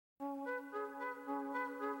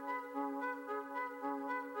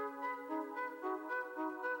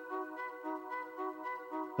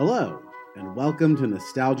Hello, and welcome to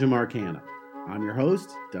Nostalgia Marcana. I'm your host,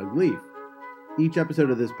 Doug Leaf. Each episode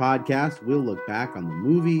of this podcast, we'll look back on the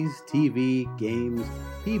movies, TV, games,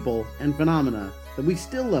 people, and phenomena that we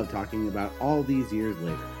still love talking about all these years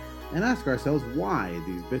later, and ask ourselves why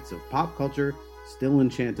these bits of pop culture still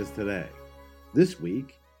enchant us today. This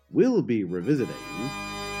week, we'll be revisiting...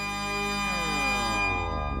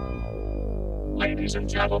 Ladies and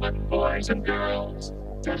gentlemen, boys and girls,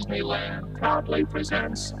 Disneyland proudly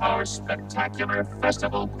presents our spectacular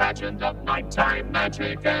festival pageant of nighttime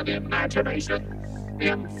magic and imagination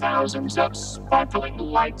in thousands of sparkling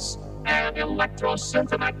lights and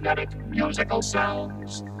electro-synthomagnetic musical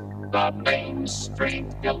sounds. The Main Street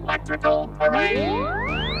Electrical Parade.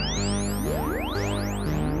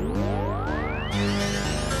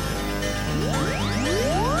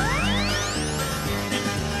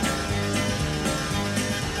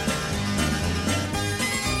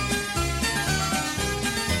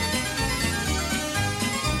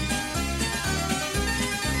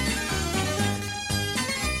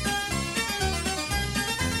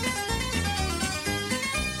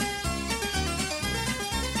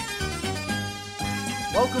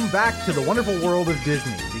 Welcome back to the wonderful world of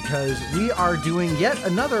Disney, because we are doing yet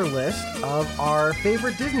another list of our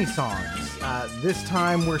favorite Disney songs. This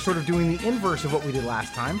time we're sort of doing the inverse of what we did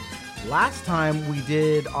last time. Last time we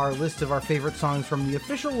did our list of our favorite songs from the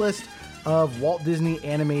official list of Walt Disney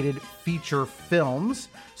animated feature films.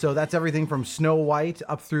 So that's everything from Snow White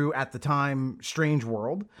up through, at the time, Strange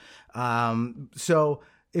World. So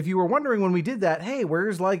if you were wondering when we did that, hey,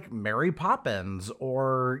 where's like Mary Poppins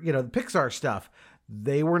or, the Pixar stuff?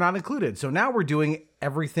 They were not included. So now we're doing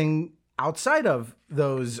everything outside of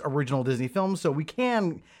those original Disney films, so we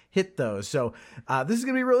can hit those. So this is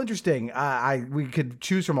going to be real interesting. We could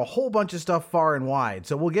choose from a whole bunch of stuff far and wide.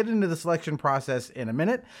 So we'll get into the selection process in a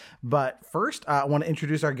minute. But first, I want to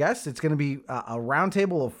introduce our guests. It's going to be a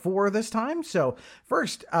roundtable of 4 this time. So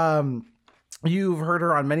first, you've heard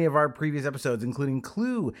her on many of our previous episodes, including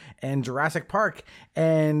Clue and Jurassic Park,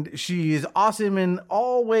 and she's awesome in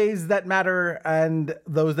all ways that matter and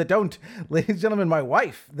those that don't. Ladies and gentlemen, my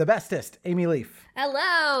wife, the bestest, Amy Leaf.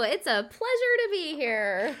 Hello, it's a pleasure to be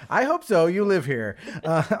here. I hope so. You live here.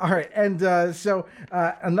 All right, and so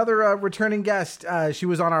another returning guest. She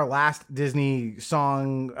was on our last Disney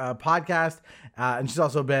song podcast. And she's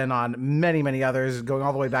also been on many, many others, going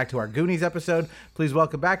all the way back to our Goonies episode. Please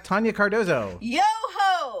welcome back Tanya Cardozo.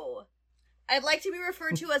 Yo-ho! I'd like to be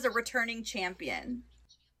referred to as a returning champion.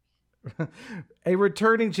 A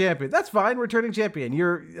returning champion. That's fine. Returning champion.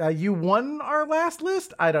 You won our last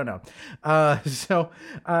list? I don't know. So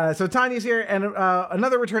Tanya's here, and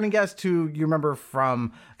another returning guest who you remember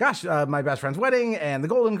from, My Best Friend's Wedding and The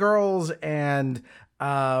Golden Girls and...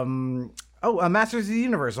 Masters of the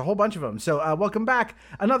Universe, a whole bunch of them. So welcome back,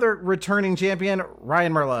 another returning champion,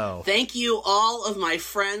 Ryan Merlot. Thank you, all of my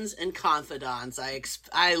friends and confidants.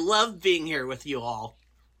 I love being here with you all.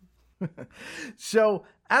 So,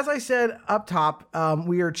 as I said up top,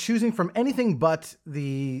 we are choosing from anything but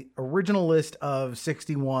the original list of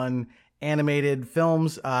 61 animated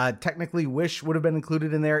films. Technically, Wish would have been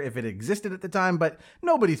included in there if it existed at the time, but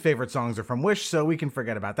nobody's favorite songs are from Wish, so we can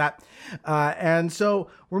forget about that. And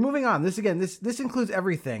so we're moving on. This includes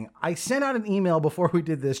everything. I sent out an email before we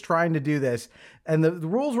did this, trying to do this, and the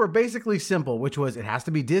rules were basically simple, which was it has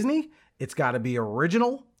to be Disney, it's got to be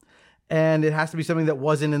original, and it has to be something that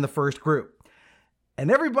wasn't in the first group. And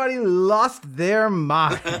everybody lost their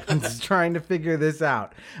minds trying to figure this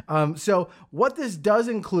out. So what this does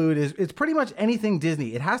include is it's pretty much anything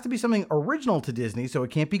Disney. It has to be something original to Disney, so it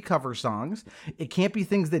can't be cover songs. It can't be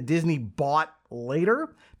things that Disney bought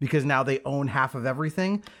later, because now they own half of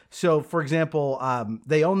everything. So, for example,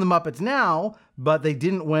 they own the Muppets now, but they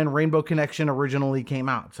didn't when Rainbow Connection originally came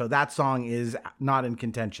out. So that song is not in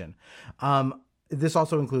contention. This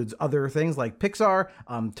also includes other things like Pixar,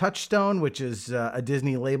 Touchstone, which is a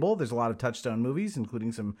Disney label. There's a lot of Touchstone movies,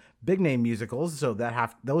 including some big name musicals. So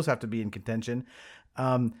those have to be in contention.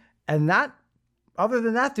 And that, other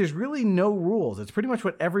than that, there's really no rules. It's pretty much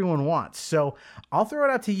what everyone wants. So I'll throw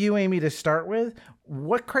it out to you, Amy, to start with.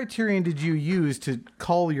 What criterion did you use to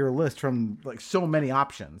cull your list from like so many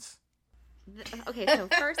options? Okay, so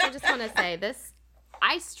first I just want to say this.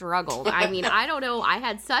 I struggled. I mean, I don't know. I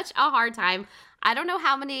had such a hard time. I don't know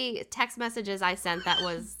how many text messages I sent that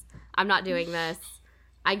was, I'm not doing this.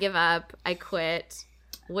 I give up. I quit.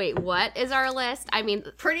 Wait, what is our list? I mean,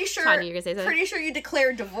 pretty sure. Tanya, you're gonna say something? Pretty sure you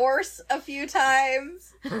declared divorce a few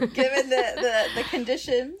times, given the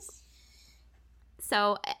conditions.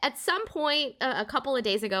 So at some point, a couple of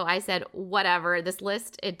days ago, I said, whatever, this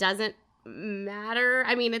list, it doesn't matter.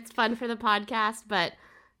 I mean, it's fun for the podcast, but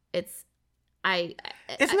It's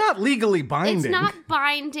not legally binding. It's not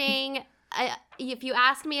binding. If you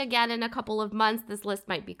ask me again in a couple of months, this list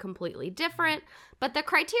might be completely different. But the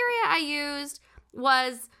criteria I used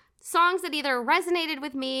was songs that either resonated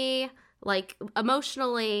with me, like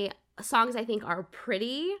emotionally, songs I think are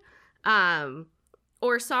pretty,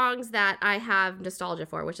 or songs that I have nostalgia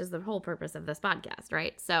for, which is the whole purpose of this podcast,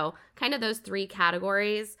 right? So kind of those three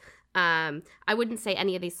categories. I wouldn't say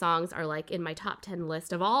any of these songs are like in my top 10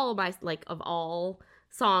 list of all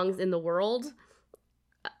songs in the world.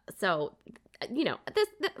 So,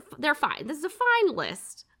 they're fine. This is a fine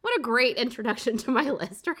list. What a great introduction to my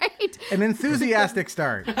list, right? An enthusiastic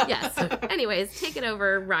start. Yes. Anyways, take it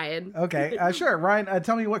over, Ryan. Okay, sure. Ryan,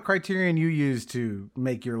 tell me what criterion you used to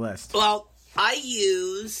make your list. Well, I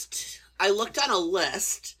looked on a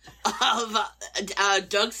list of,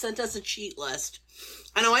 Doug sent us a cheat list,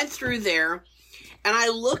 and I went through there, and I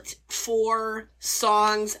looked for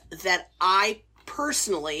songs that I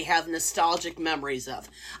personally have nostalgic memories of.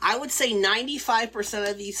 I would say 95%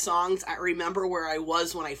 of these songs I remember where I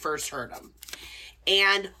was when I first heard them.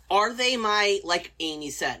 And are they like Amy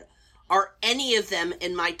said, are any of them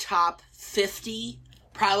in my top 50?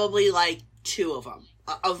 Probably like 2 of them,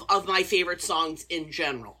 of my favorite songs in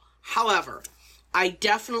general. However, I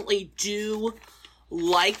definitely do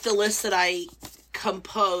like the list that I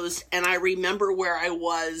composed, and I remember where I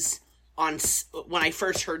was when I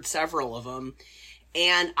first heard several of them.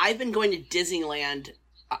 And I've been going to Disneyland.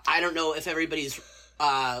 I don't know if everybody's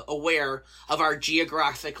aware of our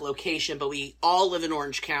geographic location, but we all live in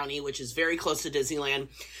Orange County, which is very close to Disneyland.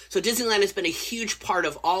 So Disneyland has been a huge part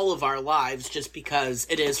of all of our lives, just because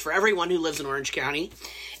it is for everyone who lives in Orange County.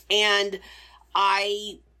 And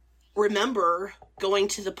I remember going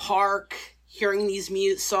to the park, hearing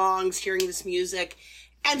these songs, hearing this music.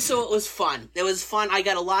 And so it was fun. It was fun. I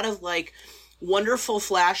got a lot of wonderful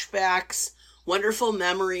flashbacks, wonderful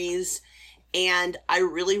memories, and I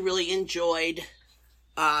really, really enjoyed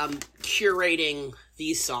curating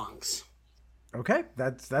these songs. Okay,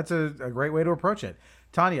 that's a great way to approach it.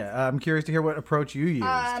 Tanya, I'm curious to hear what approach you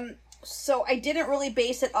used. So I didn't really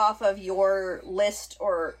base it off of your list,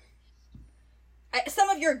 or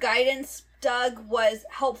some of your guidance, Doug, was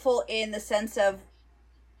helpful in the sense of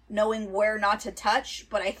knowing where not to touch,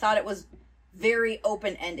 but I thought it was very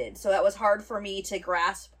open-ended. So that was hard for me to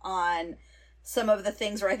grasp on some of the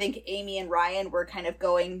things where I think Amy and Ryan were kind of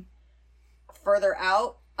going further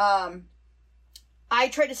out. I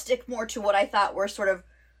tried to stick more to what I thought were sort of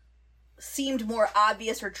seemed more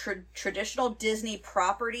obvious or traditional Disney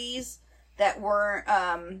properties that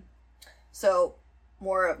weren't, so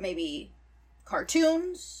more maybe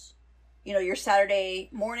cartoons, your Saturday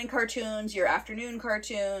morning cartoons, your afternoon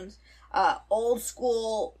cartoons, old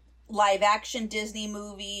school live action Disney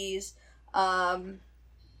movies,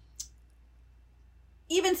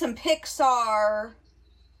 even some Pixar.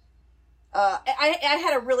 I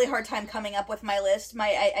had a really hard time coming up with my list.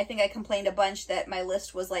 I think I complained a bunch that my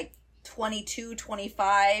list was like 22,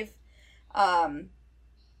 25. My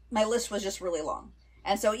list was just really long.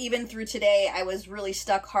 And so even through today, I was really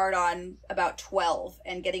stuck hard on about 12,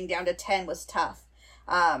 and getting down to 10 was tough.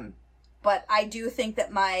 But I do think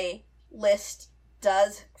that my list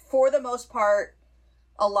does, for the most part,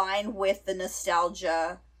 align with the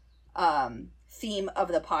nostalgia theme of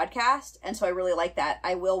the podcast, and so I really like that.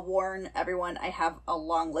 I will warn everyone, I have a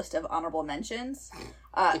long list of honorable mentions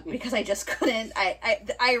because I just couldn't.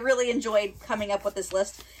 I really enjoyed coming up with this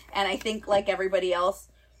list, and I think, like everybody else,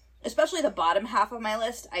 especially the bottom half of my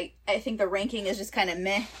list, I think the ranking is just kind of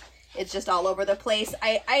meh. It's just all over the place.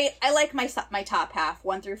 I like my top half,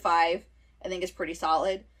 1 through 5. I think is pretty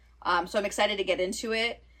solid. So I'm excited to get into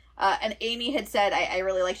it. And Amy had said, I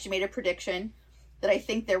really like, she made a prediction that I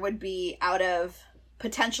think there would be, out of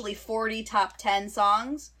potentially 40 top 10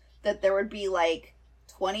 songs, that there would be like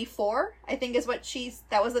 24, I think is what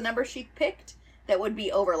that was the number she picked, that would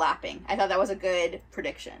be overlapping. I thought that was a good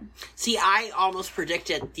prediction. See, I almost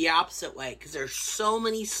predicted the opposite way, because there's so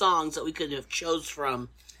many songs that we could have chose from.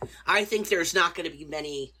 I think there's not going to be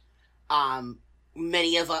many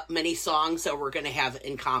songs that we're going to have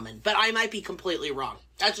in common, but I might be completely wrong.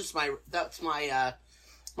 That's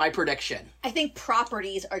my prediction. I think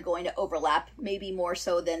properties are going to overlap, maybe more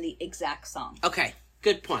so than the exact song. Okay,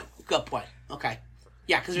 good point. Okay,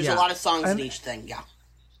 yeah, because there's a lot of songs in each thing.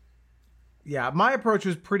 Yeah, my approach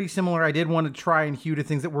was pretty similar. I did want to try and hew to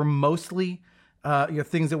things that were mostly,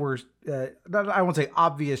 things that were, I won't say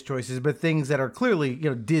obvious choices, but things that are clearly,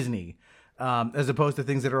 Disney, as opposed to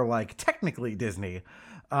things that are like technically Disney.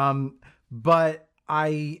 But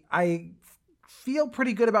I feel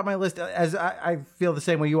pretty good about my list, as I feel the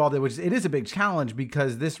same way you all did, which is, it is a big challenge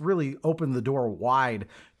because this really opened the door wide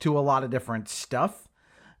to a lot of different stuff.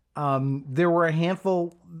 There were a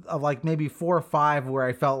handful of like maybe 4 or 5 where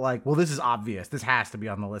I felt like, well, this is obvious. This has to be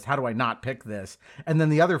on the list. How do I not pick this? And then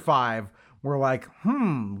the other 5 were like,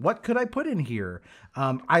 what could I put in here?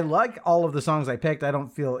 I like all of the songs I picked. I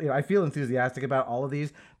don't feel, I feel enthusiastic about all of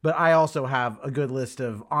these, but I also have a good list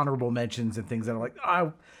of honorable mentions and things that are like,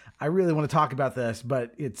 I really want to talk about this,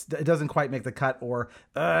 but it doesn't quite make the cut, or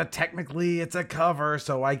technically it's a cover,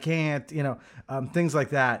 so I can't, things like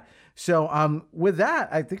that. So with that,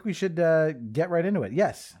 I think we should get right into it.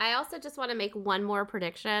 Yes. I also just want to make one more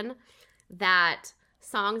prediction that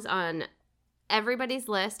songs on everybody's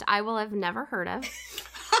list I will have never heard of.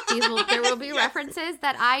 There will be references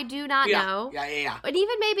that I do not know. Yeah. And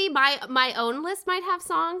even maybe my own list might have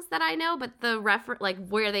songs that I know, but the like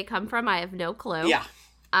where they come from, I have no clue. Yeah.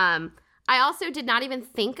 I also did not even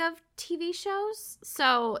think of TV shows,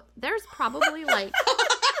 so there's probably like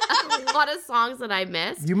a lot of songs that I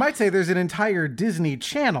missed. You might say there's an entire Disney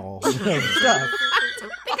Channel of stuff. I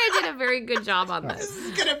don't think I did a very good job on this. This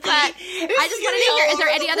is gonna be. But I just want to hear: is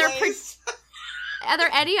there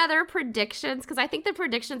any other predictions? Because I think the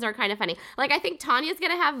predictions are kind of funny. Like I think Tanya's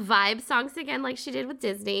gonna have vibe songs again, like she did with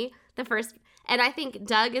Disney the first, and I think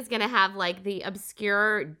Doug is gonna have like the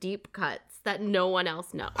obscure deep cuts that no one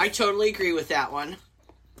else knows. I totally agree with that one.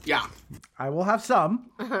 Yeah. I will have some.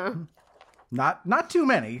 Not too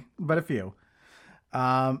many, but a few.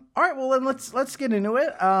 All right, well then let's get into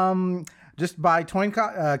it. Just by coin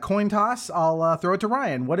toss, I'll throw it to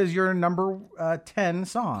Ryan. What is your number 10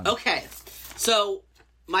 song? Okay, so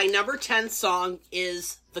my number 10 song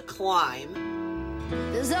is "The Climb."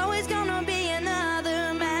 There's always gonna be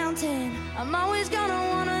another mountain. I'm always gonna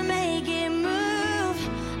wanna make it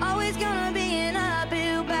move. Always gonna be an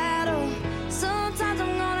uphill battle. Sometimes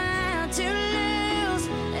I'm gonna have to lose.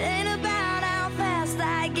 It ain't about how fast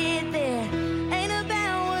I get there. Ain't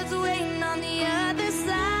about what's waiting on the other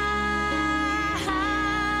side.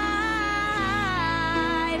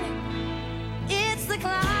 It's the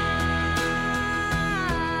climb.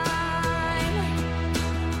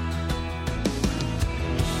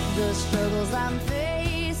 The struggles I'm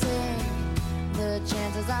facing, the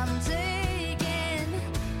chances I'm taking,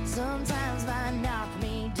 sometimes might knock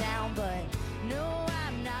me down, but no,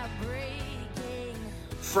 I'm not breaking.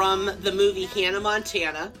 From the movie Hannah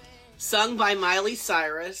Montana, sung by Miley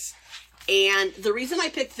Cyrus. And the reason I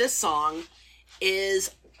picked this song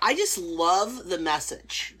is I just love the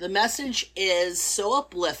message. The message is so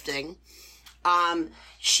uplifting.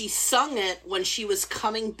 She sung it when she was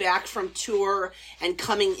coming back from tour and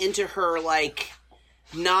coming into her, like,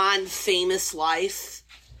 non-famous life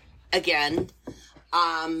again.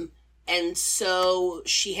 And so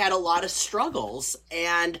she had a lot of struggles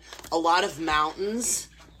and a lot of mountains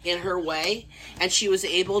in her way, and she was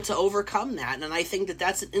able to overcome that. And I think that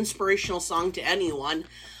that's an inspirational song to anyone.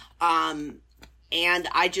 And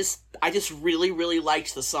I just really, really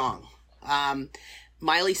liked the song.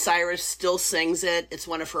 Miley Cyrus still sings it. It's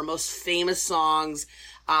one of her most famous songs.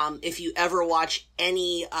 If you ever watch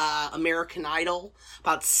any American Idol,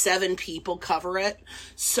 about 7 people cover it.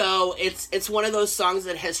 So it's one of those songs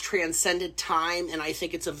that has transcended time, and I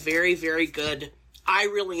think it's a very, very good. I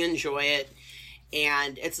really enjoy it,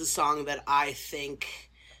 and it's a song that I think,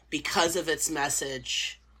 because of its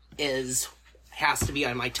message, has to be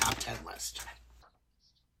on my top 10 list.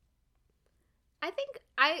 I think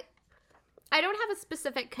I don't have a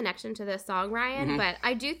specific connection to this song, Ryan, but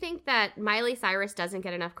I do think that Miley Cyrus doesn't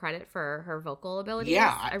get enough credit for her vocal abilities.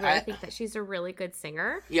 Yeah, I really think that she's a really good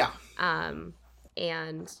singer. Yeah. And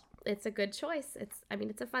it's a good choice. It's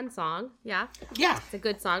a fun song. Yeah. Yeah. It's a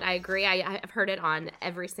good song. I agree. I've heard it on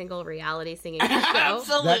every single reality singing show.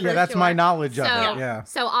 Absolutely. That's my knowledge of So- it. Yeah.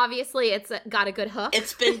 So obviously it's got a good hook.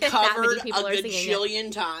 It's been That covered many a people are singing it.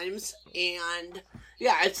 gajillion times, and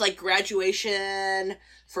yeah, it's like graduation,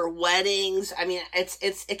 for weddings. I mean,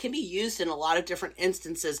 it can be used in a lot of different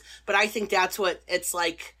instances, but I think that's what it's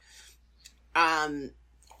like.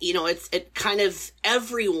 It kind of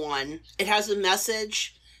everyone. It has a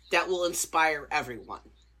message that will inspire everyone.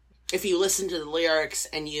 If you listen to the lyrics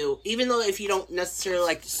and even though if you don't necessarily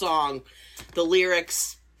like the song, the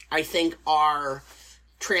lyrics I think are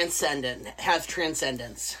have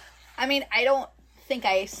transcendence. I mean, I don't think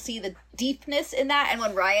I see the deepness in that, and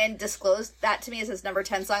when Ryan disclosed that to me as his number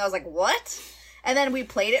 10 song, I was like, what? And then we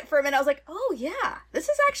played it for a minute. I was like, oh yeah, this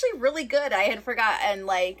is actually really good. I had forgotten,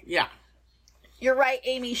 like, Yeah. You're right,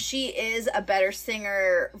 Amy, she is a better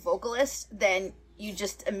singer vocalist than you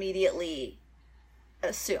just immediately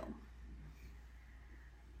assume.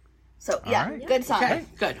 So, yeah, right. good song. Okay,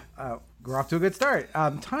 good. We're off to a good start.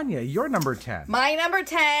 Tanya, your number 10. My number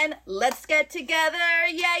 10, Let's Get Together,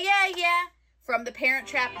 yeah, yeah, yeah, from The Parent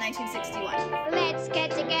Trap, 1961. Let's get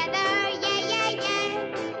together, yeah, yeah,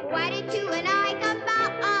 yeah. Why don't you and I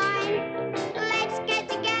combine? Let's get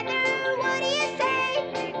together, what do you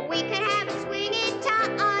say? We could have a swinging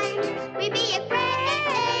time. We'd be a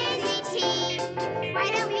crazy team. Why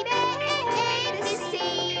don't we make this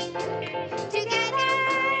scene together?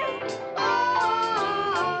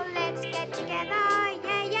 Oh, let's get together,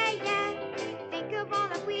 yeah, yeah, yeah. Think of all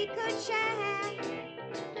that we could share.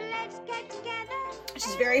 Let's get together.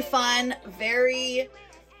 She's very fun, very,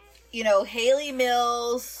 Haley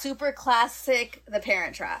Mills, super classic, The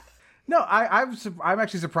Parent Trap. No, I'm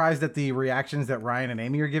actually surprised at the reactions that Ryan and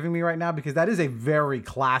Amy are giving me right now, because that is a very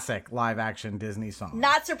classic live action Disney song.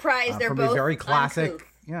 Not surprised, they're from both a very classic. uncouth.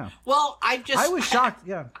 Yeah. Well, I was shocked.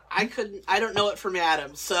 Yeah. I don't know it from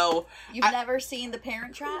Adam, so. You've never seen The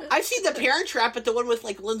Parent Trap? I've seen The Parent Trap, but the one with,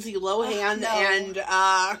 like, Lindsay Lohan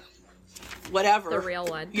and, whatever. The real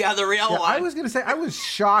one. Yeah, the real one. I was going to say, I was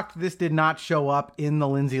shocked this did not show up in the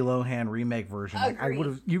Lindsay Lohan remake version. Like, I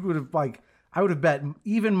would have bet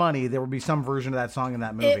even money there would be some version of that song in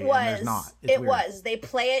that movie. It was. And there's not. It's weird. Was. They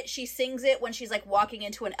play it. She sings it when she's like walking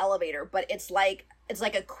into an elevator, but it's like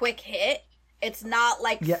a quick hit. It's not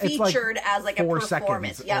like featured as like a 4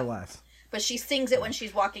 performance. seconds Yep. or less. But she sings it when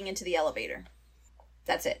she's walking into the elevator.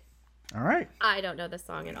 That's it. All right. I don't know this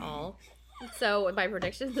song at all. So my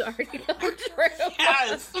predictions already come true.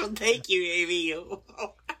 Yes, thank you, Amy. All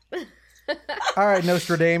right,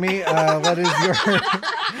 Nostradami,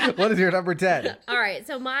 what is your number 10? All right,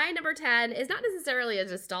 so my number 10 is not necessarily a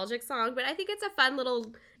nostalgic song, but I think it's a fun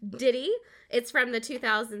little ditty. It's from the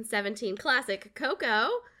 2017 classic Coco.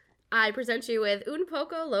 I present you with Un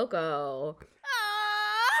Poco Loco.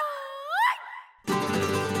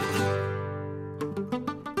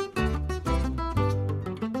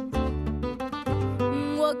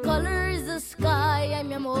 What color is the sky? Ay,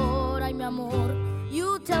 mi amor, ay, mi amor.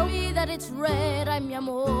 You tell me that it's red. Ay, mi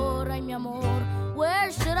amor, ay, mi amor. Where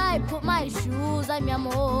should I put my shoes? Ay, mi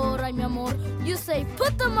amor, ay, mi amor. You say,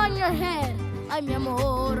 put them on your head. Ay, mi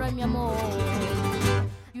amor, ay, mi amor.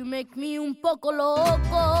 You make me un poco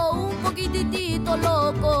loco, un poquitito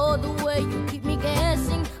loco. The way you keep me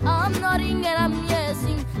guessing, I'm nodding and I'm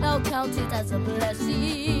yesing. Now count it as a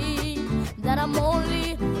blessing that I'm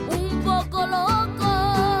only un poco loco.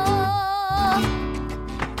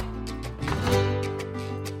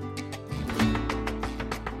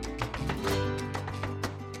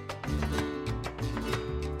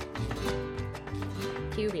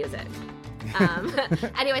 Cue music.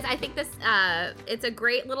 Anyways, I think this it's a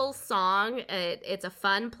great little song. It's a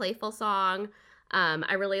fun, playful song.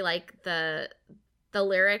 I really like the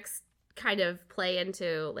lyrics kind of play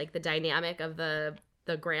into like the dynamic of the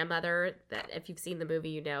grandmother, that if you've seen the movie,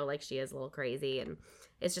 you know, like she is a little crazy, and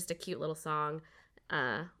it's just a cute little song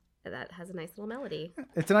that has a nice little melody.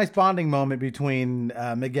 It's a nice bonding moment between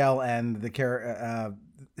Miguel and the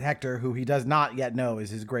Hector, who he does not yet know is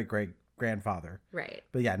his great-great-grandfather. Right.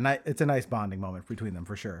 But yeah, it's a nice bonding moment between them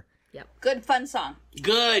for sure. Yep. Good fun song.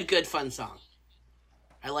 Good fun song.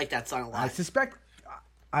 I like that song a lot. I suspect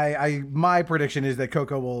my prediction is that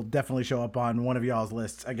Coco will definitely show up on one of y'all's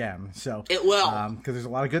lists again. So it will, because there's a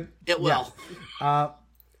lot of good. It will. Yeah.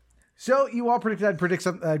 So you all predicted I'd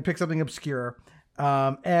pick something obscure,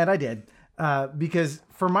 and I did. Because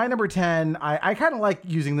for my number 10, I kind of like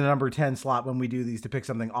using the number 10 slot when we do these to pick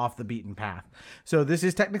something off the beaten path. So this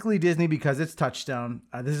is technically Disney because it's Touchstone.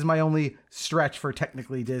 This is my only stretch for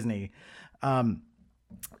technically Disney.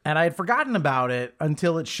 And I had forgotten about it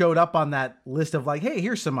until it showed up on that list of like, hey,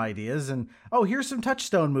 here's some ideas. And, oh, here's some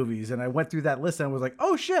Touchstone movies. And I went through that list and was like,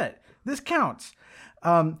 oh, shit, this counts.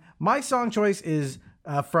 My song choice is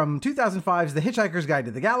from 2005's The Hitchhiker's Guide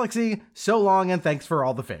to the Galaxy, So Long and Thanks for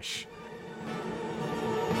All the Fish.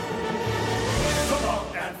 So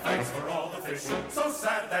long and thanks for all the fish. So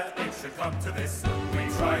sad that it should come to this. We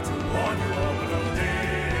try to warn you all, but oh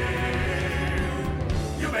dear.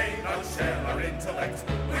 You may not share our intellect,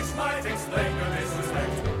 which might explain your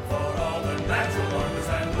disrespect for all the natural wonders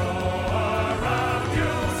that grow around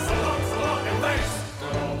you. So long and thanks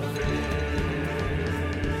for all the fish.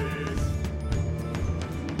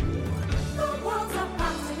 The world's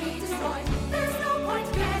about to be destroyed. There's no point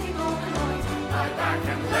getting all annoyed. Lie back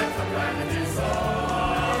and let the planet dissolve.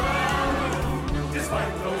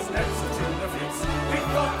 Despite those nets of tuna fleets, we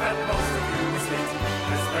thought that most of you were sweet,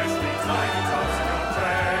 especially tiny tots and your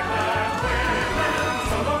pregnant women.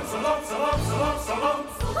 So long, so long, so long, so long, so long.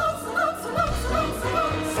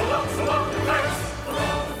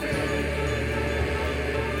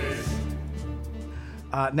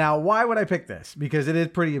 Now, why would I pick this? Because it is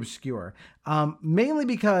pretty obscure. Mainly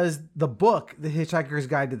because the book, The Hitchhiker's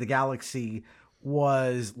Guide to the Galaxy,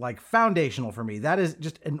 was like foundational for me. That is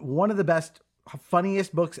just one of the best,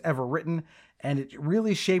 funniest books ever written, and it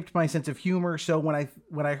really shaped my sense of humor. So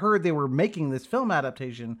when I heard they were making this film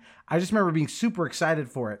adaptation, I just remember being super excited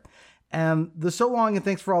for it. And the "So Long and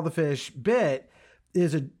Thanks for All the Fish" bit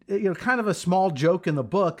is kind of a small joke in the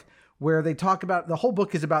book, where they talk about, the whole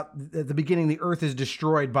book is about, at the beginning, the Earth is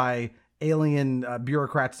destroyed by alien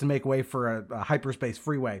bureaucrats to make way for a hyperspace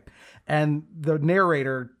freeway. And the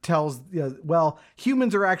narrator tells, well,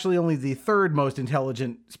 humans are actually only the third most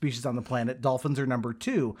intelligent species on the planet. Dolphins are number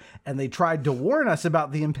 2. And they tried to warn us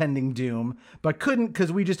about the impending doom, but couldn't,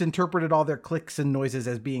 because we just interpreted all their clicks and noises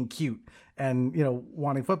as being cute and,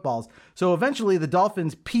 wanting footballs. So eventually the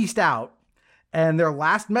dolphins peaced out, and their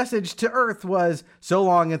last message to Earth was, "So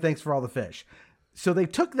long and thanks for all the fish." So they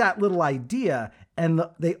took that little idea and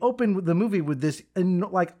they opened the movie with this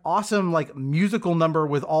awesome musical number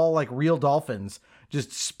with all real dolphins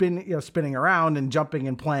just spinning around and jumping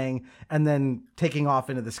and playing and then taking off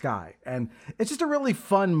into the sky. And it's just a really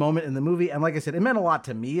fun moment in the movie. And like I said, it meant a lot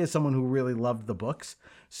to me as someone who really loved the books.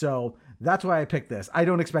 So that's why I picked this. I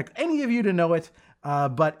don't expect any of you to know it.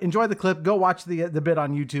 But enjoy the clip. Go watch the bit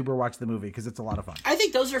on YouTube or watch the movie, because it's a lot of fun. I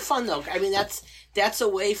think those are fun, though. I mean, that's a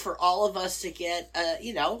way for all of us to get,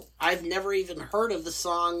 I've never even heard of the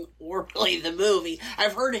song or really the movie.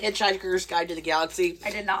 I've heard of Hitchhiker's Guide to the Galaxy.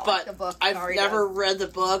 I did not like the book. I've never read the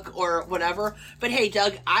book or whatever. But hey,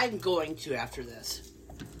 Doug, I'm going to after this.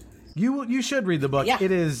 You should read the book. Yeah.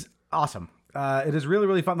 It is awesome. It is really,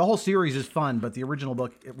 really fun. The whole series is fun, but the original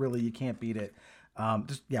book, you can't beat it.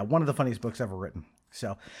 One of the funniest books ever written.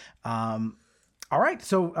 So, all right.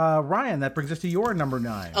 So, Ryan, that brings us to your number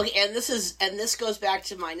 9. Okay, and this goes back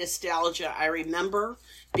to my nostalgia. I remember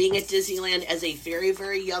being at Disneyland as a very,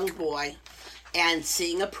 very young boy and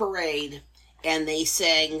seeing a parade, and they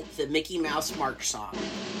sang the Mickey Mouse March song.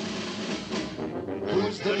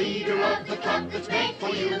 Who's the leader of the club that's made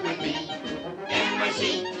for you and me?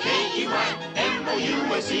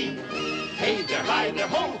 M-I-C-K-E-Y-M-O-U-S-E. Hey there, hi there,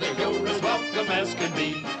 ho there, you're as welcome as can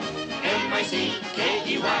be.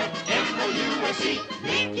 M-I-C-K-E-Y-M-O-U-S-E.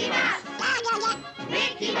 Mickey Mouse,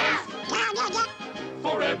 Mickey Mouse,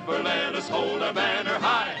 forever let us hold our banner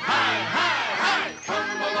high, high, high, high.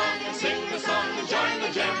 Come along and sing the song and join the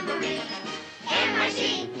jamboree.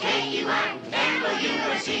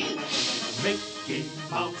 M-I-C-K-E-Y-M-O-U-S-E. Mickey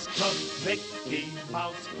Mouse Club, Mickey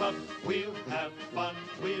Mouse Club, we'll have fun,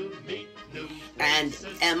 we'll meet new and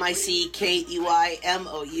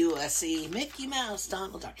M-I-C-K-E-Y-M-O-U-S-E, Mickey Mouse,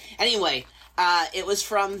 Donald Duck. Anyway, it was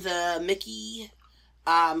from the Mickey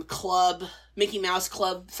Club, Mickey Mouse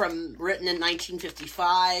Club, written in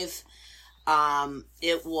 1955.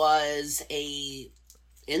 It was a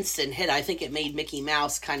instant hit. I think it made Mickey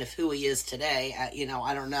Mouse kind of who he is today. I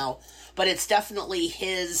don't know, but it's definitely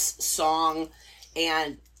his song,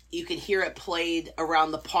 and you can hear it played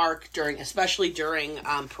around the park especially during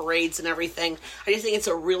parades and everything. I just think it's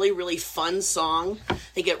a really, really fun song. I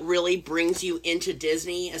think it really brings you into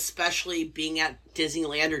Disney, especially being at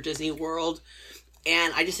Disneyland or Disney World.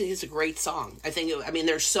 And I just think it's a great song.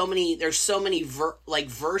 There's so many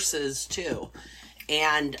verses too.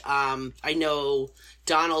 And I know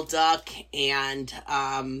Donald Duck and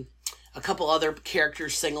a couple other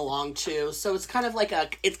characters sing along too. So it's kind of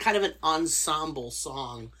an ensemble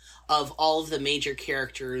song of all of the major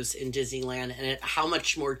characters in Disneyland, and how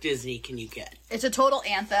much more Disney can you get? It's a total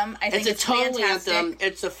anthem. I think it's total fantastic. anthem.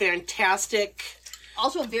 It's a fantastic.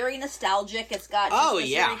 Also very nostalgic. It's got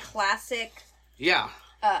very classic. Yeah.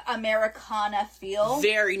 Americana feel.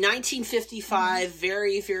 Very 1955. Mm-hmm.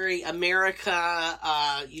 Very, very America.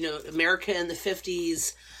 America in the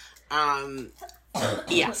 50s.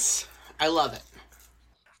 Yes, I love it.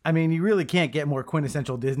 I mean, you really can't get more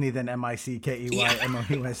quintessential Disney than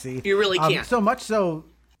M-I-C-K-E-Y-M-O-U-S-E. You really can't. So much so,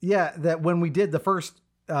 that when we did the first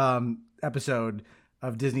episode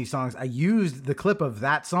of Disney songs, I used the clip of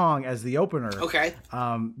that song as the opener. Okay.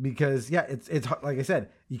 Because it's like I said,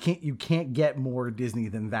 you can't get more Disney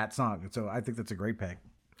than that song. So I think that's a great pick.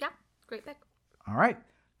 Yeah, great pick. All right,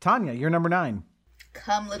 Tanya, you're number 9.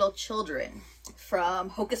 Come Little Children from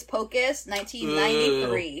Hocus Pocus,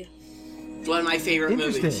 1993. It's one of my favorite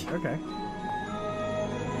movies. Interesting. Okay.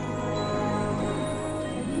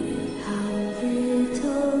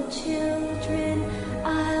 Little children,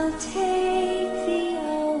 I'll take thee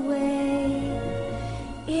away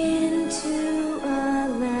into a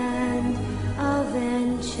land of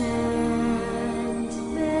enchantment.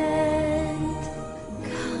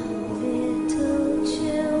 Come, little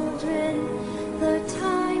children, the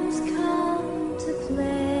time's come to play.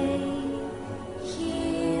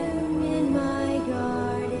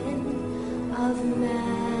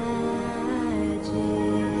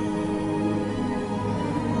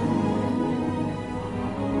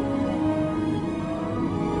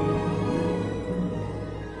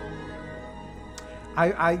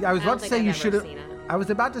 I was I about don't to think say I've you ever should have. seen it. I was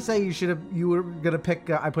about to say you were gonna pick.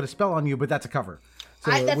 I Put a Spell on You, but that's a cover.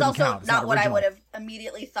 So it That's wouldn't also count. It's not what I original. would have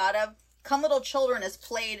immediately thought of. Come Little Children is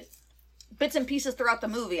played bits and pieces throughout the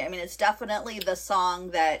movie. I mean, it's definitely the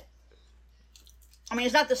song that, I mean,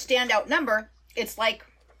 it's not the standout number. It's like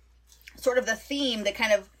sort of the theme that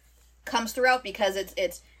kind of comes throughout because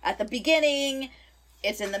it's at the beginning,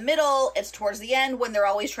 it's in the middle, it's towards the end when they're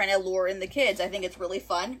always trying to lure in the kids. I think it's really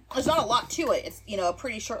fun. There's not a lot to it. It's, a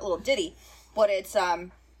pretty short little ditty, but it's,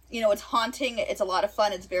 it's haunting. It's a lot of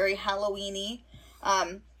fun. It's very Halloween-y.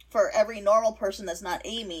 For every normal person that's not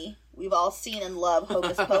Amy, we've all seen and loved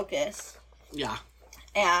Hocus Pocus. Yeah.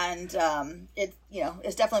 And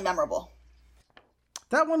it's definitely memorable.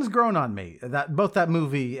 That one's grown on me. That both that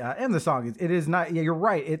movie and the song. It is not. Yeah, you're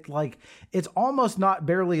right. It's almost not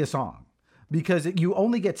barely a song because you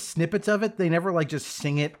only get snippets of it. They never just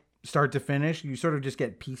sing it start to finish. You sort of just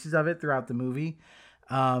get pieces of it throughout the movie.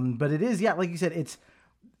 But it is, yeah, like you said,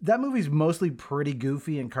 that movie's mostly pretty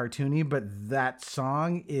goofy and cartoony, but that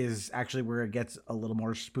song is actually where it gets a little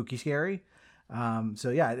more spooky scary. So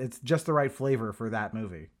yeah, it's just the right flavor for that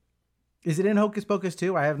movie. Is it in Hocus Pocus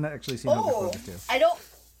 2? I haven't actually seen Hocus Pocus 2.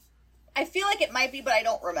 I feel like it might be, but I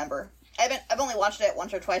don't remember. I've only watched it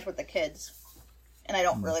once or twice with the kids, and I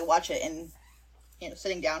don't really watch it in,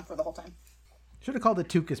 sitting down for the whole time. Should have called it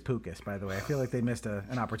Tukus Pookus, by the way. I feel like they missed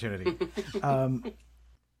an opportunity.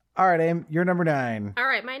 All right, Aim, you're number 9. All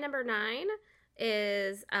right, my number 9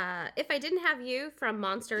 is If I Didn't Have You from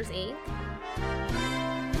Monsters, Inc.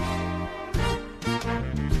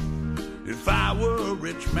 If I were a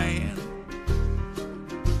rich man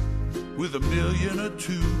with $1 million or $2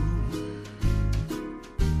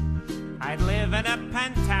 million, I'd live in a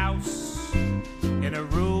penthouse in a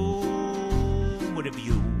room with a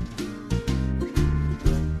view.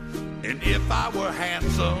 and if I were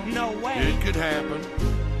handsome, No way. it could happen,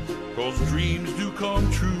 'cause dreams do come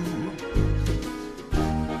true.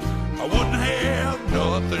 I wouldn't have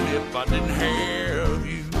nothing if I didn't have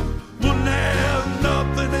you. Wouldn't have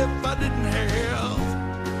nothing if I didn't have.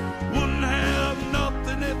 Wouldn't have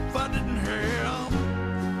nothing if I didn't have.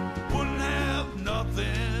 Wouldn't have nothing.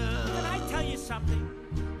 Can I tell you something?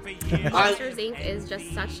 For you. Monsters Inc. is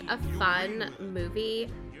just such a fun movie,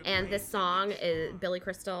 and this song is Billy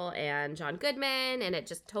Crystal and John Goodman, and it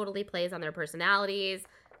just totally plays on their personalities.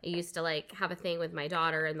 I used to have a thing with my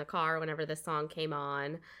daughter in the car whenever this song came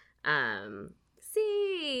on.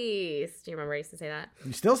 Cease. Do you remember I used to say that?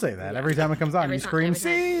 You still say that every time it comes on. Every You time- scream, every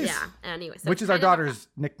time. "Cease!" Yeah. Anyway, so Which it's is our kind of daughter's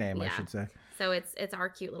nickname, I yeah. should say. So it's our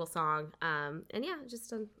cute little song. And yeah,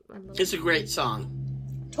 just a little. It's a great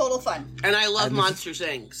song. Total fun. And I love And this- Monsters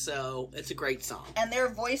Inc., so it's a great song. And their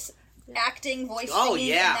voice acting, voice Oh, singing,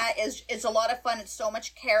 yeah. and that is a lot of fun. It's so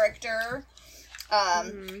much character.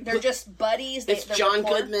 They're just buddies. It's they're John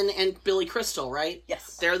rapport. Goodman and Billy Crystal, right?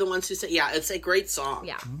 Yes. They're the ones who say, yeah, it's a great song.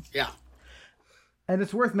 Yeah. Yeah. And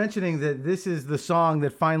it's worth mentioning that this is the song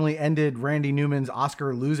that finally ended Randy Newman's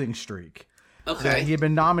Oscar losing streak. Okay. He had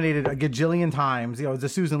been nominated a gajillion times. It's the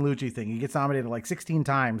Susan Lucci thing. He gets nominated 16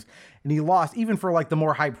 times, and he lost even for the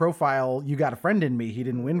more high profile "You Got a Friend in Me." He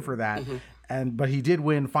didn't win for that, but he did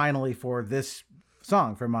win finally for this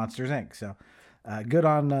song from Monsters Inc. So good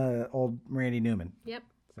on old Randy Newman. Yep.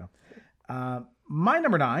 My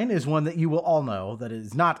number 9 is one that you will all know that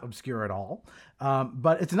is not obscure at all,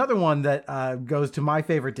 but it's another one that goes to my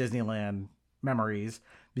favorite Disneyland memories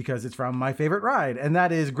because it's from my favorite ride, and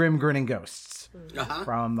that is Grim Grinning Ghosts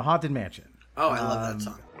from the Haunted Mansion. Oh, I love that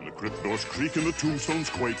song. When the crypt doors creak and the tombstones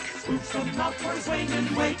quake, Some mouthwares swing and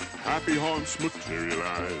wake happy haunts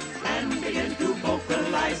materialize. and begin to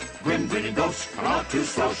vocalize. Grim grinning ghosts come out to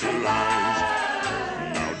socialize.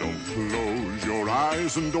 Now don't close your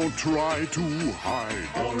eyes and don't try to hide.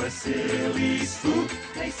 For a silly spook,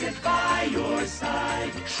 they sit by your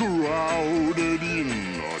side. Shrouded in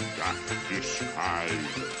a dark disguise.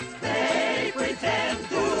 They pretend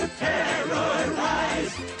to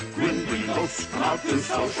terrorize. Grim grinning ghosts come out to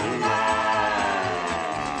socialize.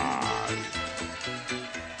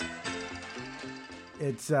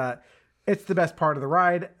 It's the best part of the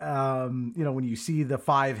ride. When you see the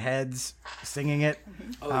 5 heads singing it.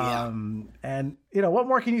 Oh, yeah. And what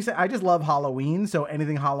more can you say? I just love Halloween, so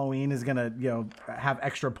anything Halloween is gonna have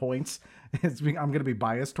extra points. I'm gonna be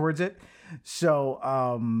biased towards it. So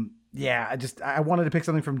I wanted to pick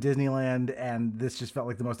something from Disneyland, and this just felt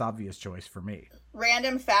like the most obvious choice for me.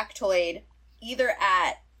 Random factoid, either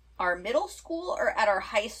at our middle school or at our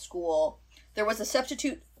high school, there was a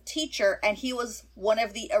substitute teacher, and he was one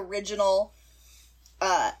of the original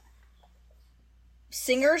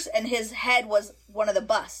singers, and his head was one of the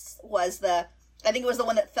busts, was the I think it was the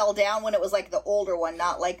one that fell down when it was like the older one,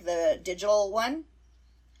 not like the digital one.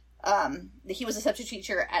 He was a substitute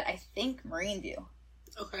teacher at, I think, Marine View.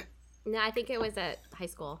 Okay. No, I think it was at high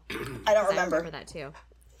school. I don't remember. I remember that too.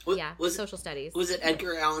 Yeah, was social studies. Was it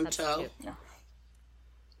Edgar Allan Poe? Substitute. No.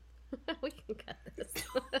 We can cut this.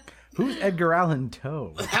 Who's Edgar Allan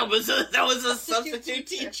Poe? That was a substitute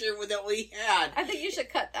teacher that we had. I think you should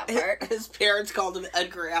cut that part. His parents called him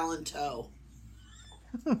Edgar Allan Poe.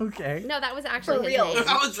 Okay. No, that was actually For his real. name.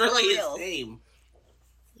 That was really For real. his name.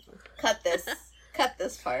 Cut this. Cut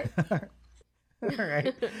this part. All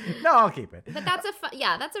right. No, I'll keep it. But that's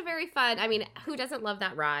that's a very fun. I mean, who doesn't love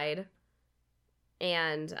that ride?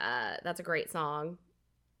 And that's a great song.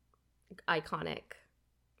 Iconic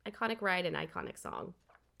ride and iconic song.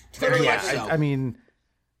 Very Yeah, much so. I mean,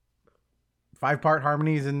 5-part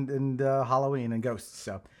harmonies and Halloween and ghosts.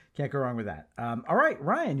 So can't go wrong with that. All right,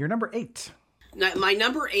 Ryan, you're number 8. Now, my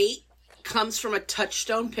number 8 comes from a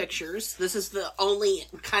Touchstone Pictures. This is the only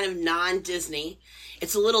kind of non-Disney.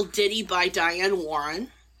 It's a little ditty by Diane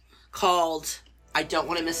Warren called I Don't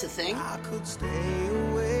Want to Miss a Thing. I could stay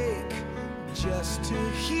awake just to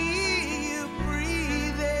hear you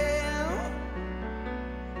breathing.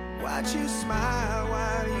 Watch you smile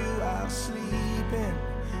while you are sleeping,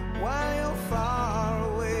 while you're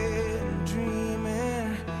far away and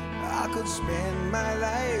dreaming. I could spend my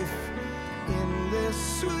life in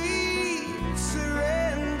this sweet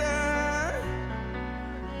surrender.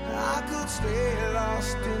 I could stay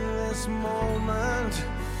lost in this moment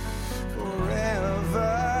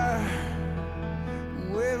forever.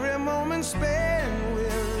 Every moment spent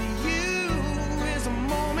with you is a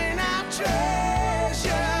moment I treasure.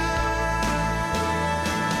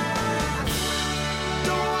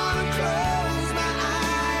 Don't wanna close my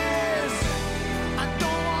eyes, I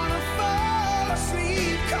don't wanna fall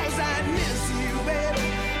asleep, 'cause I miss you, baby,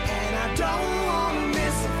 and I don't wanna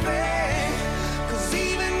miss a thing. 'Cause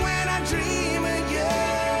even when I dream of you,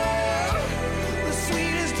 the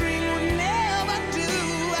sweetest dream would never do.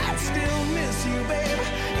 I'd still miss you, baby,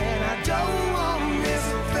 and I don't wanna miss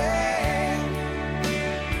a thing.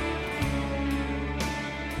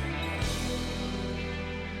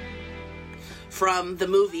 From the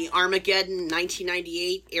movie Armageddon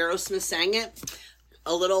 1998, Aerosmith sang it.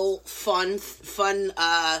 A little fun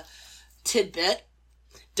tidbit.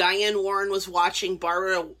 Diane Warren was watching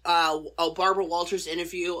Barbara Walters'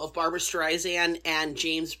 interview of Barbra Streisand and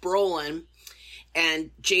James Brolin, and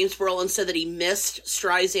James Brolin said that he missed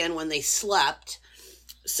Streisand when they slept.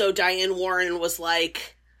 So Diane Warren was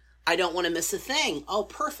like, I don't want to miss a thing. Oh,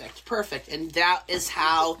 perfect. And that is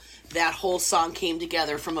how that whole song came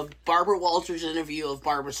together, from a Barbara Walters interview of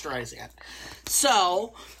Barbra Streisand.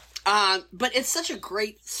 So, but it's such a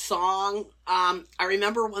great song. I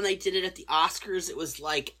remember when they did it at the Oscars, it was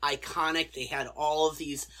like iconic. They had all of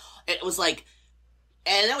these, it was like,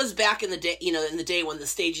 and that was back in the day, in the day when the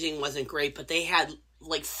staging wasn't great, but they had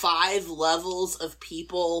like 5 levels of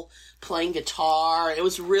people playing guitar. It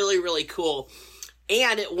was really, really cool.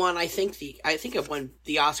 And it won, I think it won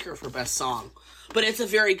the Oscar for Best Song. But it's a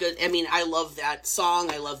very good, I love that song.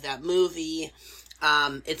 I love that movie.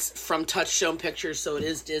 It's from Touchstone Pictures, so it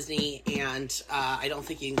is Disney. And I don't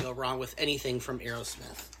think you can go wrong with anything from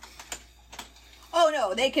Aerosmith. Oh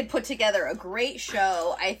no, they could put together a great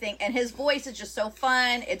show, I think. And his voice is just so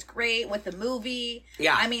fun. It's great with the movie.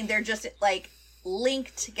 Yeah. They're just like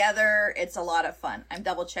linked together. It's a lot of fun. I'm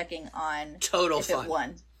double checking on Total if fun. it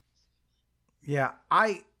won. Yeah,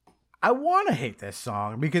 I want to hate this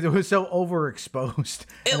song because it was so overexposed,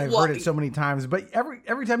 and I've heard it so many times. But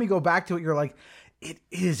every time you go back to it, you're like, it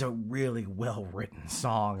is a really well written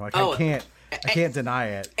song. Like I can't deny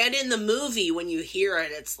it. And in the movie, when you hear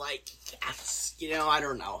it, it's like, yes, I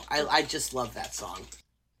don't know. I just love that song.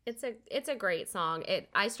 It's a great song.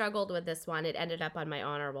 I struggled with this one. It ended up on my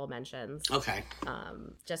honorable mentions. Okay.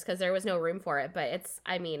 Just because there was no room for it, but it's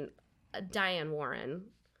Diane Warren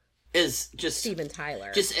is just Steven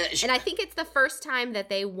Tyler. And I think it's the first time that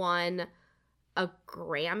they won a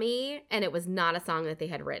Grammy, and it was not a song that they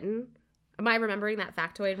had written. Am I remembering that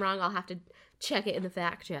factoid wrong? I'll have to check it in the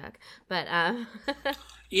fact check. But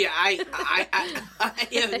yeah, I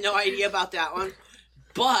have no idea about that one.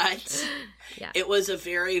 But yeah. It was a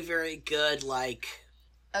very, very good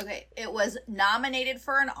Okay, it was nominated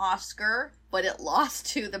for an Oscar, but it lost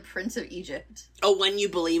to The Prince of Egypt. Oh, When You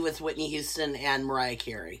Believe with Whitney Houston and Mariah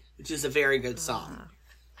Carey, which is a very good song.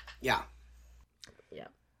 Yeah. Yeah.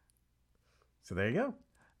 So there you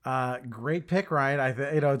go. Great pick, Ryan.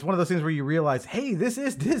 It's one of those things where you realize, hey, this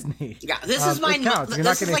is Disney. Yeah, this is my. It counts. You're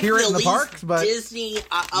not going to hear it in the parks, but Disney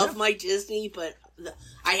of my Disney, but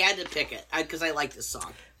I had to pick it because I like this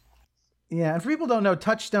song. Yeah, and for people who don't know,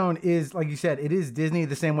 Touchstone is, like you said, it is Disney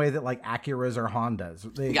the same way that like Acuras or Hondas.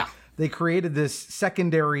 They created this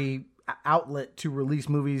secondary outlet to release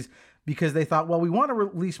movies because they thought, well, we want to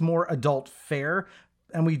release more adult fare,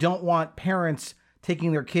 and we don't want parents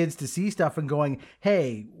taking their kids to see stuff and going,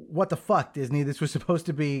 hey, what the fuck, Disney? This was supposed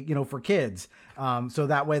to be, for kids. So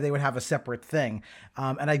that way they would have a separate thing.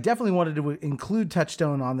 And I definitely wanted to include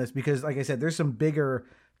Touchstone on this because, like I said, there's some bigger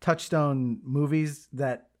Touchstone movies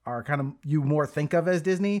that are kind of you more think of as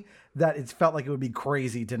Disney that it's felt like it would be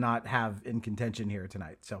crazy to not have in contention here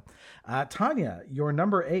tonight. So, Tanya, your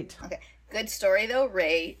number 8. Okay. Good story, though,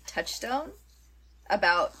 Ray. Touchstone.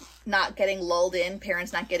 About not getting lulled in,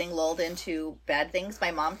 parents not getting lulled into bad things.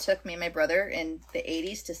 My mom took me and my brother in the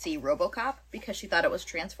 80s to see RoboCop because she thought it was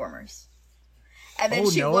Transformers. And then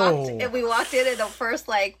we walked in the first,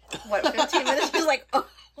 15 minutes, she was like, oh,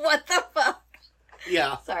 what the fuck?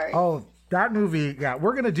 Yeah. Sorry. Oh, that movie,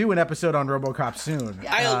 we're going to do an episode on RoboCop soon.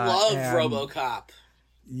 Yeah. I love RoboCop.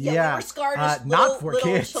 Yeah, we were scarred as not for little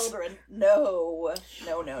kids. children. No.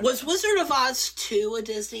 Was Wizard of Oz 2 a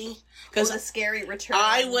Disney? Because a scary Return.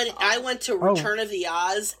 I went to Return of the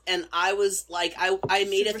Oz, and I was like, I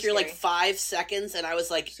made it through 5 seconds, and I was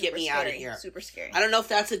like, get me out of here. Super scary. I don't know if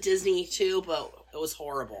that's a Disney too, but it was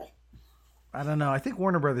horrible. I don't know. I think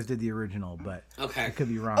Warner Brothers did the original, but I could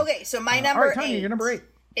be wrong. Okay, so my number 8. Tanya, your number 8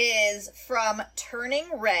 is from Turning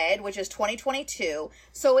Red, which is 2022.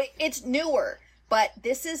 So it's newer. But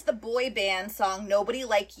this is the boy band song, Nobody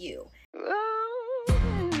Like You.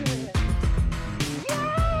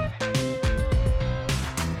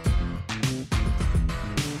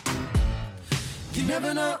 You're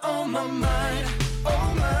never not on my mind.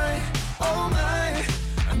 Oh my, oh my.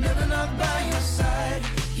 I'm never not by your side.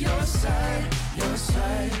 Your side, your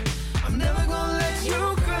side. I'm never gonna let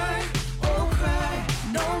you cry. Oh, cry,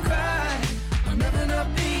 don't cry. I'll never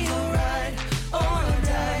not be alright. Oh, I'll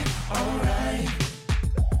die, alright.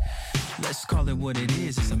 Let's call it what it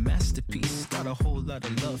is. It's a masterpiece. Got a whole lot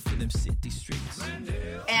of love for them city streets.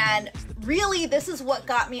 And really, this is what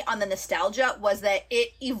got me on the nostalgia, was that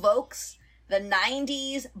it evokes the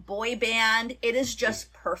 90s boy band. It is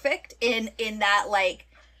just perfect in that,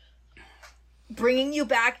 bringing you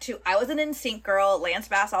back to, I was an NSYNC girl, Lance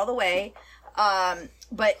Bass all the way.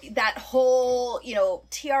 But that whole,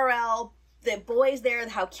 TRL, the boys there,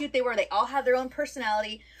 how cute they were, they all had their own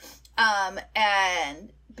personality.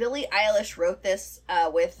 And Billie Eilish wrote this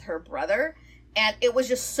with her brother, and it was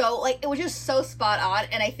just so spot on,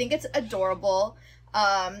 and I think it's adorable.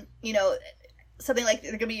 Something like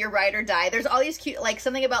They're Gonna Be Your Ride or Die. There's all these cute,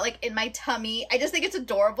 something about In My Tummy. I just think it's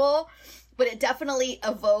adorable, but it definitely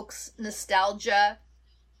evokes nostalgia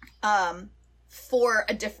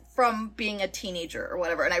from being a teenager or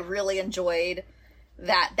whatever, and I really enjoyed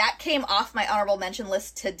that. That came off my honorable mention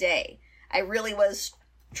list today. I really was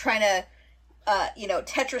trying to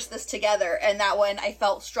Tetris this together, and that one I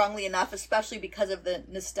felt strongly enough, especially because of the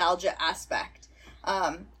nostalgia aspect,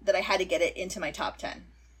 that I had to get it into my top 10.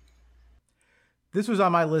 This was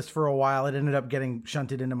on my list for a while. It ended up getting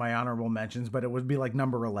shunted into my honorable mentions, but it would be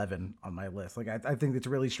number 11 on my list. I think it's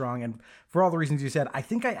really strong, and for all the reasons you said, I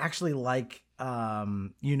think I actually like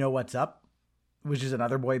You Know What's Up, which is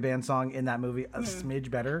another boy band song in that movie, a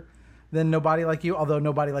smidge better than Nobody Like You, although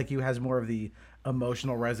Nobody Like You has more of the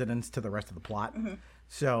emotional resonance to the rest of the plot.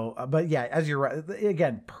 So, but yeah, as you're right,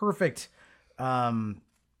 again, perfect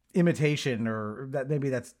imitation, or that maybe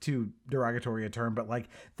that's too derogatory a term, but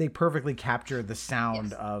they perfectly captured the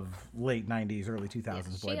sound of late 90s, early 2000s boy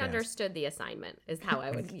bands. She understood the assignment, is how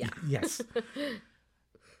I would, Yes.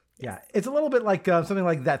 Yeah, it's a little bit like something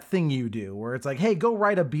like That Thing You Do, where it's hey, go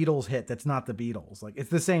write a Beatles hit that's not the Beatles. It's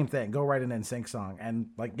the same thing. Go write an NSYNC song, and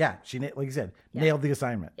she, like you said, nailed the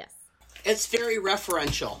assignment. Yes. It's very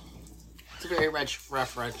referential. It's a very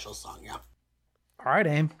referential song, yeah. All right,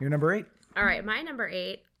 Aim, you're number 8. All right, my number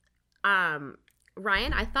 8.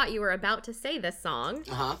 Ryan, I thought you were about to say this song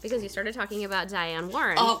because you started talking about Diane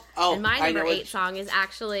Warren. And my number 8 song is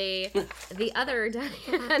actually the other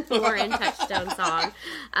Diane Warren Touchstone song,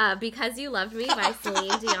 Because You Loved Me by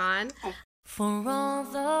Celine Dion. For all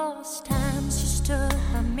those times you stood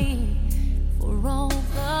by me, for all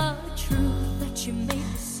the truth that you made me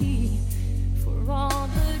see, for all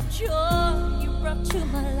the joy you brought to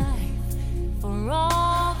my life, for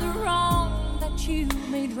all the wrong that you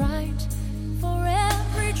made right, for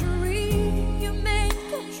every dream you made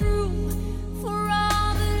come true, for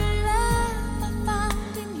all the love I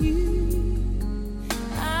found in you,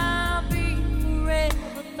 I'll be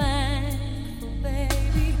forever thankful,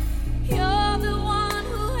 baby. You're the one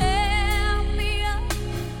who held me up,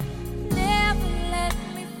 never let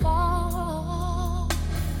me fall.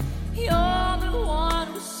 You're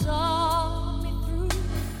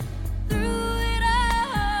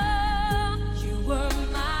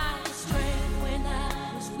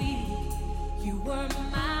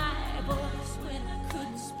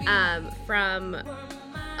From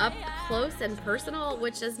Up Close and Personal,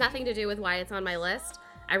 which has nothing to do with why it's on my list.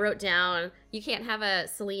 I wrote down, you can't have a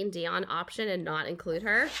Celine Dion option and not include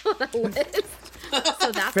her on the list.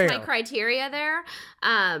 So that's Fair. my criteria there.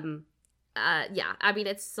 Yeah, I mean,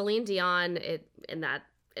 it's Celine Dion,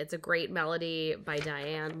 it's a great melody by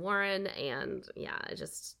Diane Warren, and yeah, I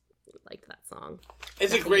just liked that song.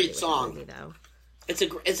 It's Nothing a great to do with the song. movie, though.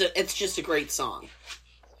 It's just a great song.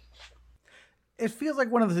 It feels like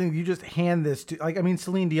one of the things you just hand this to. Like, I mean,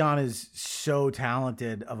 Celine Dion is so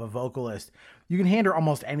talented of a vocalist. You can hand her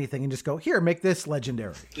almost anything and just go, here, make this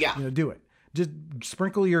legendary. Yeah. Do it. Just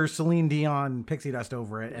sprinkle your Celine Dion pixie dust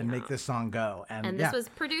over it and make this song go. And this was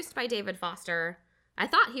produced by David Foster. I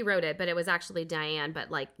thought he wrote it, but it was actually Diane. But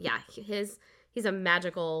like, yeah, he's a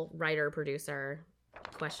magical writer, producer,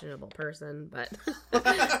 questionable person, but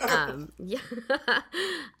yeah.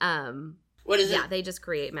 What is it? Yeah, they just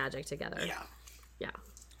create magic together. Yeah. Yeah.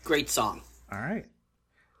 Great song. All right.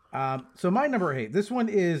 So my number 8. This one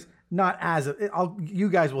is not as you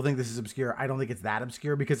guys will think this is obscure. I don't think it's that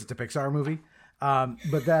obscure because it's a Pixar movie.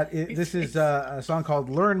 But this is a song called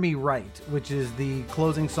 "Learn Me Right," which is the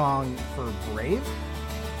closing song for Brave.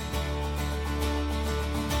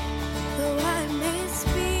 Though I may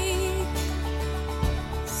speak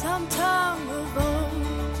some tongue of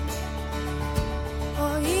old,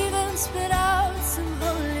 or even spit out some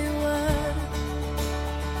holy word,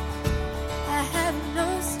 I have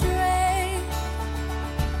no strength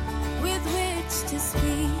with which to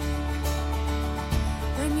speak.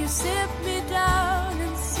 When you sit me down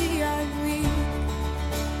and see I read,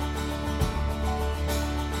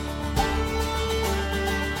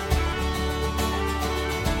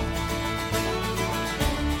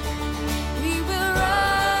 we will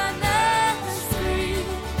run and scream,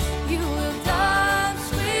 you will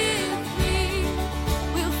dance with me,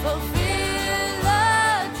 we'll fulfill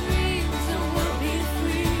our dreams and we'll be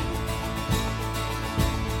free.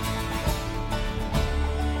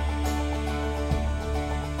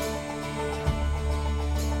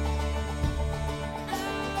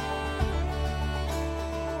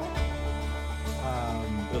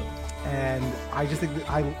 And I just think that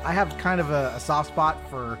I have kind of a soft spot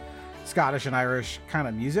for Scottish and Irish kind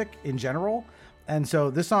of music in general. And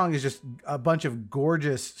so this song is just a bunch of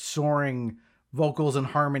gorgeous soaring vocals and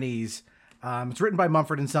harmonies. It's written by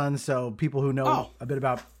Mumford & Sons, so people who know a bit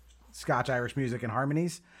about Scotch-Irish music and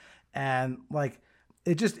harmonies. And like,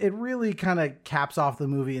 it really kind of caps off the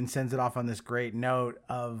movie and sends it off on this great note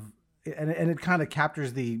of, and it kind of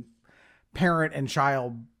captures the parent and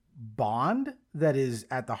child bond that is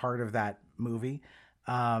at the heart of that movie.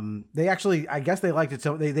 They actually, I guess they liked it,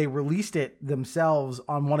 so they released it themselves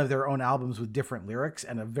on one of their own albums with different lyrics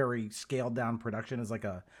and a very scaled down production as like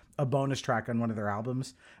a bonus track on one of their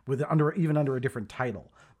albums with even under a different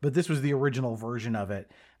title. But this was the original version of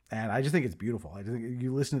it, and I just think it's beautiful. I just think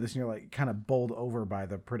you listen to this and you're like kind of bowled over by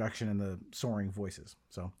the production and the soaring voices.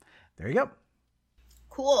 So there you go.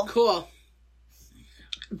 Cool.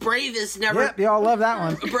 Brave is never. Yep, y'all love that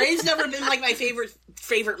one. Brave's never been like my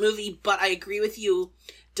favorite movie, but I agree with you,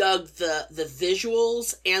 Doug. The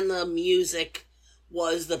visuals and the music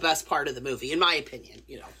was the best part of the movie, in my opinion.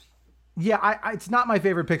 Yeah, it's not my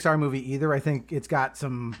favorite Pixar movie either. I think it's got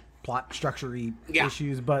some plot structure-y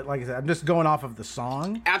issues, but like I said, I'm just going off of the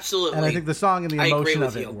song. Absolutely. And I think the song and the emotion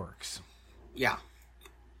of it you. works. Yeah.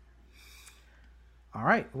 All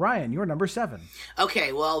right, Ryan, you're number 7.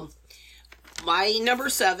 Okay, well, my number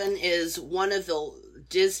 7 is one of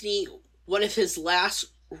his last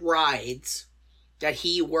rides that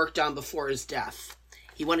he worked on before his death.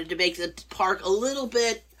 He wanted to make the park a little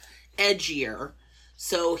bit edgier,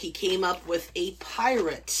 so he came up with a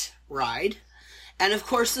pirate ride. And of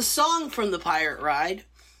course, the song from the pirate ride,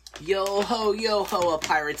 Yo ho, a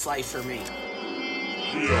pirate's life for me.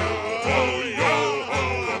 Yo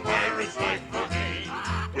ho, a pirate's life for me.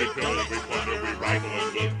 We pillage, we plunder, we rifle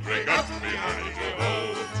and loot, drink up behind yo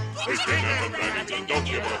ho. We sing up the dragons and don't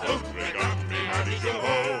give a hoot, drink up behind yo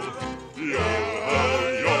ho.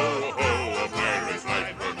 Yo ho, a pirate's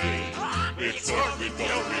life for me. We sword, we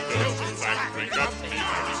blow, we build, we sack, drink up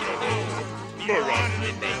behind yo ho. Maraud and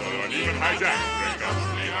embezzle and even hijack, drink up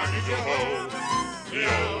behind yo ho. Yo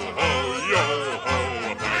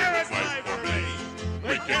ho, a pirate's life for me.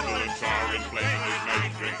 We kindle and char and flame and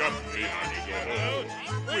ignite, drink up behind yo ho.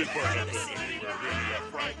 We burn up the city, we're really a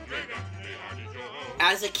fright, drink up behind yo ho.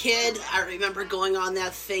 As a kid, I remember going on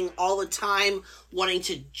that thing all the time, wanting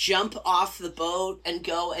to jump off the boat and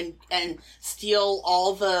go and steal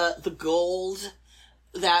all the gold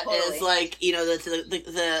that is like,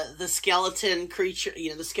 the skeleton creature,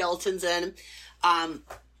 the skeletons in.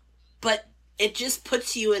 But it just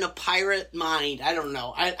puts you in a pirate mind. I don't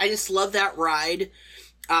know. I just love that ride.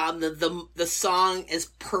 The song is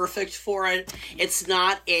perfect for it. It's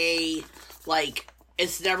not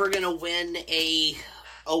it's never gonna win a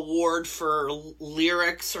award for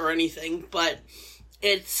lyrics or anything, but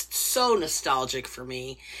it's so nostalgic for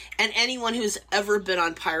me. And anyone who's ever been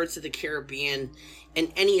on Pirates of the Caribbean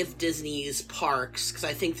in any of Disney's parks, because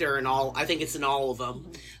I think it's in all of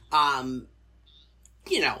them,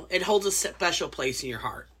 it holds a special place in your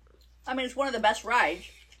heart. I mean, it's one of the best rides.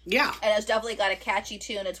 Yeah. And it's definitely got a catchy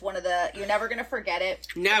tune. It's one of you're never going to forget it.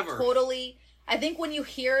 Never. Totally. I think when you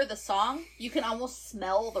hear the song, you can almost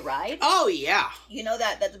smell the ride. Oh, yeah. You know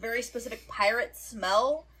that very specific pirate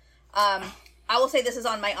smell. I will say this is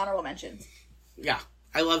on my honorable mentions. Yeah.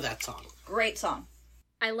 I love that song. Great song.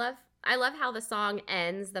 I love how the song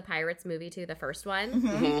ends the Pirates movie too, the first one.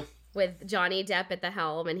 Mm-hmm. With Johnny Depp at the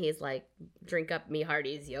helm, and he's like, "Drink up me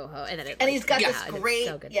hearties, yo-ho," and then he's got this great,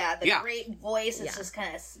 so good. Great voice. It's just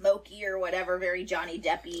kind of smoky or whatever, very Johnny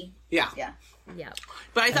Deppy. Yeah.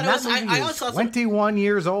 But I thought it was. I also thought 21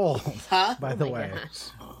 years old. Huh? By the way,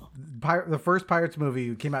 the first Pirates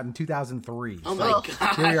movie came out in 2003. Oh my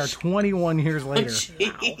gosh! Here we are, 21 years later.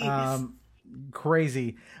 Jeez.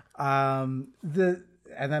 Crazy. And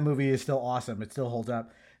that movie is still awesome. It still holds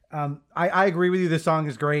up. I agree with you. The song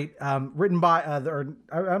is great. Written by,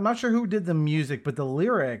 I'm not sure who did the music, but the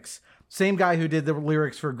lyrics, same guy who did the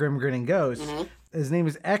lyrics for Grim Grinning Ghost. Mm-hmm. His name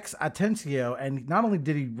is X Atencio, and not only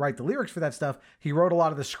did he write the lyrics for that stuff, he wrote a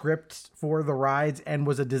lot of the scripts for the rides and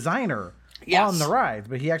was a designer on the rides.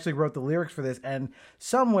 But he actually wrote the lyrics for this, and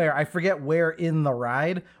somewhere, I forget where in the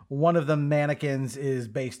ride, one of the mannequins is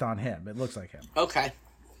based on him. It looks like him. Okay.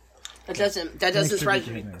 That doesn't surprise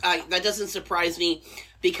me. That doesn't surprise me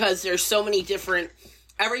because there's so many different.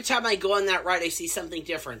 Every time I go on that ride, I see something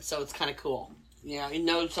different, so it's kind of cool. Yeah, you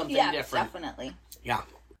know something different. Definitely. Yeah.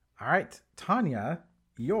 All right, Tanya,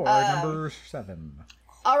 your number 7.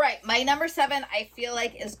 All right, my number 7, I feel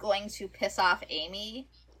like is going to piss off Amy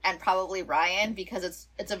and probably Ryan because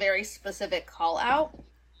it's a very specific call out.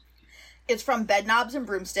 It's from Bedknobs and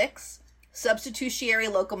Broomsticks, Substitutionary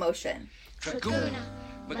Locomotion. Dragoon.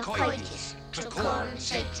 McCoy's, Tricorum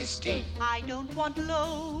Sanctus. I don't want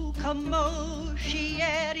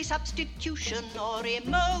locomotiary substitution or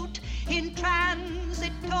remote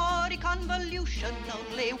intransitory convolution.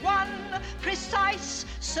 Only one precise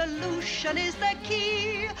solution is the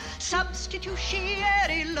key.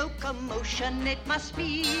 Substitutionary locomotion it must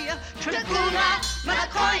be. Draguna,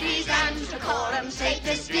 McCoy's, and Tricorum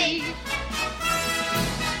Sanctus.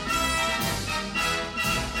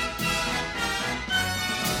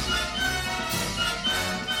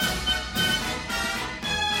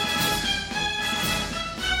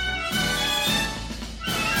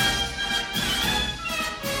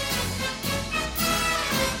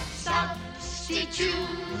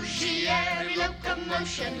 Substitutionary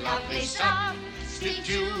locomotion, lovely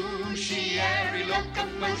substitutionary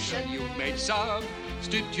locomotion. You've made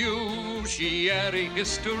substitutionary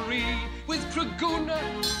history with Draguna,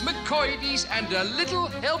 McCoy's, and a little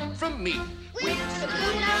help from me. With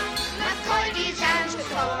Draguna, McCoy's, and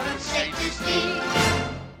Tricorum Sanctus.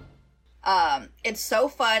 It's so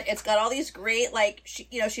fun. It's got all these great,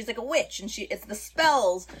 she's like a witch, and it's the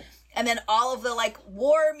spells. And then all of the,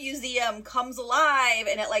 war museum comes alive,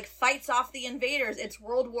 and it, fights off the invaders. It's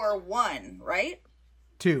World War I, right?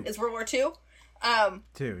 2. It's World War II?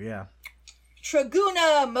 2, yeah.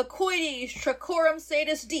 Draguna, McCoy's, Tricorum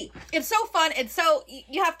Sanctus D. It's so fun. It's so...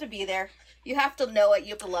 You have to be there. You have to know it. You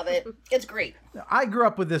have to love it. It's great. I grew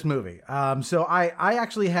up with this movie. So I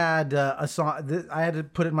actually had a song. I had to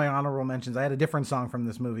put it in my honorable mentions. I had a different song from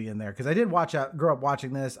this movie in there because I did grow up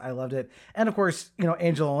watching this. I loved it. And of course,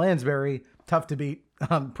 Angela Lansbury, tough to beat.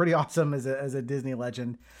 Pretty awesome as a Disney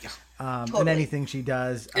legend. Totally. In anything she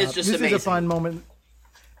does. It's just this amazing. is a fun moment.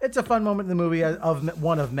 It's a fun moment in the movie of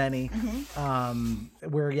one of many,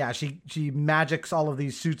 where she magics all of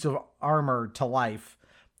these suits of armor to life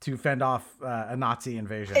to fend off a Nazi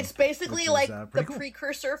invasion. It's basically the cool.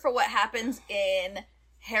 precursor for what happens in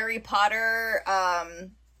Harry Potter,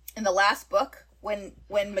 in the last book, when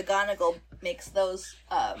McGonagall makes those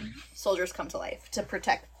soldiers come to life to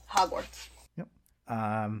protect Hogwarts. Yep.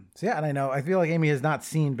 And I feel like Amy has not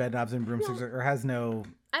seen Bedknobs and Broomsticks or has no...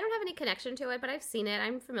 I don't have any connection to it, but I've seen it.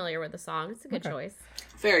 I'm familiar with the song. It's a good choice.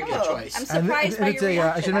 Very good choice. I'm surprised by your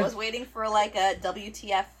reaction. I was waiting for a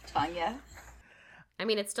WTF, Tanya. I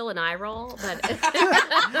mean, it's still an eye roll, but...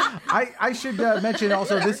 I should mention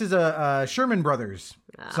also, this is a Sherman Brothers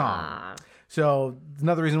song. So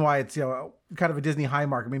another reason why it's kind of a Disney high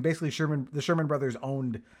mark. I mean, basically the Sherman Brothers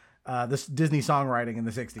owned this Disney songwriting in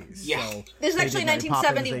the 60s. Yeah. So This is they actually did Mary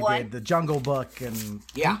Poppins, 1971. They did The Jungle Book and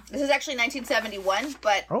This is actually 1971,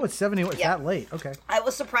 but oh, it's 70. It's Yeah. that late. Okay. I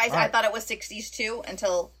was surprised. All right. I thought it was 60s too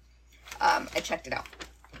until I checked it out.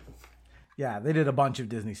 Yeah, they did a bunch of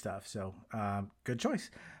Disney stuff. So good choice.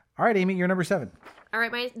 All right, Amy, you're number 7. All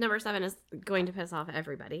right, my number 7 is going to piss off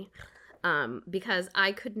everybody, because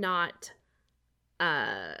I could not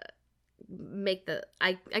make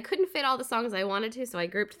I couldn't fit all the songs I wanted to, so I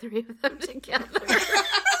grouped 3 of them together.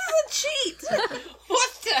 Cheat. What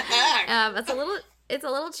the heck? It's a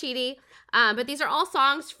little cheaty, but these are all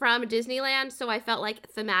songs from Disneyland, so I felt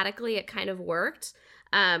like thematically it kind of worked.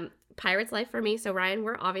 Pirate's Life for me, so Ryan,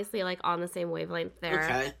 we're obviously like on the same wavelength there.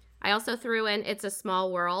 Okay. I also threw in It's a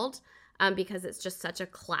Small World, because it's just such a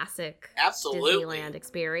classic Absolutely. Disneyland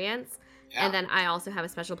experience. Yeah. And then I also have a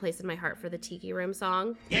special place in my heart for the Tiki Room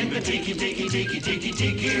song. In the tiki tiki tiki tiki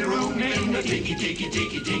tiki room, in the tiki tiki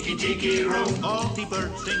tiki tiki tiki room, all the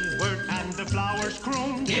birds sing word and the flowers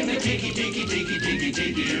croon. In the tiki tiki tiki tiki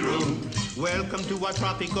tiki room, welcome to our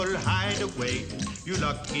tropical hideaway, you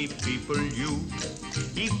lucky people, you.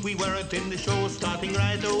 If we weren't in the show starting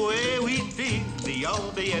right away, we'd be the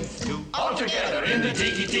audience too. All together in the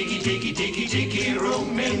tiki tiki tiki tiki tiki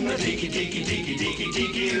room, in the tiki tiki tiki tiki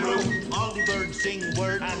tiki room. All the birds sing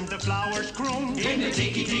word and the flowers croon. In the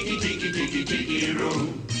tiki tiki tiki tiki tiki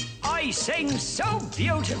room. I sing so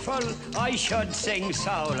beautiful, I should sing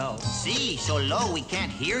so low. See, so low we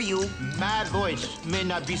can't hear you. My voice may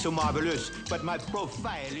not be so marvelous, but my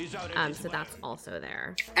profile is out of So that's also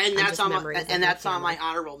there. And that's just on memories and of that's on my family.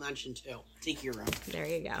 honorable mention too. Tiki Room. There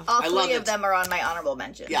you go. All I love 3 of it. them are on my honorable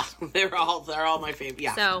mentions. Yeah, they're all my favorite.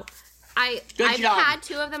 Yeah. So I've job. had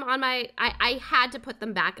 2 of them on my I had to put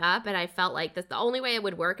them back up, and I felt like the only way it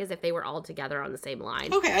would work is if they were all together on the same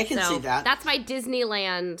line. Okay, I can So see that. That's my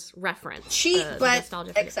Disneyland reference. Cheat, the but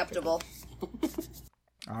nostalgia for acceptable.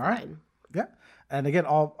 All right. Yeah. And again,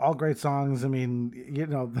 all great songs. I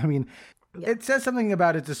mean, it says something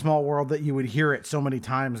about It's a Small World that you would hear it so many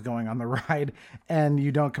times going on the ride, and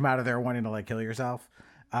you don't come out of there wanting to like kill yourself.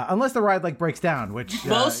 Unless the ride like breaks down, which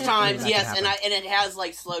Most times, that yes, can happen. and it has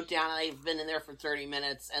like slowed down. And I've been in there for 30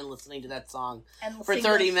 minutes and listening to that song And for seeing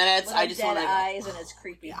 30 those minutes. little I just dead want to. eyes, and it's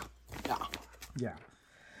creepy. Yeah.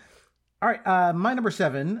 All right, my number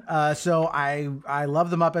 7. So I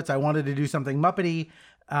love the Muppets. I wanted to do something Muppety,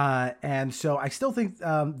 and so I still think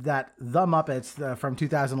that the Muppets from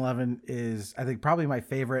 2011 is, I think, probably my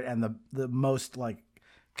favorite and the most like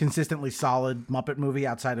consistently solid Muppet movie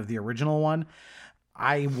outside of the original one.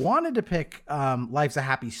 I wanted to pick Life's a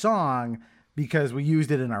Happy Song because we used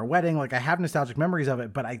it in our wedding. Like I have nostalgic memories of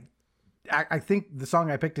it, but I think the song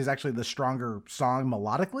I picked is actually the stronger song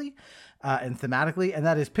melodically and thematically, and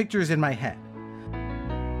that is Pictures in My Head.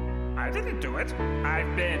 I didn't do it.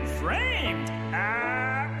 I've been framed.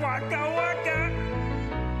 Waka waka.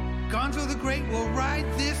 Gonzo the Great will ride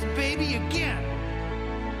this baby again.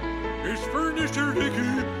 Es furniture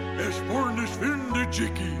Dicky, es furnish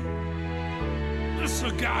Jicky. This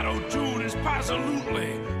legato tune is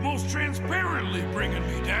absolutely, most transparently bringing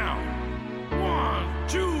me down. 1,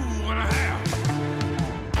 2 and a half.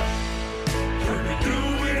 Gonna do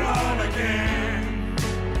it all again.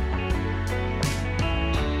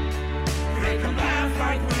 Make 'em laugh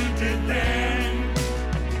like we did then.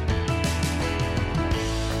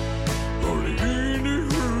 Only in the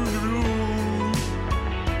room.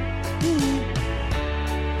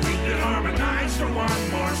 We can harmonize for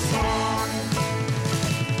one more song.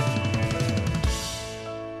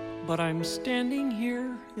 But I'm standing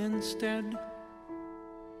here instead.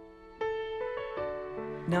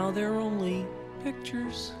 Now there are only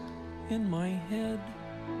pictures in my head.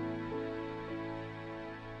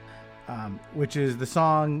 Which is the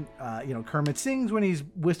song, Kermit sings when he's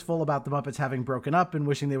wistful about the Muppets having broken up and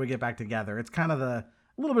wishing they would get back together. It's kind of a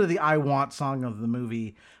little bit of the I Want song of the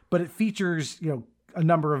movie, but it features, a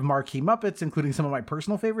number of marquee Muppets, including some of my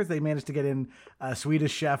personal favorites. They managed to get in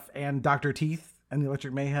Swedish Chef and Dr. Teeth and the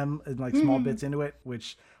Electric Mayhem and like small bits into it,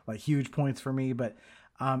 which like huge points for me. But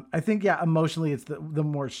I think, emotionally, it's the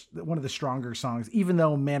more one of the stronger songs, even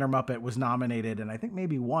though Manor Muppet was nominated and I think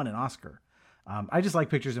maybe won an Oscar. I just like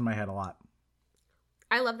Pictures in My Head a lot.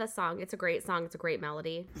 I love this song. It's a great song. It's a great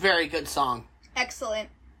melody. Very good song. Excellent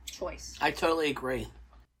choice. I totally agree.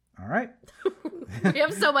 All right. We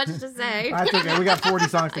have so much to say. That's okay. We got 40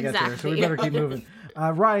 songs to get there, so we better keep moving.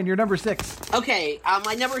 Ryan, you're number 6. Okay,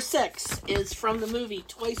 my number 6 is from the movie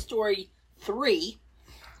Toy Story 3,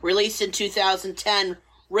 released in 2010,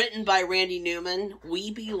 written by Randy Newman.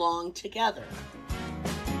 We Belong Together.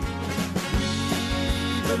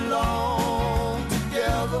 We belong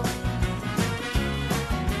together.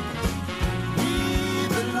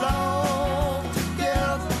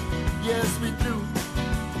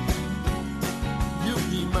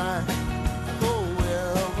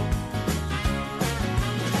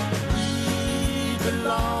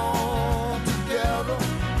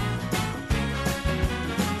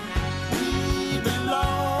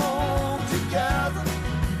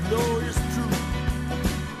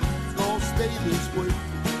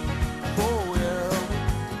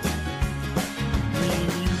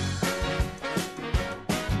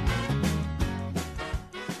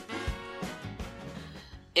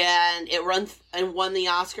 and it won the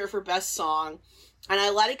Oscar for Best Song. And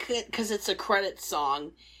I like it because it's a credit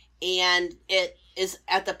song, and it is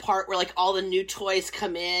at the part where like all the new toys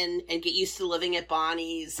come in and get used to living at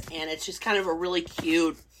Bonnie's, and it's just kind of a really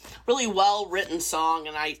cute, really well written song,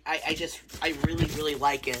 and I really, really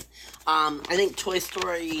like it. I think Toy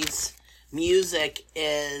Story's music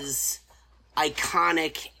is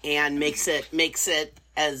iconic and makes it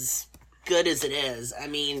as good as it is. I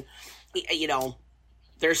mean, you know,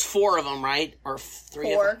 there's 4 of them, right? Or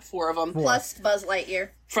 3 of them? 4 of them. Plus Buzz Lightyear.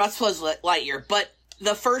 Plus Buzz Lightyear. But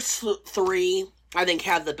the first 3, I think,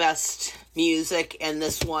 have the best music, and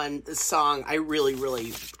this song, I really,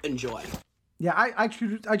 really enjoy. Yeah, I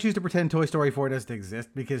choose to pretend Toy Story 4 doesn't exist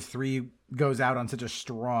because 3 goes out on such a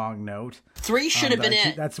strong note. 3 should have been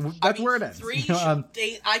it. That's where it ends. 3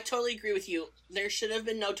 I totally agree with you. There should have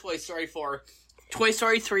been no Toy Story 4. Toy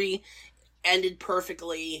Story 3 ended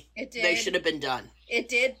perfectly. It did. They should have been done. It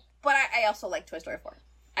did, but I also like Toy Story 4.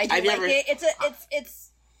 I do like it.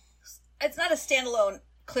 It's not a standalone,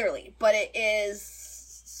 clearly, but it is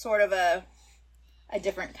sort of a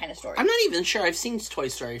different kind of story. I'm not even sure I've seen Toy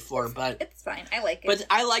Story 4, but it's fine. I like it. But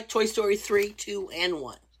I like Toy Story 3, 2, and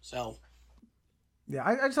 1. So yeah,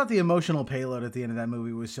 I just thought the emotional payload at the end of that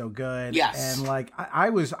movie was so good. Yes. And like I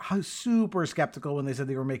was super skeptical when they said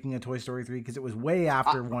they were making a Toy Story 3 because it was way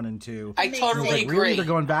after 1 and 2. I totally agree. Really, they're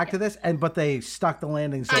going back to this, but they stuck the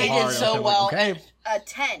landing so hard. They did so well. Okay. A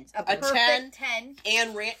 10. A perfect 10.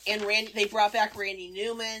 And Randy, they brought back Randy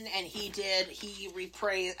Newman, and he did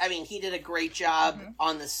a great job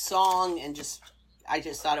on the song, and I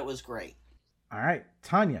just thought it was great. All right,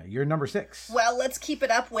 Tanya, you're number 6. Well, let's keep it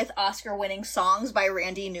up with Oscar-winning songs by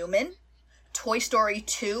Randy Newman. Toy Story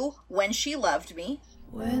 2, When She Loved Me.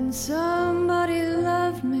 When somebody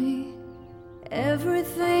loved me,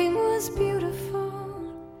 everything was beautiful.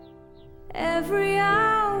 Every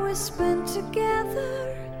hour spent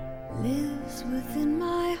together lives within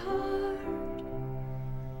my heart.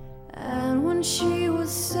 And when she was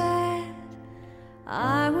sad,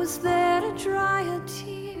 I was there to dry her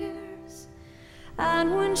tears.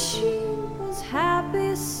 And when she was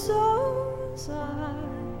happy, so was I.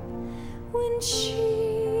 When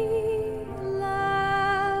she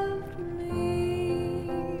loved me.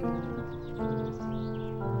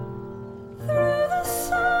 Through the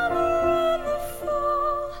summer and the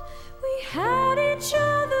fall, we had each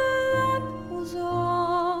other, that was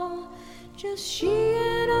all. Just she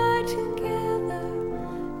and I together,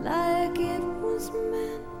 like it was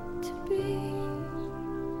meant to be.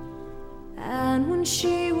 And when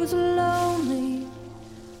she was lonely,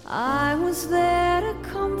 I was there to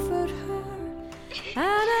comfort her. And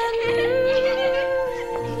I knew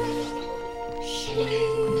she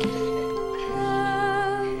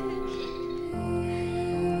loved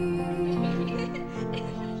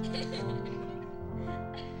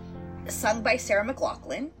me. Sung by Sarah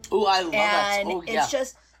McLachlan. Oh, I love that. And it's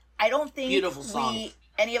just, I don't think beautiful song.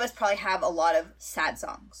 Any of us probably have a lot of sad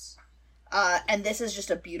songs. And this is just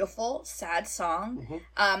a beautiful, sad song.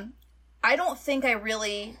 I don't think I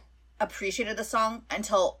really appreciated the song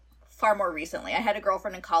until far more recently. I had a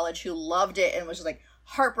girlfriend in college who loved it and was just like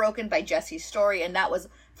heartbroken by Jesse's story, and that was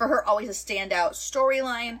for her always a standout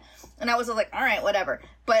storyline. And I was like, all right, whatever.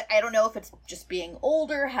 But I don't know if it's just being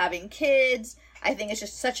older, having kids. I think it's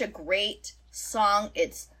just such a great song.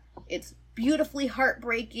 It's beautifully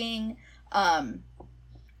heartbreaking.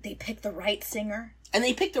 They picked the right singer. And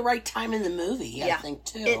they picked the right time in the movie, I think,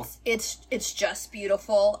 too. It's just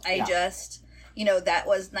beautiful. That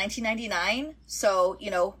was 1999. So,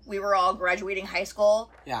 we were all graduating high school.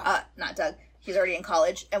 Yeah. Not Doug. He's already in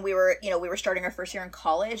college. And we were starting our first year in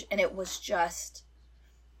college. And it was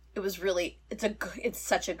it's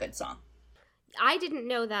such a good song. I didn't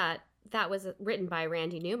know that was written by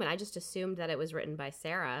Randy Newman. I just assumed that it was written by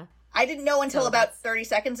Sarah. I didn't know until about 30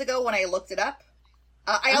 seconds ago when I looked it up.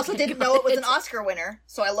 I also didn't know it was an Oscar winner,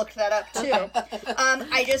 so I looked that up too.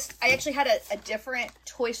 I actually had a different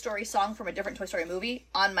Toy Story song from a different Toy Story movie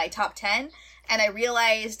on my top 10, and I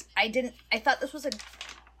realized I thought this was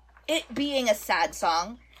it being a sad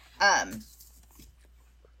song. I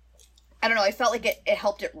don't know, I felt like it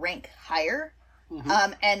helped it rank higher,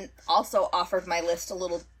 and also offered my list a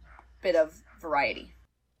little bit of variety.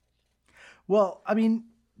 Well, I mean,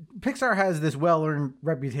 Pixar has this well-earned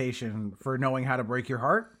reputation for knowing how to break your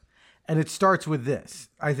heart, and it starts with this.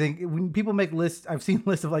 I think when people make lists, I've seen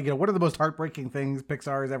lists of what are the most heartbreaking things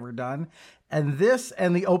Pixar has ever done, and this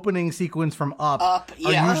and the opening sequence from Up are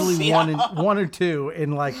usually one or two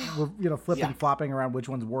in flipping, flopping around which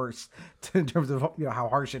one's worse in terms of how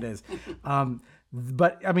harsh it is.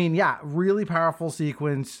 But I mean, really powerful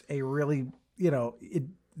sequence. A really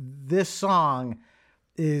this song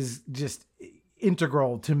is just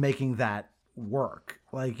integral to making that work.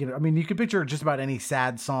 Like, you know, I mean, you could picture just about any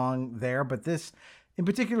sad song there, but this in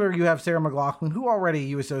particular, you have Sarah McLachlan, who already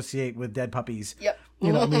you associate with dead puppies. Yep.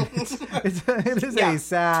 You know, I mean, it is a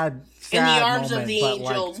sad in the arms moment, of the but,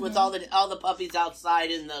 angels, like, with all the puppies outside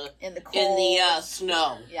in the cold.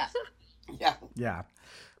 snow. Yeah. Yeah. Yeah.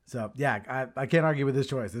 So yeah, I can't argue with this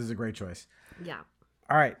choice. This is a great choice. Yeah.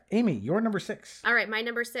 All right, Amy, your number 6. All right, my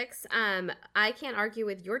number 6. I can't argue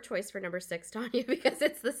with your choice for number 6, Tanya, because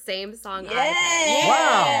it's the same song.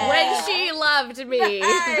 Wow. When She Loved Me.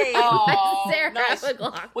 Oh, Sarah nice.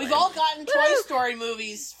 McLachlan. We've all gotten Toy Story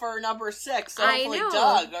movies for number 6. So I hopefully, know.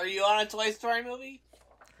 Doug, are you on a Toy Story movie?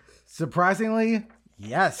 Surprisingly,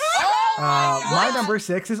 yes. My number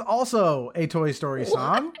 6 is also a Toy Story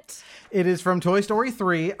song. It is from Toy Story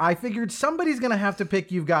 3. I figured somebody's going to have to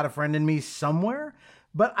pick You've Got a Friend in Me somewhere,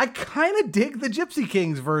 but I kind of dig the Gypsy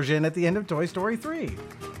Kings version at the end of Toy Story 3.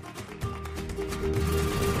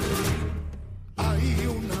 Hay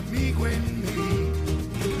un amigo en mí.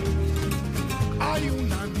 Hay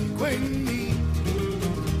un amigo en mí.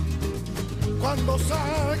 Cuando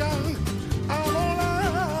salgan a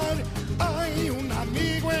volar, hay un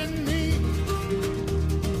amigo en mí.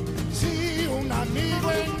 Sí, un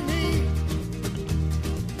amigo en mí.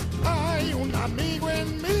 Hay un amigo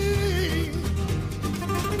en mí.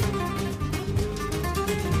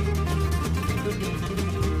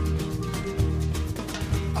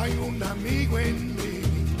 Hay un amigo en mí.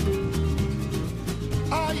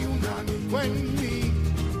 Hay un amigo en mí.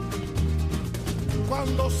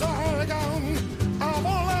 Cuando salgan a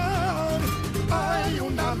volar, hay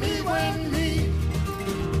un amigo en mí.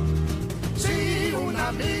 Sí, un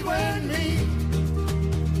amigo en mí.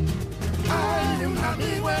 Hay un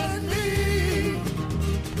amigo en mí.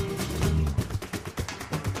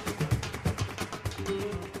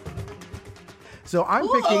 So I'm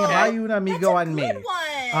picking Hay un Amigo en Me.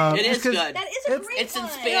 It is just 'cause good. That is a great It's in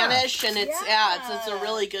one. Spanish, and it's a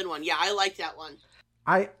really good one. Yeah, I like that one.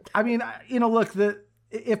 I mean, you know, look,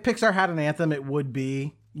 if Pixar had an anthem, it would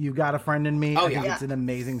be "You've Got a Friend in Me." Oh, I think yeah. it's an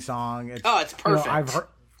amazing song. It's perfect. You know,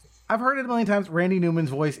 I've heard it a million times. Randy Newman's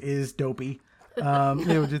voice is dopey. You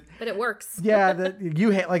know, just, But it works. yeah, you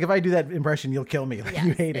hate. Like if I do that impression, you'll kill me. Like, Yes,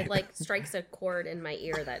 you hate it it. like strikes a chord in my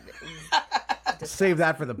ear that Save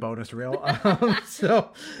that for the bonus reel.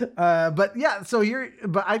 But yeah, so here,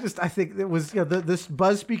 but I think it was, you know, this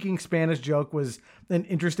Buzz speaking Spanish joke was an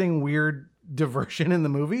interesting, weird diversion in the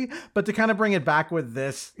movie, but to kind of bring it back with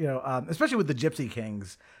this, you know, especially with the Gypsy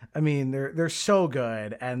Kings, I mean, they're so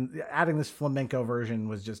good, and adding this flamenco version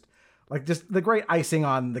was just the great icing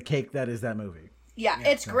on the cake that is that movie. Yeah,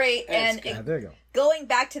 it's great. And There you go. going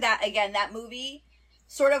back to that again, that movie,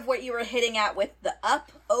 sort of what you were hitting at with the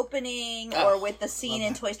Up opening or with the scene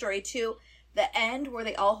in Toy Story 2, the end where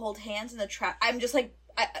they all hold hands in the trap. I'm just like,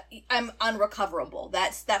 I'm unrecoverable.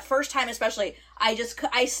 That's that first time, especially. I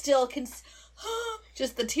still can,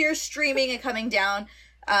 just the tears streaming and coming down.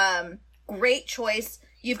 Great choice.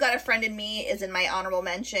 You've Got a Friend in Me is in my honorable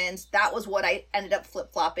mentions. That was what I ended up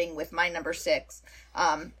flip-flopping with my number 6.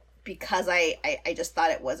 Because I just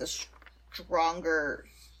thought it was a stronger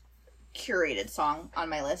curated song on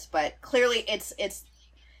my list, but clearly it's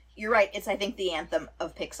you're right, it's I think the anthem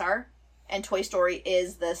of Pixar, and Toy Story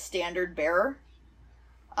is the standard bearer.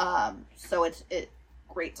 So it's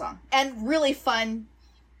great song and really fun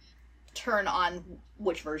turn on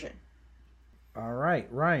which version. All right,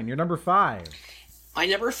 Ryan, your number 5. My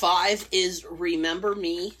number 5 is Remember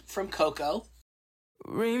Me from Coco.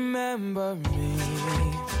 Remember me,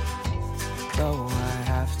 though I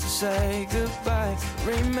have to say goodbye.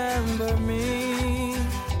 Remember me,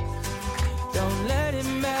 don't let it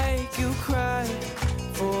make you cry.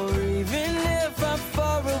 For even if I'm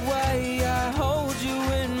far away, I hold you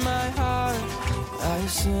in my heart. I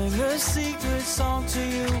sing a secret song to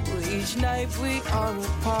you each night we are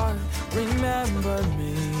apart. Remember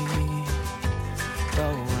me,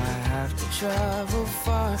 though I have to travel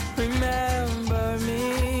far. Remember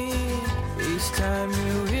me, each time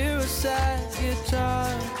you hear a sad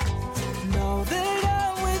guitar. Know that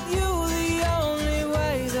I'm with you the only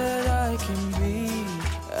way that I can be,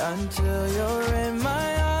 until you're in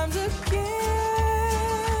my arms again.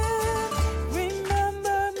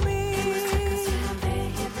 Remember me.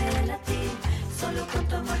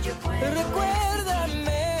 Recuérdame.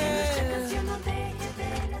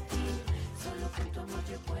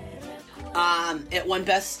 It won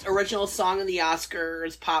Best Original Song in the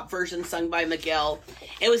Oscars, pop version sung by Miguel.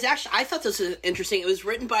 It was actually, I thought this was interesting. It was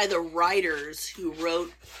written by the writers who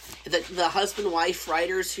wrote the husband-wife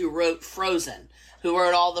writers who wrote Frozen, who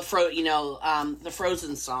wrote all the the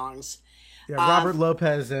Frozen songs. Yeah, Robert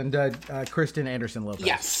Lopez and Kristen Anderson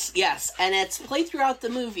Lopez. Yes, and it's played throughout the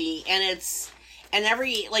movie, and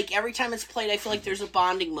every time it's played, I feel like there's a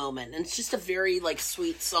bonding moment, and it's just a very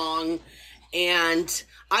sweet song. And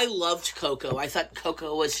I loved Coco. I thought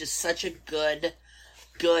Coco was just such a good,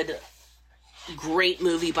 great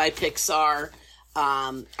movie by Pixar.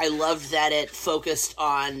 I loved that it focused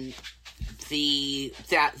on basically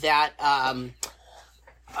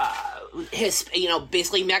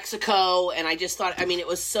Mexico, and I just thought, it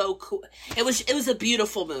was so cool. It was a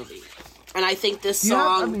beautiful movie, and I think this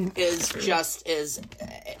song is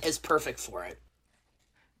perfect for it.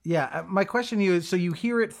 Yeah, my question to you is, so you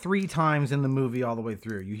hear it 3 times in the movie all the way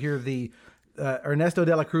through. You hear the Ernesto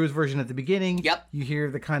de la Cruz version at the beginning. Yep. You hear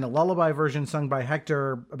the kind of lullaby version sung by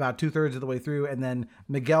Hector about 2/3 of the way through, and then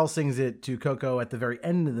Miguel sings it to Coco at the very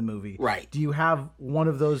end of the movie. Right. Do you have one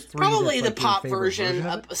of those 3? Probably that's the pop version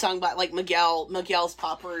sung by Miguel's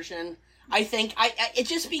pop version. I think it's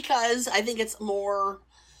just because I think it's more.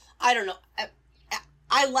 I don't know.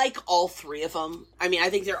 I like all 3 of them. I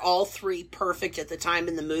think they're all 3 perfect at the time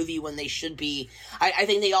in the movie when they should be. I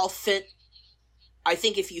think they all fit. I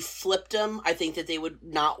think if you flipped them, I think that they would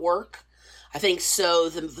not work. I think so.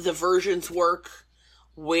 The versions work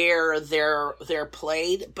where they're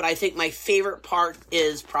played, but I think my favorite part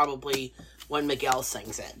is probably when Miguel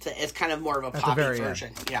sings it. It's kind of more of a poppy version.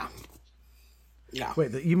 End. Yeah.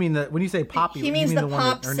 Wait, you mean when you say poppy? He means you mean the one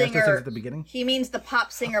pop that Ernesto singer sings at the beginning. He means the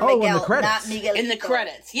pop singer in Miguel, the credits. not Miguelito. In the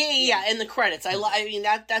credits, yeah, in the credits.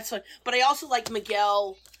 That's fun. But I also like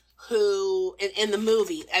Miguel, who in the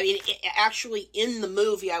movie. Actually, in the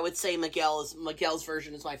movie, I would say Miguel's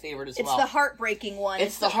version is my favorite as well. It's the heartbreaking one.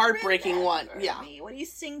 It's the heartbreaking one. Yeah. When he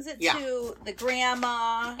sings it to the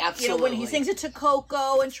grandma. Absolutely. When he sings it to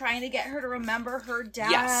Coco and trying to get her to remember her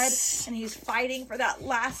dad. Yes. And he's fighting for that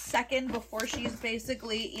last second before she's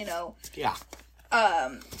basically, Yeah.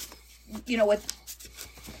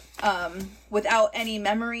 Without any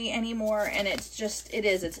memory anymore. And it's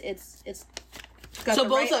got So the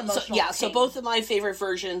both right of emotional so pain. both of my favorite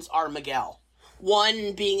versions are Miguel.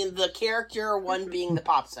 One being the character, one being the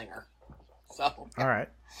pop singer. So all right,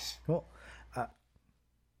 cool.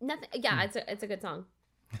 Nothing. Yeah, it's a good song.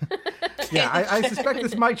 Yeah, I suspect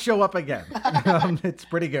this might show up again. It's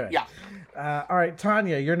pretty good. Yeah. All right,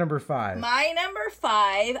 Tanya, you're number 5. My number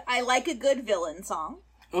 5, I like a good villain song.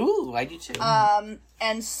 Ooh, I do too.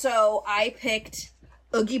 And so I picked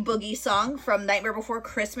Oogie Boogie song from Nightmare Before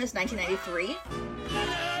Christmas, 1993.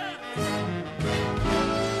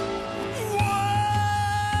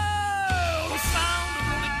 The sound of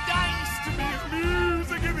rolling dice to me is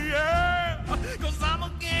music in the air. 'Cause I'm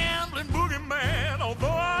a gambling boogeyman, although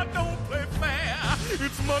I don't play fair.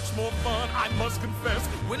 It's much more fun, I must confess,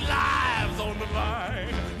 when lives on the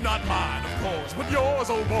line. Not mine, of course, but yours,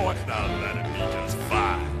 oh boy. Now let it be just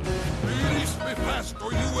fine. Release me fast,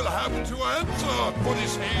 or you will have to answer for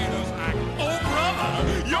this heinous act. Oh,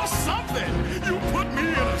 brother, you're something. You put me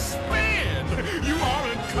in a spin. You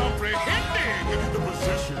aren't comprehending the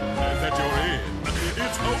position that you're in.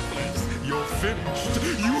 It's hopeless. You're finished.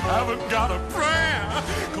 You haven't got a prayer.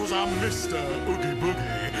 'Cause I'm Mr. Oogie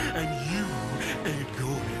Boogie, and you ain't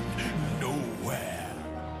going nowhere.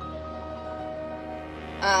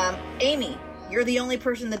 Amy, you're the only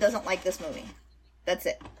person that doesn't like this movie. That's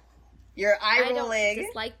it. You're eye rolling. I don't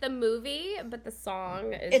dislike the movie, but the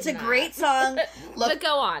song is It's a great song. Look, but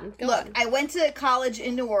go on. Look, I went to college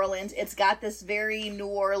in New Orleans. It's got this very New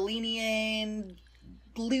Orleanian,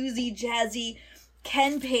 bluesy, jazzy.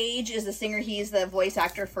 Ken Page is the singer. He's the voice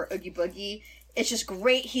actor for Oogie Boogie. It's just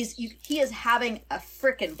great. He is having a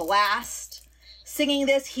freaking blast singing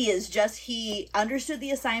this. He understood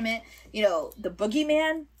the assignment. The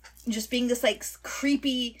boogeyman just being this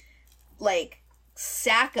creepy,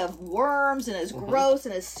 sack of worms and is gross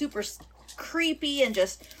and is super creepy and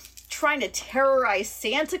just trying to terrorize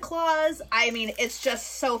Santa Claus. It's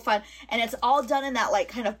just so fun. And it's all done in that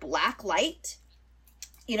kind of black light.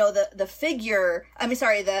 The figure,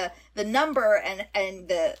 the number and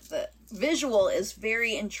the visual is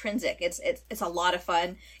very intrinsic. It's a lot of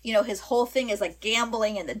fun. His whole thing is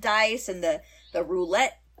gambling and the dice and the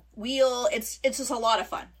roulette wheel. It's just a lot of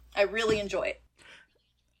fun. I really enjoy it.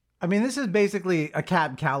 This is basically a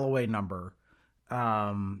Cab Calloway number,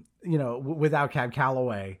 without Cab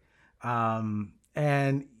Calloway.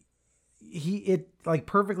 And it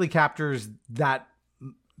perfectly captures that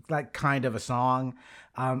kind of a song.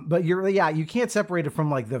 But you can't separate it from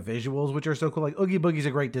the visuals, which are so cool. Oogie Boogie's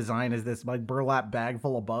a great design as this burlap bag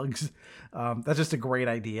full of bugs. That's just a great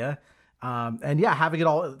idea. And yeah, having it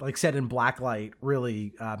all like set in black light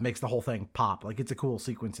really makes the whole thing pop. Like it's a cool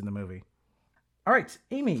sequence in the movie. All right,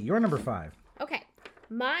 Amy, you're number 5. Okay.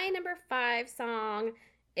 My number 5 song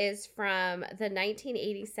is from the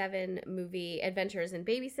 1987 movie Adventures in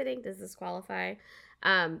Babysitting. Does this qualify?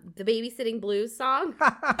 The Babysitting Blues song.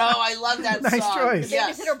 Oh, I love that song. Nice choice.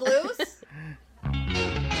 Yes. Babysitter Blues?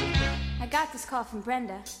 I got this call from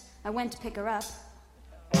Brenda. I went to pick her up.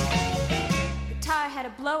 The tire had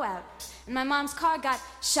a blowout, and my mom's car got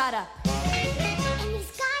shot up. And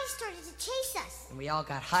these guys started to chase us. And we all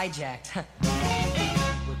got hijacked.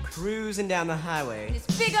 We're cruising down the highway. This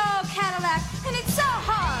big old Cadillac, and it's so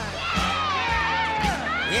hard.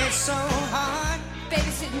 It's so hard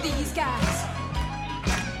babysitting these guys.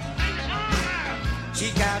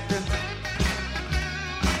 She got the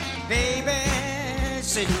baby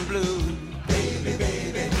sitting blue.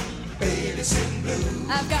 Baby sitting blue.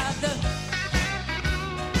 I've got the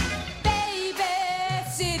baby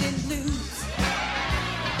sitting blues.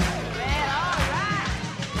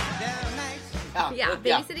 Yeah,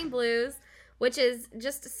 Babysitting Blues, which is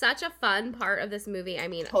just such a fun part of this movie. I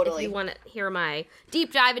mean, Totally. if you want to hear my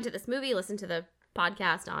deep dive into this movie, listen to the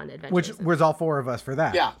podcast on Adventures. Which was all 4 of us for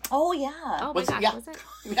that. Yeah. Oh, yeah. Oh my gosh, was it?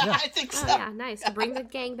 Yeah, I think so. Oh yeah, nice. Bring the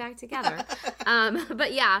gang back together.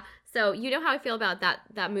 But yeah, so you know how I feel about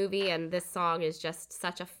that movie, and this song is just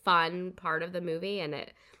such a fun part of the movie, and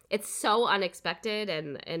it's so unexpected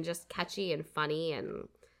and just catchy and funny and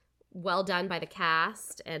well done by the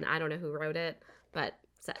cast, and I don't know who wrote it, but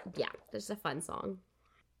yeah, it's a fun song.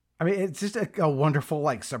 I mean, it's just a wonderful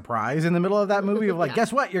like surprise in the middle of that movie of like, Yeah.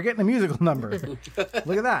 guess what? You're getting a musical number. Look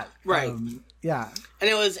at that. Right. Yeah. And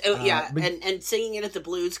it was, but- and singing it at the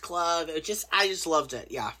Blues Club, I just loved it.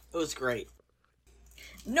 Yeah, it was great.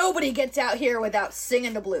 Nobody gets out here without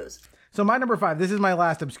singing the blues. So my number 5, this is my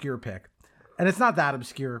last obscure pick. And it's not that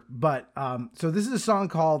obscure, but so this is a song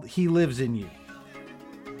called He Lives in You.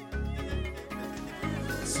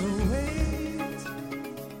 So wait,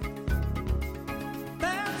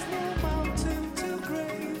 there's no mountain too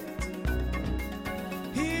great.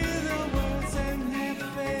 Hear the words and have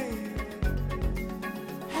faith.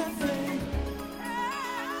 Have faith.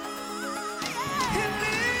 He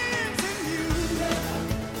lives in you.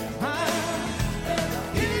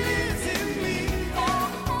 He lives in me.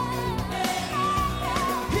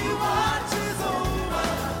 He watches over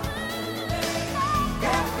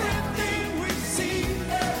everything we see.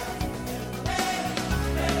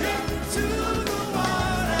 Into the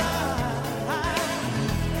water,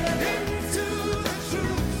 into the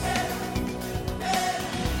truth,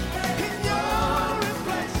 in your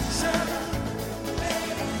reflection,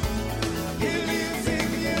 He lives in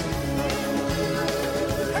you.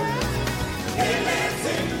 He lives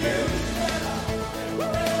in you.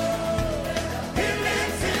 He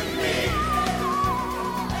lives in me.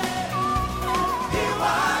 He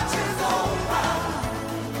watches over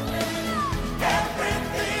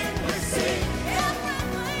everything we see.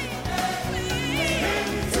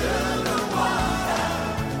 Into the water,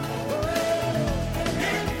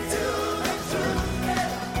 into the truth,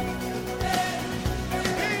 in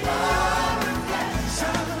your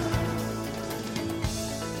reflection,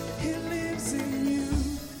 He lives in you.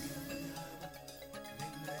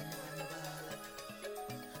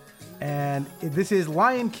 And this is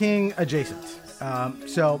Lion King adjacent.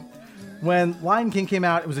 So when Lion King came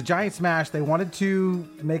out, it was a giant smash. They wanted to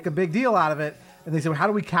make a big deal out of it. And they said, well, how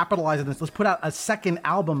do we capitalize on this? Let's put out a second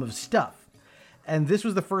album of stuff. And this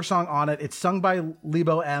was the first song on it. It's sung by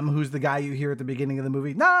Lebo M., who's the guy you hear at the beginning of the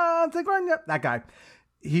movie. That guy.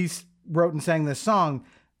 He wrote and sang this song.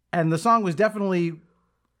 And the song was definitely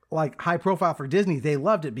like high profile for Disney. They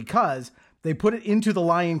loved it because they put it into the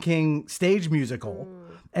Lion King stage musical.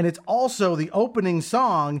 And it's also the opening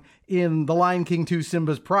song in The Lion King 2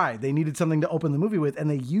 Simba's Pride. They needed something to open the movie with, and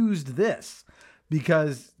they used this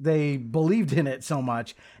because they believed in it so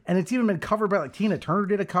much. And it's even been covered by, like, Tina Turner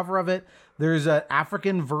did a cover of it. There's an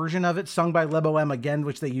African version of it sung by Lebo M again,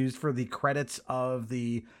 which they used for the credits of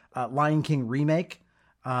the Lion King remake.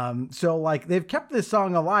 So like they've kept this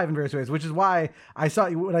song alive in various ways, which is why I saw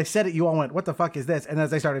you when I said it, you all went, what the fuck is this? And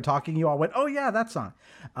as I started talking, you all went, oh yeah, that song.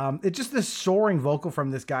 It's just this soaring vocal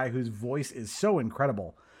from this guy whose voice is so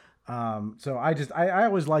incredible. So I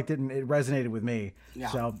always liked it and it resonated with me. Yeah.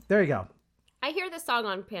 So there you go. I hear this song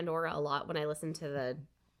on Pandora a lot when I listen to the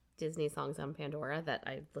Disney songs on Pandora that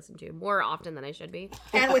I listen to more often than I should be.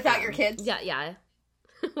 And without your kids. Yeah.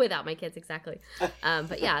 Without my kids, exactly.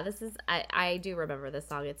 But yeah, this is I do remember this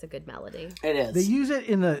song. It's a good melody. It is. They use it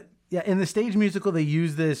in Yeah, in the stage musical, they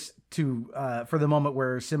use this to for the moment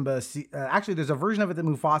where Simba. Actually, there's a version of it that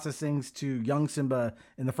Mufasa sings to young Simba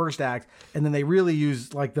in the first act, and then they really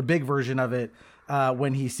use like the big version of it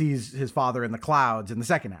when he sees his father in the clouds in the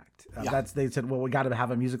second act. They said, well, we got to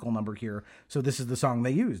have a musical number here, so this is the song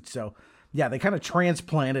they used. So yeah, they kind of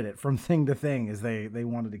transplanted it from thing to thing as they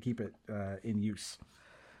wanted to keep it in use.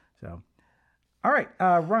 So, all right,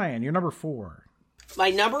 Ryan, your number 4. My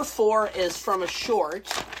number 4 is from a short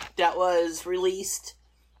that was released,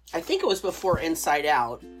 I think it was before Inside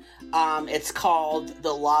Out. It's called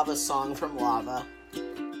The Lava Song from Lava.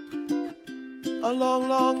 A long,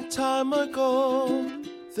 long time ago,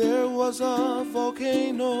 there was a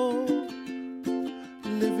volcano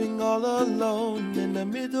living all alone in the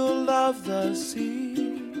middle of the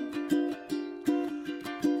sea.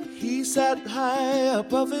 He sat high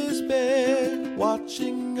above his bed,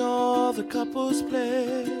 watching all the couples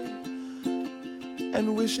play,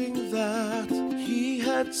 and wishing that he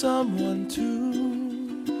had someone too.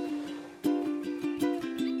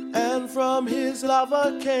 And from his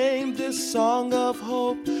lava came this song of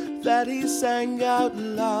hope that he sang out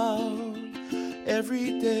loud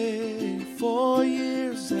every day for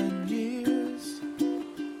years and years.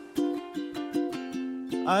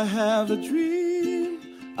 I have a dream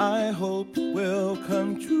I hope will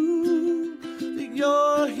come true, that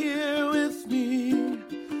you're here with me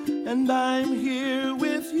and I'm here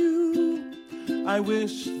with you. I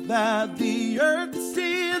wish that the earth,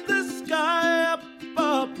 sea, the sky up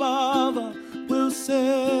above will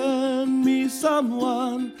send me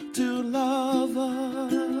someone to love.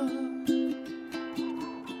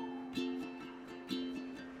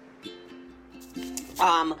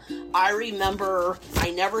 I remember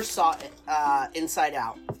I never saw it, Inside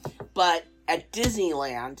Out, but at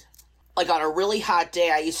Disneyland, like on a really hot day,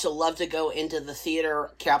 I used to love to go into the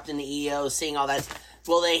theater, Captain EO, seeing all that.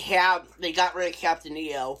 Well, they got rid of Captain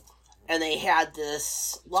EO, and they had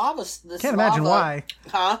this lava. Can't imagine why.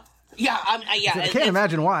 Huh? Yeah, yeah. I can't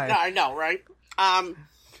imagine why. No, I know, right?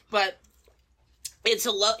 But it's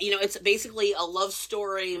a love. It's basically a love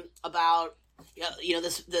story about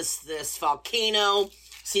this volcano.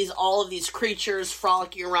 Sees all of these creatures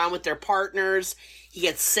frolicking around with their partners. He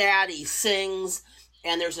gets sad. He sings,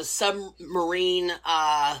 and there's a submarine,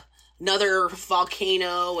 another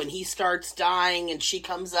volcano, and he starts dying, and she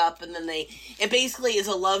comes up, and then it basically is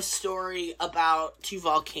a love story about 2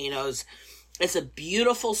 volcanoes. It's a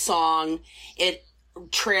beautiful song. It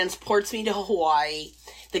transports me to Hawaii.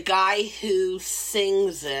 The guy who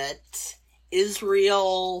sings it,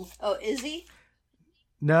 Israel. Oh, is he?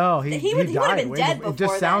 No, he would have died. been dead before it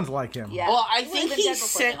just sounds then. like him. Yeah. Well, I think he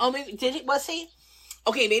sent. Oh, maybe did he? Was he?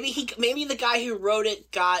 Okay, maybe the guy who wrote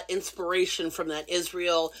it got inspiration from that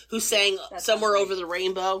Israel who sang "Somewhere Over the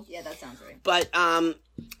Rainbow." Yeah, that sounds right. But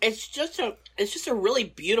it's just a really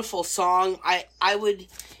beautiful song. I would,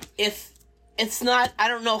 if it's not, I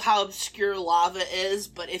don't know how obscure Lava is,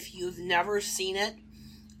 but if you've never seen it,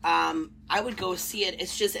 I would go see it.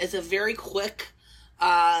 It's a very quick,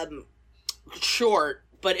 short.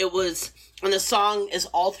 But and the song is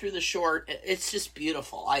all through the short. It's just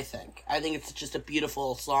beautiful, I think. I think it's just a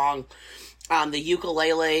beautiful song. The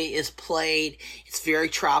ukulele is played. It's very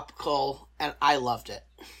tropical, and I loved it.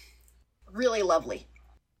 Really lovely.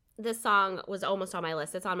 This song was almost on my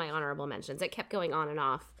list. It's on my honorable mentions. It kept going on and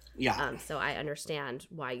off. Yeah. So I understand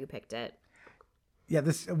why you picked it. Yeah,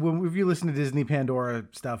 if you listen to Disney Pandora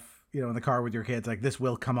stuff, in the car with your kids, like this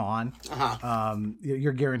will come on.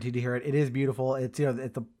 You're guaranteed to hear it. It is beautiful. It's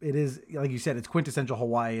it is like you said, it's quintessential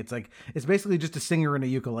Hawaii. It's basically just a singer and a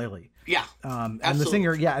ukulele. Yeah, and the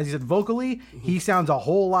singer, as you said, vocally, he sounds a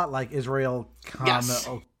whole lot like Israel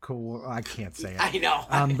Kamoko. I can't say it. I know.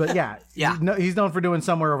 But yeah, he's known for doing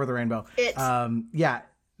 "Somewhere Over the Rainbow." It's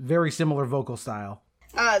very similar vocal style.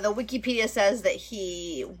 The Wikipedia says that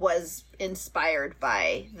he was inspired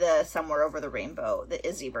by the "Somewhere Over the Rainbow," the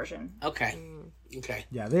Izzy version. Okay.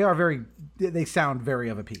 Yeah, they sound very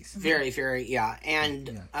of a piece. Very, very, yeah.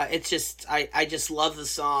 And it's just, I just love the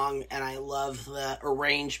song, and I love the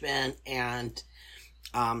arrangement, and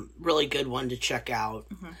really good one to check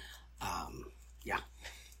out. Yeah.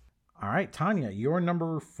 All right, Tanya, your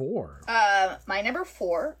number 4. My number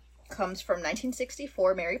 4 comes from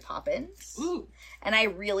 1964, Mary Poppins. Ooh. And I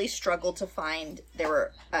really struggled to find, there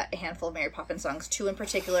were a handful of Mary Poppins songs, 2 in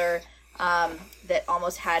particular, that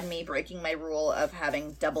almost had me breaking my rule of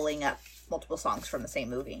doubling up multiple songs from the same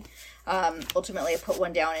movie. Ultimately, I put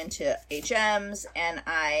one down into HMs, and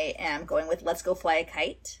I am going with Let's Go Fly a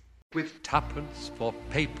Kite. With tuppence for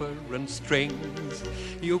paper and strings,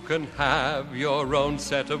 you can have your own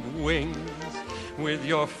set of wings. With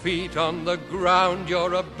your feet on the ground,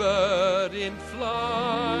 you're a bird in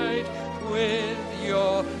flight. With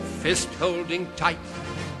your fist holding tight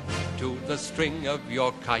to the string of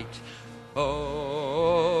your kite. Oh,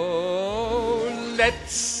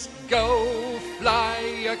 let's go fly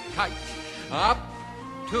a kite up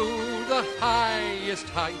to the highest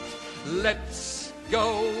height. Let's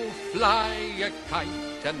go fly a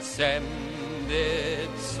kite and send it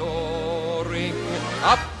soaring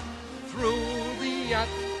up through the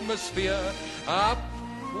atmosphere, up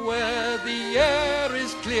where the air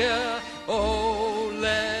is clear. Oh,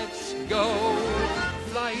 let's go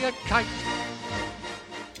fly a kite.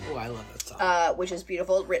 Oh, I love that song. Which is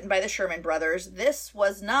beautiful, written by the Sherman Brothers. This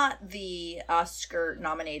was not the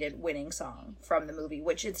Oscar-nominated winning song from the movie,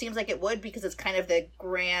 which it seems like it would because it's kind of the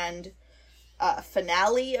grand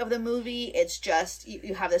finale of the movie. It's just,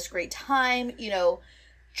 you have this great time. You know,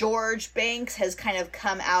 George Banks has kind of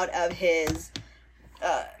come out of his...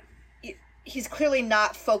 he's clearly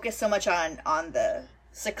not focused so much on the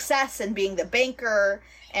success and being the banker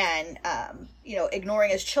and,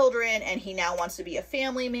 ignoring his children, and he now wants to be a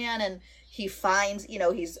family man, and he finds,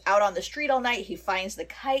 he's out on the street all night, he finds the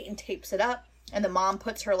kite and tapes it up, and the mom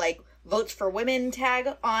puts her, votes for women tag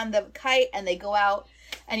on the kite, and they go out,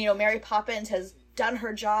 and, Mary Poppins has done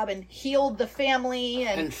her job and healed the family,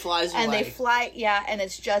 and flies away. And they fly, and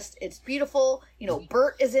it's beautiful.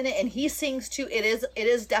 Bert is in it, and he sings too. It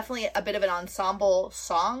is definitely a bit of an ensemble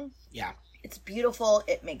song. Yeah. It's beautiful.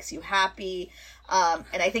 It makes you happy.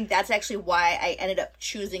 And I think that's actually why I ended up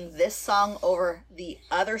choosing this song over the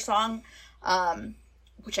other song,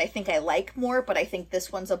 which I think I like more, but I think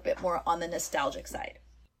this one's a bit more on the nostalgic side.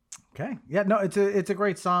 Okay. Yeah, no, it's a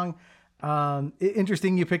great song.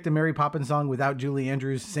 Interesting you picked a Mary Poppins song without Julie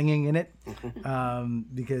Andrews singing in it,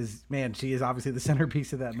 because, man, she is obviously the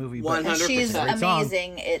centerpiece of that movie. 100%. She's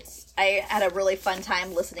amazing. I had a really fun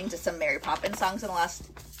time listening to some Mary Poppins songs in the last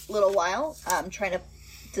little while. Trying to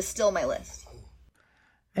distill my list.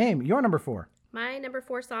 Aim, your number 4. My number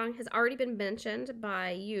 4 song has already been mentioned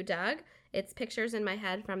by you, Doug. It's Pictures in My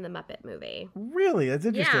Head from the Muppet movie. Really? That's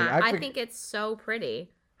interesting. Yeah, I think it's so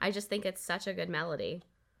pretty. I just think it's such a good melody.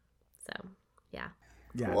 So, yeah.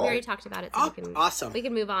 We already talked about it, so awesome. We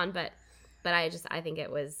can move on, but I think it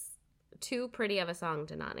was too pretty of a song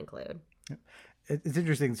to not include. It's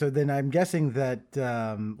interesting. So then I'm guessing that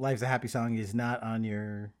Life's a Happy Song is not on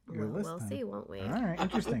your list. We'll see, won't we? All right,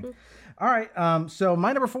 interesting. All right, so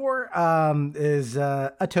my number 4 is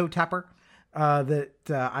a toe tapper. I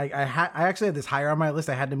actually had this higher on my list.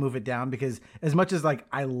 I had to move it down because as much as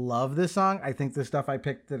I love this song, I think the stuff I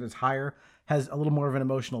picked that is higher has a little more of an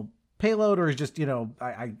emotional payload, or is just,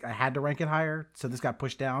 I had to rank it higher, so this got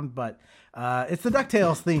pushed down, but it's the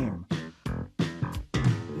DuckTales theme.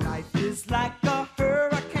 Life is like a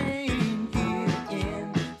hurricane here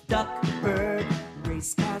in Duckburg.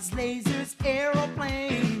 Race cars, lasers,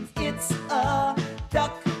 aeroplanes. It's a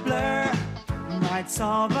duck blur. Might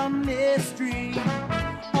solve a mystery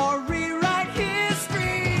or rewrite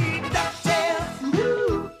history. DuckTales,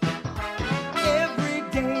 woo! Every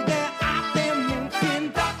day they're out there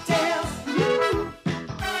making DuckTales, woo!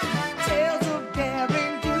 Tales of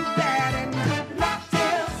daring, do bad, and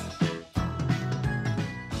DuckTales.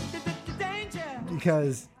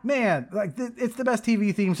 Because, man, it's the best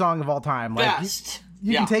TV theme song of all time. Best.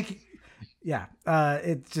 You can take... Yeah.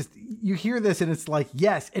 It's just... You hear this and it's like,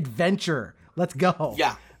 yes, adventure. Let's go.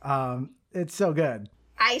 Yeah. It's so good.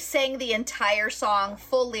 I sang the entire song,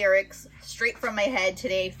 full lyrics, straight from my head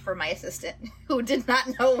today for my assistant, who did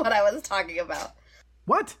not know what I was talking about.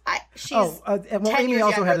 What? She's 10 Amy years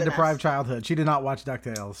also had a younger than deprived us. childhood. She did not watch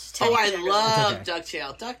DuckTales. Oh, I love okay.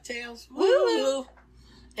 DuckTales. DuckTales, woo!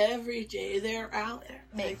 Every day they're out there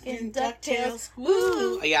making DuckTales,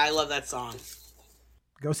 woo! Yeah, I love that song.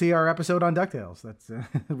 Go see our episode on DuckTales. That's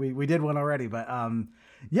we did one already, but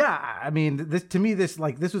yeah, I mean, this was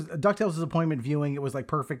DuckTales' appointment viewing. It was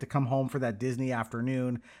perfect to come home for that Disney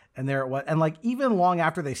afternoon, and there it was. And even long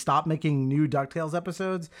after they stopped making new DuckTales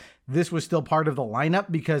episodes, this was still part of the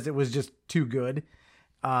lineup because it was just too good.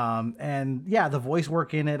 And yeah, the voice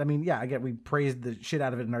work in it. I mean, yeah, again, we praised the shit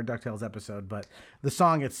out of it in our DuckTales episode, but the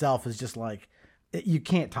song itself is just you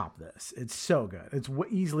can't top this. It's so good. It's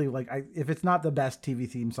easily if it's not the best TV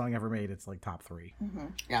theme song ever made, it's top 3. Mm-hmm.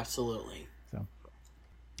 Absolutely. So,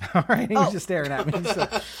 all right, he was just staring at me. So,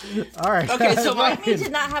 all right. Okay, so Ryan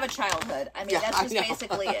did not have a childhood. I mean, that's just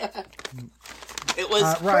basically it. It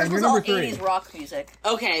was Ryan, was your all number 3. 80s rock music.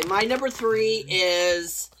 Okay, my number 3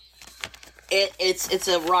 is it's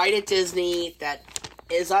a ride at Disney that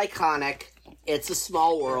is iconic. It's A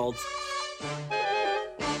Small World.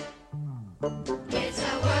 It's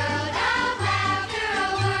a world of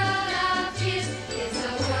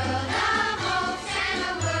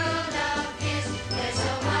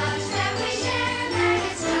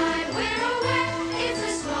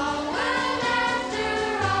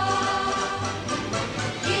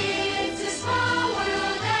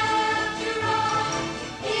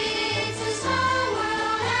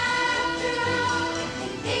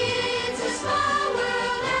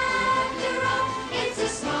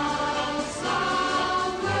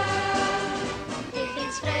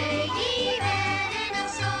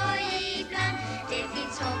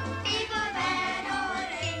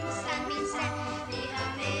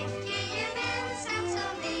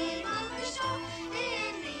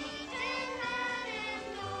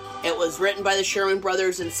It was written by the Sherman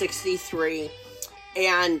Brothers in 1963.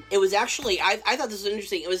 And it was actually, I thought this was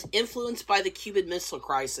interesting. It was influenced by the Cuban Missile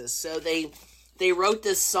Crisis. So they wrote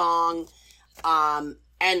this song,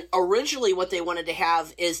 and originally what they wanted to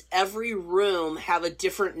have is every room have a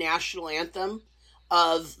different national anthem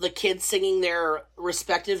of the kids singing their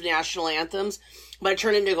respective national anthems, but it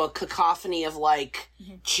turned into a cacophony of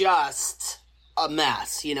just a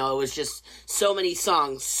mess. You know, it was just so many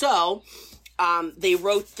songs. So they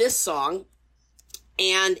wrote this song.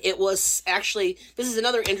 And it was actually, this is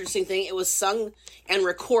another interesting thing, it was sung and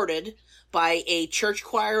recorded by a church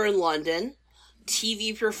choir in London,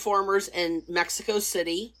 TV performers in Mexico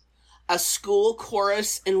City, a school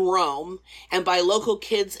chorus in Rome, and by local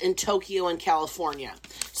kids in Tokyo and California.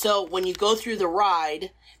 So when you go through the ride,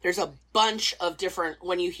 there's a bunch of different,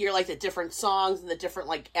 when you hear the different songs and the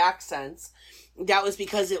different accents, that was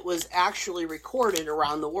because it was actually recorded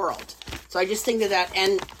around the world. So I just think that,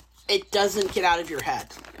 and it doesn't get out of your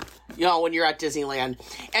head, when you're at Disneyland.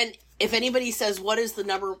 And if anybody says, what is the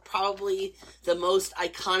number, probably the most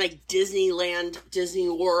iconic Disneyland, Disney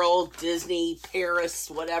World, Disney, Paris,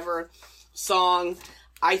 whatever song,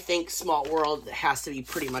 I think Small World has to be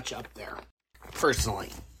pretty much up there, personally.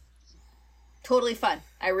 Totally fun.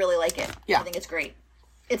 I really like it. Yeah. I think it's great.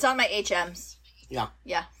 It's on my HMs. Yeah.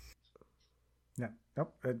 Yeah. Yeah.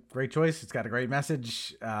 Nope. Great choice. It's got a great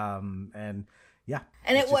message. And yeah.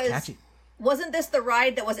 And it was catchy. Wasn't this the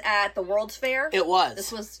ride that was at the World's Fair? It was.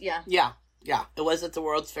 This was, yeah. Yeah. Yeah. It was at the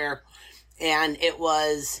World's Fair. And it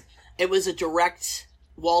was a direct,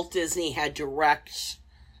 Walt Disney had direct,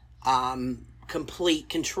 complete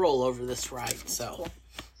control over this ride. So, cool.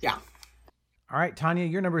 Yeah. All right, Tanya,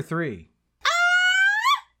 you're number 3.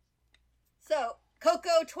 So, Coco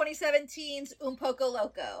 2017's Un Poco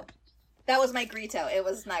Loco. That was my grito. It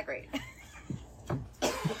was not great.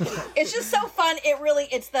 It's just so fun.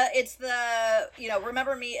 It's the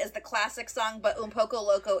Remember Me is the classic song, but Un Poco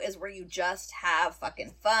Loco is where you just have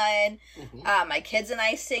fucking fun. Mm-hmm. My kids and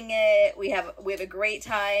I sing it. We have a great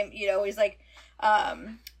time. He's like,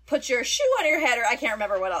 put your shoe on your head, or I can't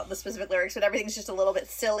remember what the specific lyrics, but everything's just a little bit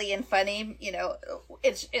silly and funny.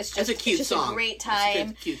 It's just a cute song. A great time.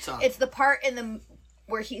 It's a cute song. It's the part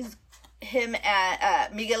where him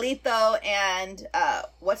at Miguelito and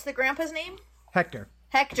what's the grandpa's name? Hector.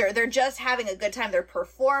 They're just having a good time. They're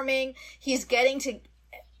performing. He's getting to,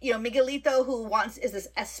 Miguelito, who is this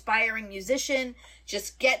aspiring musician,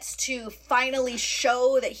 just gets to finally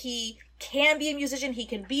show that he can be a musician. He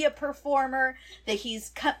can be a performer, that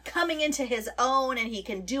he's coming into his own, and he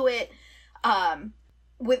can do it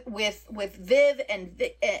with Viv, and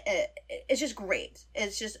it's just great.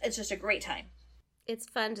 It's just a great time. It's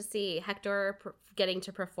fun to see Hector getting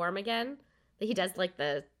to perform again. He does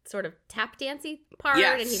the sort of tap dancey part,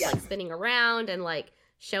 yes. And he's spinning around and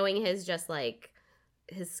showing his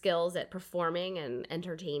his skills at performing and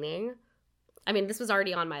entertaining. I mean, this was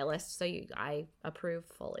already on my list, so I approve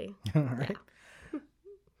fully. All right. Yeah.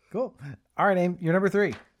 Cool. All right, Aim, you're number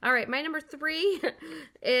 3. All right, my number 3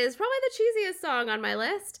 is probably the cheesiest song on my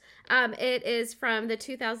list. It is from the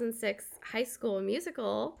 2006 High School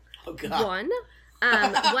Musical 1.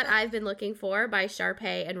 What I've Been Looking For by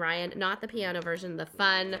Sharpay and Ryan. Not the piano version, the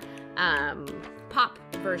fun pop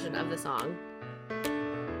version of the song.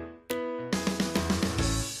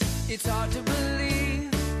 It's hard to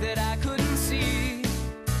believe that I couldn't see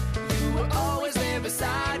you were always there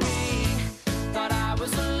beside me. Thought I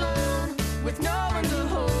was alone with no one to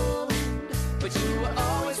hold, but you were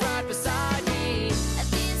always right beside me.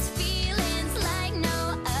 This feeling's like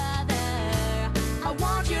no other. I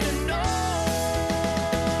want you to know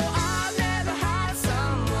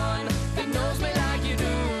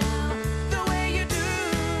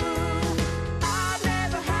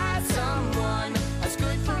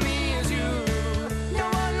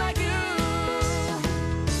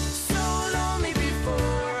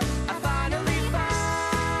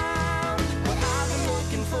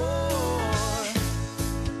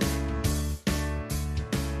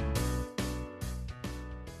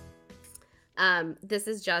this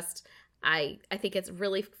is just, I think it's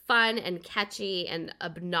really fun and catchy and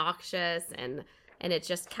obnoxious, and it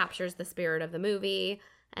just captures the spirit of the movie,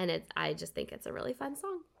 and I just think it's a really fun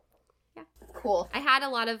song. Yeah. Cool. I had a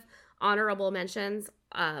lot of honorable mentions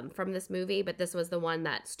from this movie, but this was the one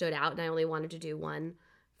that stood out, and I only wanted to do one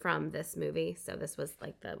from this movie, so this was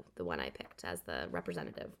the one I picked as the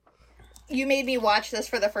representative. You made me watch this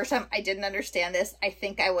for the first time. I didn't understand this. I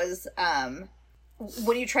think I was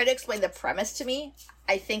when you try to explain the premise to me,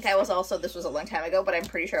 I think I was also, this was a long time ago, but I'm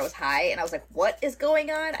pretty sure I was high, and I was like, what is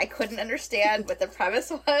going on? I couldn't understand what the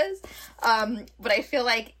premise was. But I feel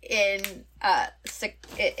like in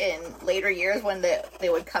later years when they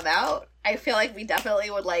would come out, I feel like we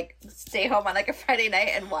definitely would like stay home on like a Friday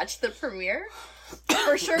night and watch the premiere.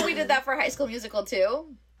 For sure we did that for High School Musical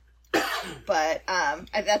too. But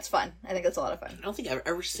that's fun. I think that's a lot of fun. I don't think I've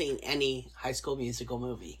ever seen any High School Musical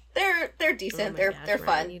movie. They're decent. They're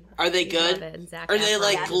fun. Are they good? Are they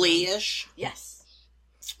like Glee-ish? Yes.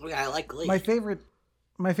 Okay, I like Glee. My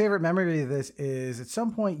favorite memory of this is at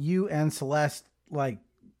some point you and Celeste like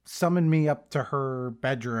summoned me up to her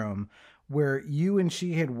bedroom where you and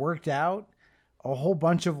she had worked out a whole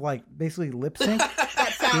bunch of like basically lip sync.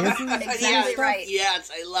 That sounds exactly right. Yes,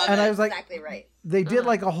 I love it. And I was like, exactly right. They did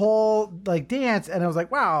like a whole like dance, and I was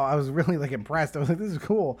like, wow, I was really like impressed. I was like, this is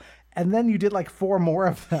cool. And then you did like 4 more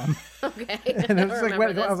of them. Okay. And it was like,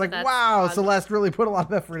 I was like, wow, Celeste really put a lot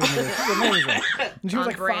of effort into this. This is amazing. And she was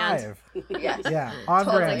like brand. 5. Yes. Yeah, on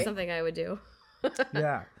Totally brand. something I would do.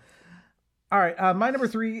 Yeah. All right, my number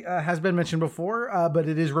 3 has been mentioned before, but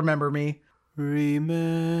it is Remember Me.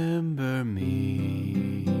 Remember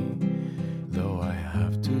me, though I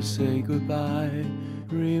have to say goodbye.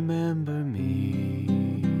 Remember me,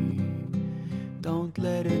 don't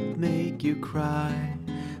let it make you cry.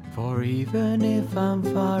 For even if I'm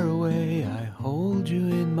far away, I hold you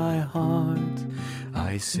in my heart.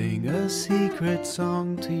 I sing a secret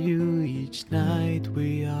song to you each night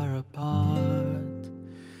we are apart.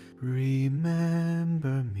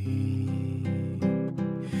 Remember me,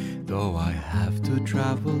 though I have to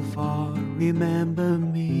travel far. Remember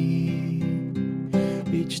me,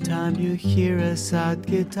 each time you hear a sad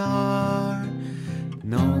guitar.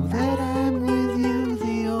 Know that I'm with you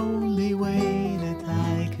the only way that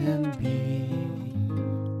I can be,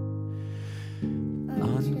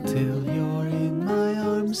 until you're in my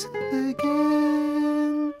arms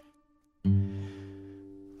again.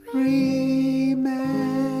 Remember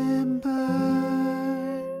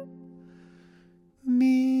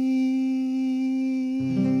me.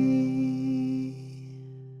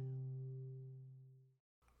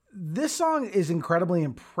 This song is incredibly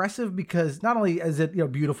impressive because not only is it,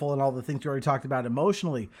 beautiful and all the things you already talked about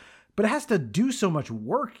emotionally, but it has to do so much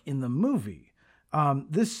work in the movie.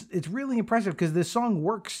 It's really impressive because this song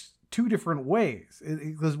works 2 different ways.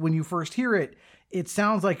 Because when you first hear it, it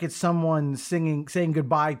sounds like it's someone saying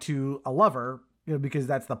goodbye to a lover, because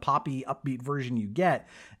that's the poppy upbeat version you get.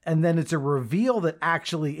 And then it's a reveal that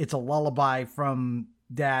actually it's a lullaby from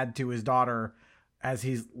dad to his daughter as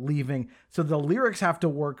he's leaving. So the lyrics have to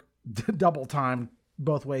work double time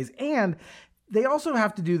both ways. And they also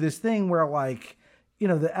have to do this thing where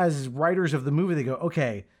as writers of the movie, they go,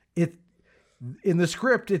 okay, in the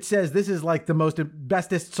script, it says this is like the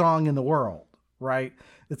bestest song in the world, right?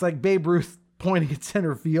 It's like Babe Ruth pointing at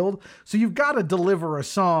center field. So you've got to deliver a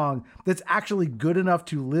song that's actually good enough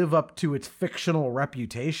to live up to its fictional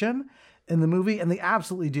reputation in the movie. And they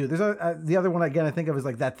absolutely do. There's the other one, again, I think of is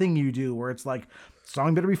like That Thing You Do, where it's like,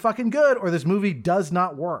 song better be fucking good or this movie does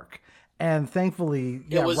not work. And thankfully,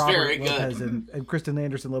 was Robert very Lopez good. and Kristen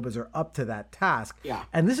Anderson Lopez are up to that task. Yeah.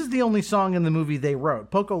 And this is the only song in the movie they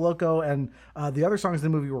wrote. Poco Loco and the other songs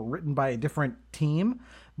in the movie were written by a different team,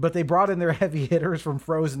 but they brought in their heavy hitters from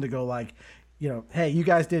Frozen to go like, hey, you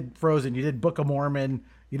guys did Frozen, you did Book of Mormon,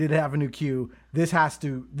 you did Avenue Q. This has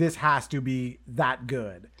to be that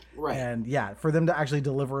good. Right. And yeah, for them to actually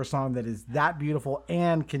deliver a song that is that beautiful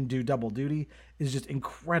and can do double duty is just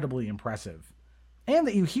incredibly impressive. And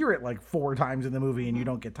that you hear it like 4 times in the movie and you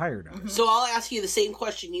don't get tired of it. So I'll ask you the same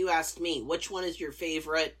question you asked me. Which one is your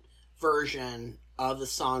favorite version of the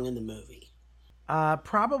song in the movie?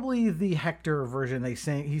 Probably the Hector version.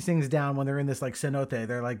 He sings down when they're in this like cenote.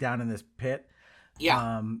 They're like down in this pit.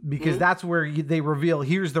 Yeah. Because that's where they reveal,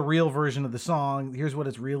 here's the real version of the song. Here's what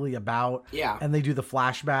it's really about. Yeah. And they do the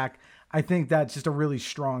flashback. I think that's just a really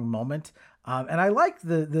strong moment. And I like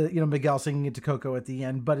the Miguel singing it to Coco at the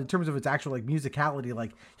end, but in terms of its actual like musicality,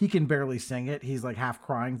 like he can barely sing it. He's like half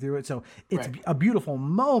crying through it. So it's a beautiful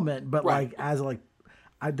moment, but like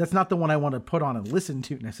that's not the one I want to put on and listen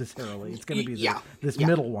to necessarily. It's going to be this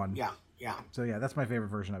middle one. Yeah. So yeah, that's my favorite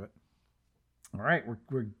version of it. All right,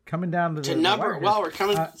 we're coming down to the number. wire Well, we're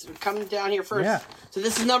coming down here first. Yeah. So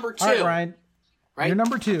this is number 2. All right, Ryan. Right? You're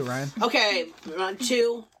number 2, Ryan. Okay, on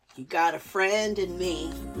 2. You got a friend in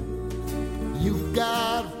me. You've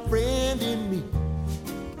got a friend in me.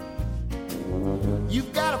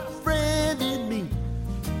 You've got a friend in me.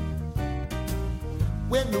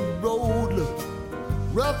 When the road looks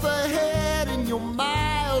rough ahead and you're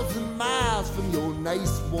miles and miles from your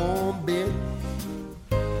nice warm bed,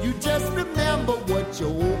 You just remember what your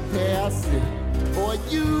old past said. Boy,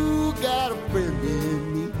 you got a friend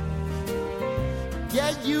in me.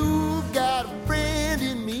 Yeah, you got a friend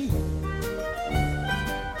in me.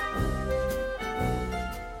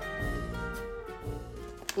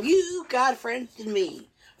 You Got a Friend in Me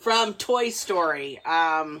from Toy Story.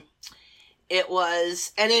 It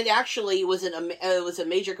was, and it actually was it was a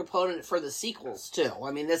major component for the sequels too.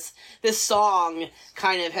 I mean, this song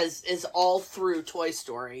kind of is all through Toy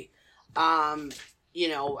Story. Randy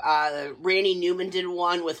Newman did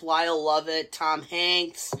one with Lyle Lovett, Tom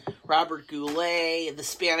Hanks, Robert Goulet, the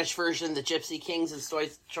Spanish version, the Gypsy Kings, and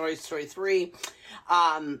Toy Story 3.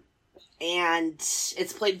 And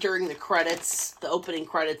it's played during the credits, the opening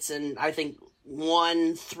credits, in I think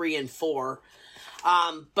 1, 3, and 4.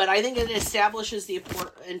 But I think it establishes the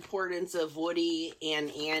importance of Woody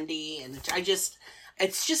and Andy, and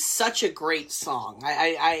it's just such a great song.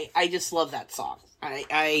 I just love that song.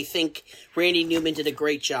 I think Randy Newman did a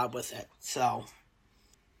great job with it. So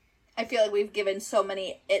I feel like we've given so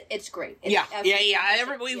many. It's great.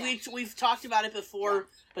 It's We've talked about it before,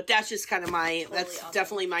 but that's just kind of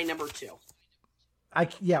definitely my number 2.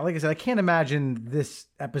 Like I said, I can't imagine this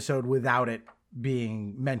episode without it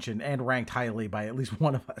being mentioned and ranked highly by at least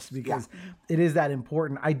one of us, because it is that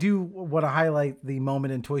important. I do want to highlight the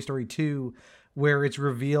moment in Toy Story 2 where it's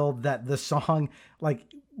revealed that the song, like,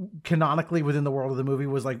 canonically within the world of the movie,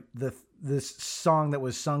 was like this song that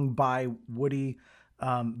was sung by Woody,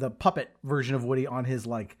 the puppet version of Woody on his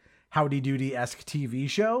like Howdy Doody-esque TV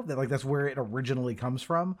show. That's where it originally comes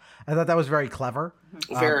from. I thought that was very clever.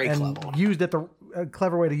 Very and clever. Used at a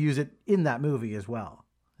clever way to use it in that movie as well.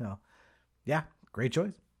 So, yeah, great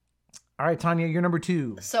choice. All right, Tanya, you're number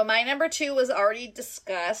 2. So my number 2 was already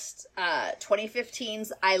discussed.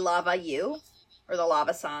 2015's "I Lava You," or the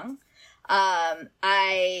Lava Song.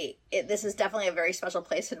 This is definitely a very special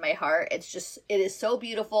place in my heart. It is so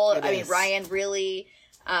beautiful. I mean, Ryan really,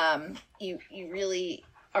 you really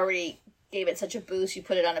already gave it such a boost. You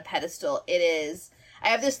put it on a pedestal. It is. I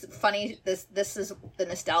have this funny. This is the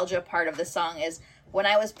nostalgia part of the song. Is when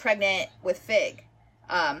I was pregnant with Fig.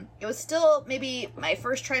 It was still maybe my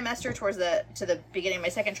first trimester to the beginning of my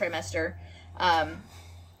second trimester.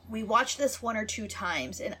 We watched this 1 or 2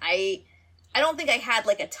 times, and I don't think I had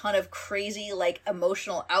like a ton of crazy like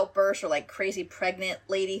emotional outbursts or like crazy pregnant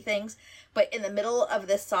lady things. But in the middle of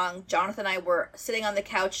this song, Jonathan and I were sitting on the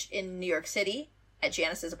couch in New York City at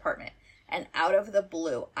Janice's apartment, and out of the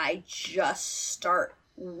blue, I just start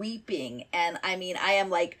weeping. And I mean, I am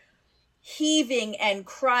like heaving and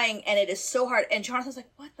crying, and it is so hard. And Jonathan's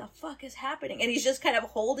like, "What the fuck is happening?" And he's just kind of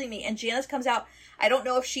holding me. And Janice comes out. I don't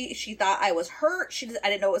know if she thought I was hurt. I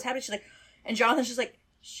didn't know what was happening. She's like, and Jonathan's just like,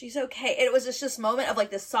 "She's okay." And it was just this moment of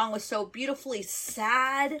like, this song was so beautifully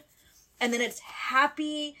sad, and then it's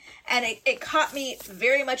happy, and it caught me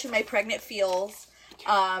very much in my pregnant feels.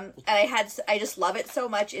 And I just love it so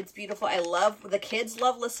much. It's beautiful. The kids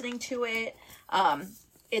love listening to it.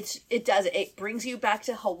 It brings you back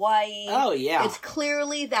to Hawaii. Oh yeah. It's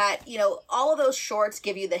clearly that, all of those shorts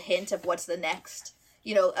give you the hint of what's the next,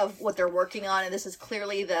 of what they're working on. And this is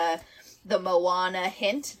clearly the Moana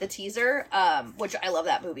hint, the teaser, which I love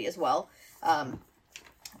that movie as well.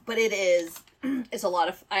 But it's a lot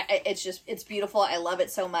of, it's beautiful. I love it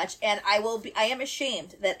so much. And I am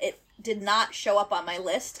ashamed that it did not show up on my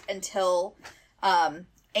list until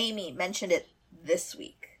Amy mentioned it this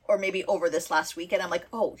week, or maybe over this last weekend. I'm like,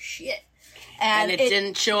 oh shit. And it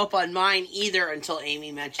didn't show up on mine either until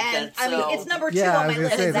Amy mentioned it. I mean, it's number 2 on my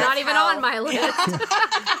list. It's not even on my list.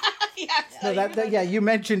 No, you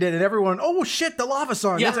mentioned it, and everyone, oh shit, the Lava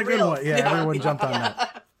Song. Yeah, that's a good one. Yeah, everyone jumped on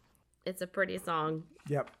that. It's a pretty song.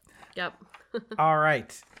 Yep. All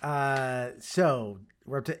right. So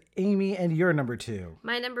we're up to Amy, and your number 2.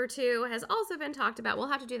 My number 2 has also been talked about. We'll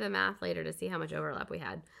have to do the math later to see how much overlap we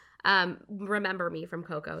had. Remember Me from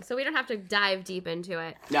Coco. So we don't have to dive deep into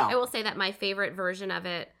it. No. I will say that my favorite version of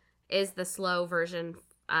it is the slow version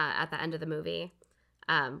at the end of the movie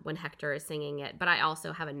when Hector is singing it. But I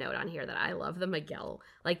also have a note on here that I love the Miguel,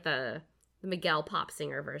 like the Miguel pop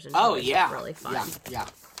singer version. Oh, It's yeah. really fun. Yeah.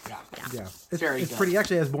 It's very it's good. pretty,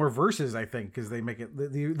 actually has more verses, I think, because they make it,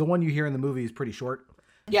 the one you hear in the movie is pretty short.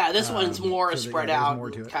 Yeah, this one's more spread there's out,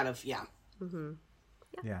 more to it. kind of, yeah. Mm-hmm.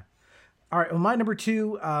 Yeah. All right. Well, my number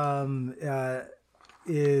 2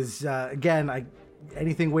 is again,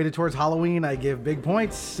 anything weighted towards Halloween, I give big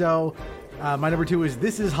points. So my number 2 is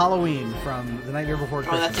 "This Is Halloween" from The Nightmare Before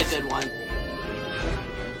Christmas. Oh, that's a good one.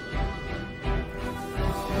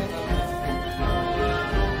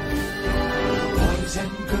 Boys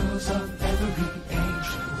and girls of every age,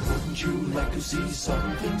 wouldn't you like to see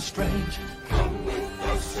something strange? Come with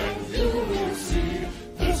us and you will see.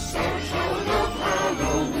 This our town of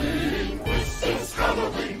Halloween. This is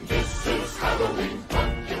Halloween. This is Halloween.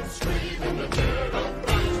 Pumpkins scream in the dead of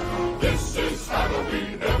night. This is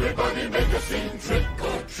Halloween. Everybody make a scene. Trick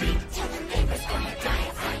or treat. Tell the neighbors gonna die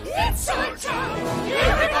of fright. It's our town.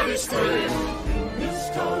 Everybody scream. In this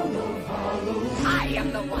town of Halloween. I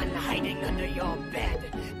am the one hiding under your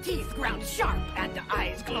bed. Teeth ground sharp and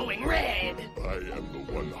eyes glowing red. I am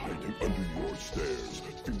the one hiding under your stairs.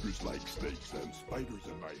 Fingers like snakes and spiders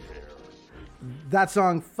in my hair. That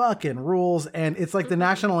song fucking rules, and it's like the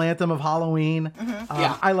national anthem of Halloween.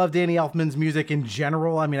 Yeah. I love Danny Elfman's music in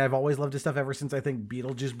general. I mean, I've always loved his stuff ever since I think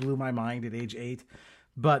Beetlejuice blew my mind at age 8.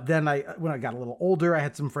 But then when I got a little older, I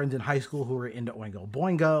had some friends in high school who were into Oingo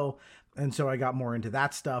Boingo, and so I got more into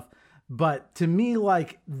that stuff. But to me,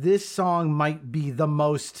 like, this song might be the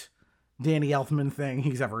most Danny Elfman thing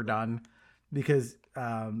he's ever done, because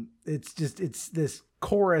it's this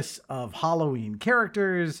chorus of Halloween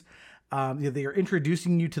characters. They are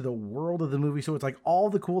introducing you to the world of the movie, so it's like all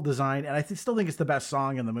the cool design, and I still think it's the best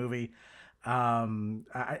song in the movie. And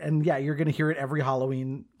yeah, you're gonna hear it every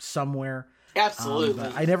Halloween somewhere. Absolutely.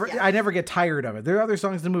 I never get tired of it. There are other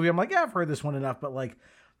songs in the movie I'm like, yeah, I've heard this one enough, but like,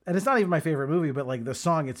 and it's not even my favorite movie, but like the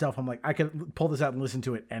song itself, I'm like, I could pull this out and listen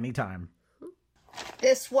to it anytime.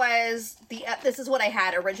 This was this is what I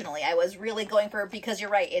had originally. I was really going for, because you're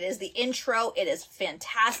right, it is the intro, it is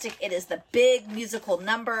fantastic, it is the big musical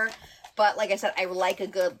number, but like I said, I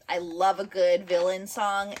love a good villain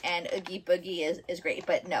song, and Oogie Boogie is great.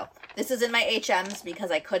 But no, this is in my HMs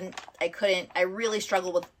because I really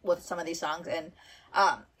struggled with some of these songs, and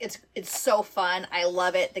it's so fun. I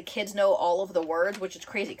love it. The kids know all of the words, which is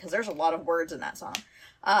crazy because there's a lot of words in that song.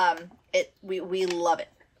 We love it.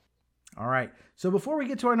 All right. So before we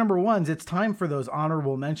get to our number ones, it's time for those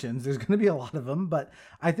honorable mentions. There's going to be a lot of them, but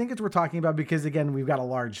I think it's worth talking about because, again, we've got a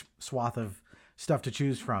large swath of stuff to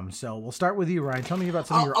choose from. So we'll start with you, Ryan. Tell me about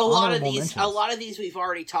some of your honorable mentions. A lot of these we've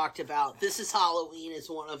already talked about. This is Halloween is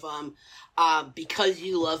one of them. Because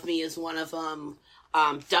You Love Me is one of them.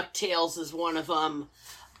 DuckTales is one of them.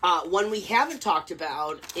 One we haven't talked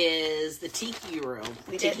about is the Tiki Room.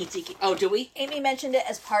 We Tiki. did. Oh, do we? Amy mentioned it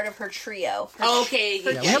as part of her trio. Okay.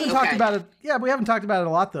 Yeah, we haven't talked about it. Yeah, we haven't talked about it a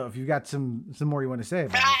lot though. If you got some more you want to say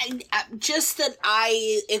about it. Just that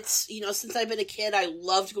it's since I've been a kid, I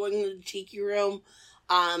loved going to the Tiki Room.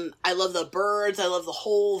 I love the birds. I love the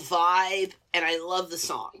whole vibe, and I love the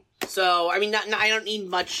song. So I mean, I don't need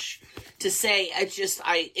much to say.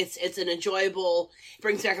 It's an enjoyable.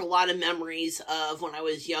 Brings back a lot of memories of when I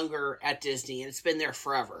was younger at Disney, and it's been there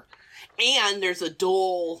forever. And there's a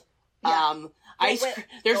Dole, there's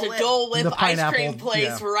a Dole Whip ice cream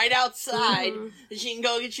place right outside that you can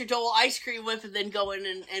go get your Dole ice cream whip and then go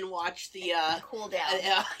in and watch the cool down.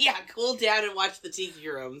 Cool down and watch the Tiki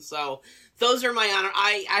Room. So those are my honor.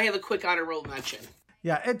 I have a quick honorable mention.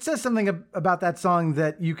 Yeah, it says something about that song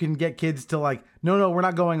that you can get kids to like, no, we're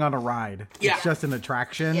not going on a ride. Yeah. It's just an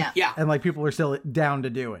attraction. Yeah. And like people are still down to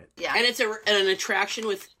do it. Yeah. And it's an attraction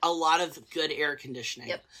with a lot of good air conditioning.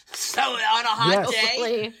 Yep. So on a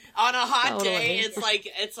hot day, it's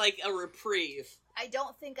like a reprieve. I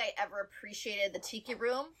don't think I ever appreciated the Tiki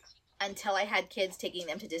Room until I had kids taking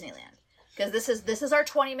them to Disneyland. Because this is our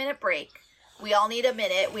 20-minute break. We all need a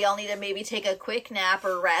minute. We all need to maybe take a quick nap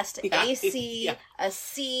or rest. Yeah. AC, a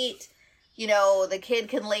seat. The kid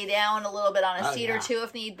can lay down a little bit on a seat or two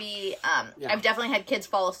if need be. I've definitely had kids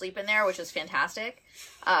fall asleep in there, which is fantastic.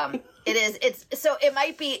 It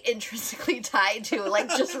might be intrinsically tied to like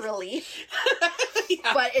just relief,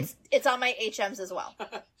 but it's on my HMs as well.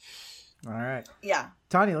 All right. Yeah.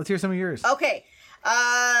 Tanya, let's hear some of yours. Okay.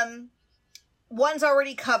 One's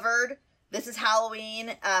already covered. This is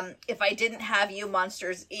Halloween. If I Didn't Have You,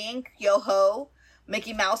 Monsters, Inc., Yo-Ho,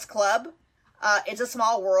 Mickey Mouse Club, It's a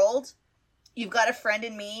Small World, You've Got a Friend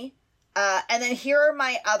in Me, and then here are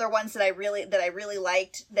my other ones that I really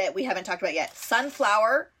liked that we haven't talked about yet.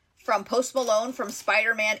 Sunflower from Post Malone from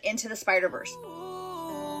Spider-Man Into the Spider-Verse.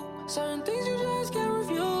 Certain things you just can't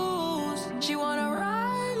refuse. She wanna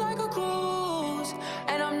ride like a cruise,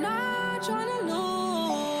 and I'm not trying to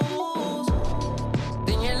lose.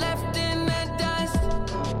 Then you're left in the dust,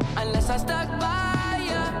 unless I stuck by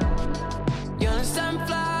you. You're a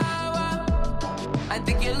sunflower. I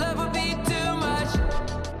think your love would be too much,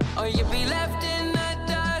 or you'd be left in the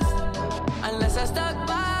dust, unless I stuck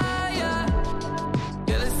by you.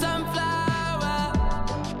 You're the sunflower.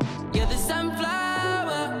 You're the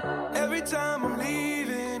sunflower. Every time I'm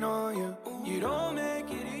leaving on you, you don't make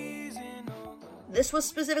it easy. This was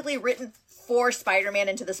specifically written for Spider-Man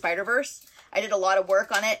Into the Spider-Verse. I did a lot of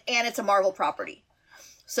work on it, and it's a Marvel property.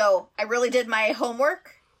 So I really did my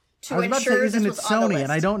homework to I was about to say, ensure isn't this it was on the Sony? list.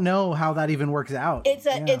 And I don't know how that even works out.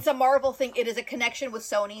 It's a Marvel thing. It is a connection with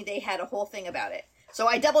Sony. They had a whole thing about it. So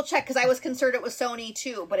I double checked because I was concerned it was Sony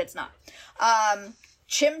too, but it's not.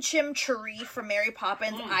 Chim Chim Cheree from Mary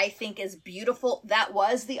Poppins, I think is beautiful. That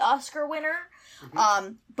was the Oscar winner.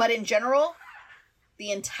 But in general,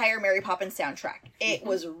 the entire Mary Poppins soundtrack, it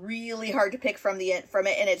was really hard to pick from it,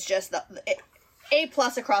 and it's just A+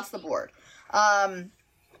 across the board.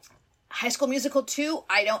 High School Musical 2,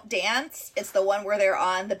 I Don't Dance. It's the one where they're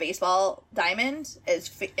on the baseball diamond.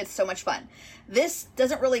 It's so much fun. This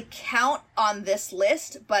doesn't really count on this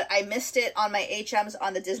list, but I missed it on my HMs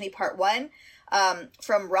on the Disney Part 1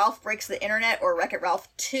 from Ralph Breaks the Internet or Wreck-It Ralph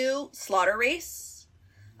 2, Slaughter Race,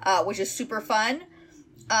 which is super fun.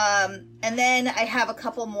 And then I have a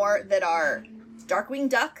couple more that are Darkwing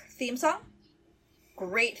Duck theme song.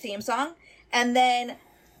 Great theme song. And then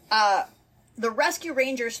the Rescue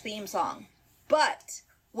Rangers theme song. But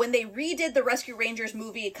when they redid the Rescue Rangers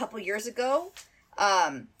movie a couple years ago,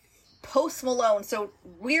 Post Malone, so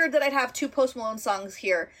weird that I'd have two Post Malone songs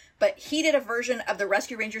here, but he did a version of the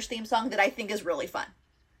Rescue Rangers theme song that I think is really fun.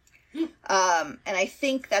 And I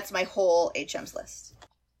think that's my whole HM's list.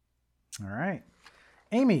 All right.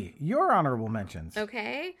 Amy, your honorable mentions.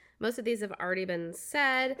 Okay. Most of these have already been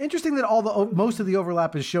said. Interesting that most of the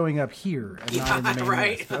overlap is showing up here and not in the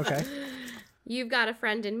main list. Okay. You've Got a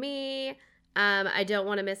Friend in Me. I Don't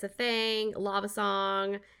Want to Miss a Thing. Lava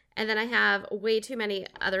Song. And then I have way too many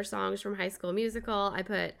other songs from High School Musical. I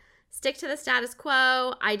put Stick to the Status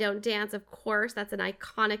Quo. I Don't Dance, of course. That's an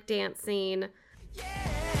iconic dance scene.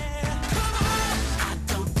 I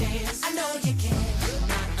don't dance. I know you can.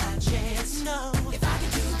 Not a chance. No. If I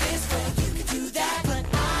could do this, well, you could do that. But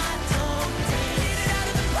I don't dance. Get it out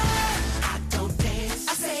of the park. I don't dance.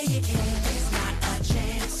 I say you can. There's not a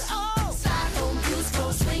chance. Oh. Side home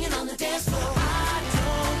musical, swinging on the dance floor. I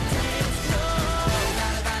don't dance. No.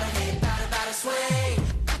 Bada hey, bada sway.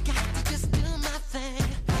 I got to just do my thing.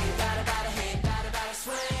 Hey, bada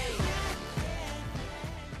sway.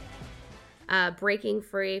 Breaking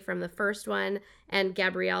Free from the first one, and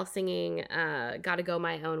Gabrielle singing Gotta Go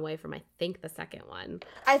My Own Way from, I think, the second one.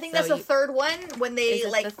 I think that's the third one when they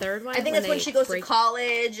Is it the third one? I think that's when she goes to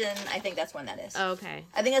college, and I think that's when that is. Oh, okay.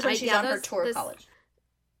 I think that's when she's on her tour of college.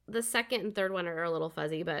 The second and third one are a little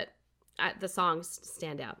fuzzy, but the songs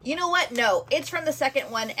stand out. You know what? No, it's from the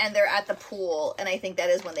second one, and they're at the pool, and I think that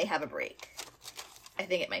is when they have a break. I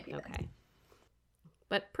think it might be okay.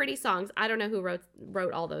 But pretty songs. I don't know who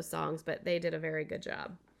wrote all those songs, but they did a very good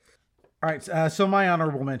job. All right, so my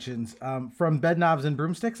honorable mentions. From Bedknobs and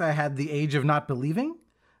Broomsticks, I had The Age of Not Believing,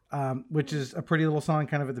 which is a pretty little song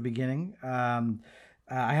kind of at the beginning. I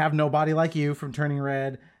have Nobody Like You from Turning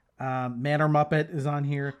Red. Man or Muppet is on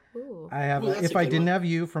here. Ooh. I have If I Didn't Have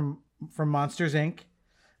You from Monsters, Inc.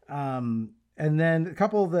 And then a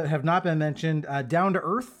couple that have not been mentioned. Down to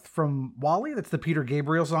Earth from WALL-E. That's the Peter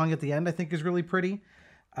Gabriel song at the end, I think is really pretty.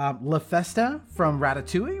 La Festa from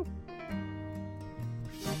Ratatouille.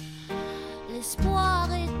 L'espoir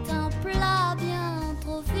est un plat bien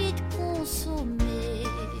trop vite consommé.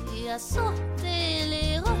 À sauter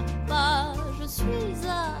les repas, je suis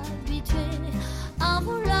habituée. Un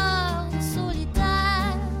voleur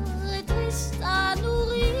solitaire et triste à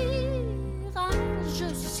nourrir. Un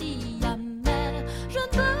jeu si amer, je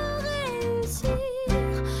ne veux réussir,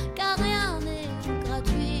 car rien n'est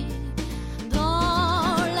gratuit.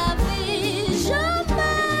 Dans la vie,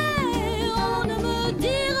 jamais on ne me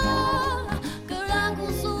dira que la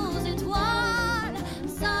course aux étoiles,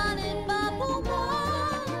 ça n'est pas pour moi.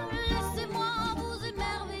 Laissez-moi vous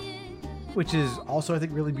émerveiller. Which is also, I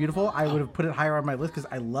think, really beautiful. I would have put it higher on my list because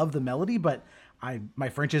I love the melody, but my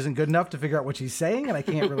French isn't good enough to figure out what she's saying, and I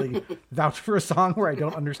can't really vouch for a song where I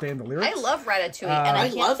don't understand the lyrics. I love Ratatouille, and I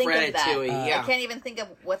can't think of that. Ratatouille, I can't even think of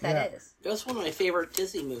what that is. That was one of my favorite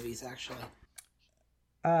Disney movies, actually.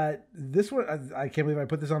 This one, I can't believe I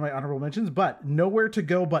put this on my honorable mentions, but Nowhere to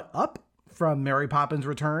Go But Up from Mary Poppins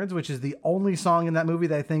Returns, which is the only song in that movie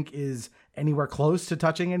that I think is anywhere close to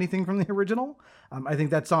touching anything from the original. I think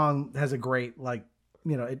that song has a great,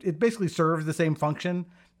 it basically serves the same function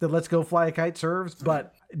that Let's Go Fly a Kite serves,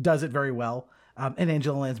 but does it very well. And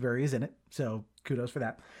Angela Lansbury is in it, so kudos for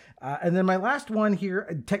that. And then my last one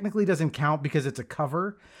here technically doesn't count because it's a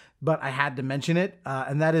cover, but I had to mention it,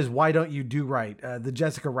 and that is Why Don't You Do Right, the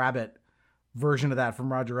Jessica Rabbit version of that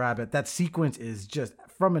from Roger Rabbit. That sequence is just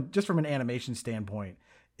from an animation standpoint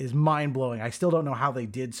is mind-blowing. I still don't know how they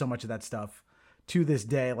did so much of that stuff to this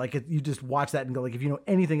day. You just watch that and go, if you know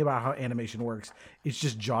anything about how animation works, it's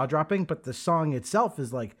just jaw-dropping, but the song itself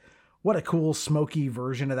is what a cool smoky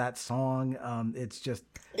version of that song. It's just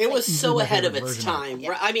it was so my ahead of favorite its version time.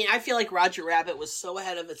 it. I mean, I feel like Roger Rabbit was so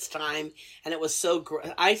ahead of its time, and it was so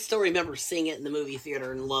I still remember seeing it in the movie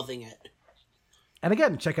theater and loving it. And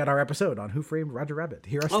again, check out our episode on Who Framed Roger Rabbit.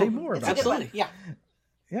 Hear us say more about absolutely. it. Yeah.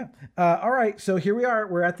 Yeah. All right. So here we are.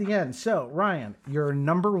 We're at the end. So Ryan, your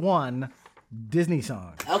number one Disney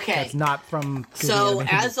song. Okay. That's not from. So Disney.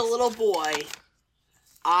 as a little boy,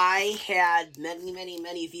 I had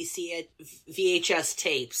many VHS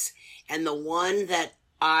tapes, and the one that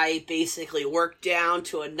I basically worked down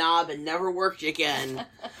to a knob and never worked again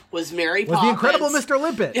was Mary Poppins. Was the Incredible Mr.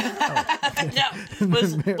 Limpet. No,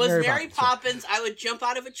 was Mary Poppins. Poppins. I would jump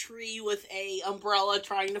out of a tree with a umbrella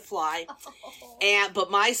trying to fly.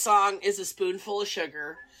 But my song is A Spoonful of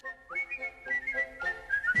Sugar.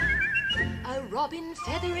 A robin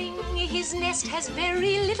feathering his nest has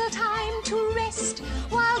very little time to rest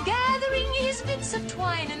while gathering his bits of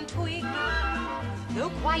twine and twig.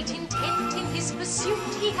 Though quite intent in his pursuit,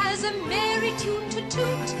 he has a merry tune to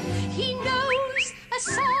toot. He knows a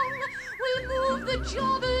song will move the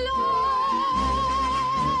job along.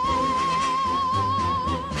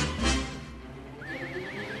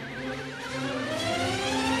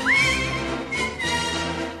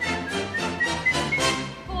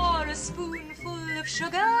 For a spoonful of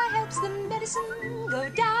sugar helps the medicine go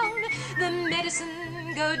down. The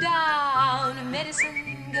medicine go down.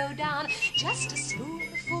 Medicine go down. Just a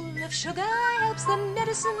spoonful of sugar helps the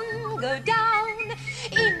medicine go down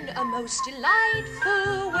in a most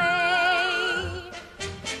delightful way.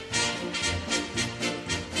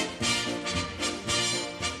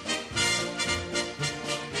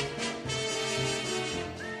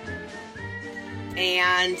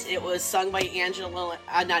 And it was sung by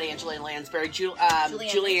not Angela Lansbury,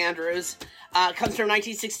 Julie Andrews. Comes from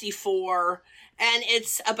 1964. And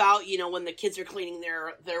it's about, when the kids are cleaning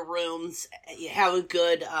their rooms, you have a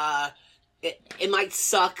good, it might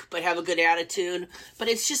suck, but have a good attitude. But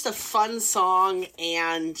it's just a fun song,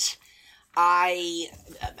 and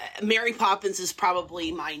Mary Poppins is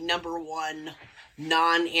probably my number one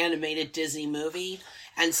non-animated Disney movie.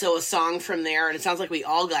 And so a song from there, and it sounds like we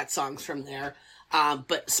all got songs from there,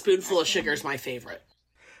 but Spoonful of Sugar is my favorite.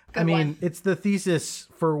 It's the thesis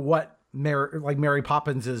for what Mary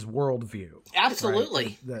Poppins' worldview.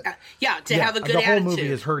 Absolutely. Right? Have a good attitude. The whole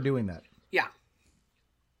movie is her doing that. Yeah.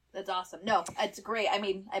 That's awesome. No, it's great. I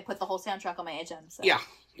mean, I put the whole soundtrack on my HM. So. Yeah.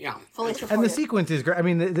 Fully supported. And the sequence is great. I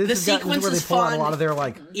mean, this is where they pull out a lot of their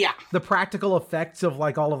the practical effects of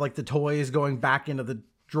all of the toys going back into the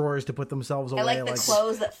drawers to put themselves away. I like the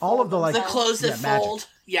clothes that fold. All of the clothes that fold. Magic.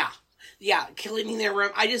 Yeah. Yeah. Cleaning their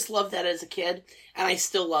room. I just loved that as a kid, and I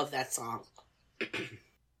still love that song.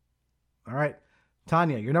 All right.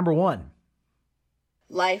 Tanya, you're number one.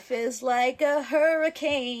 Life is like a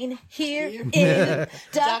hurricane here in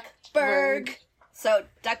Duckburg. So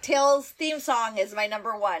DuckTales theme song is my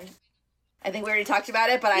number one. I think we already talked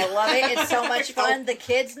about it, but I love it. It's so much fun. The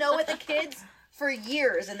kids know it. The kids, for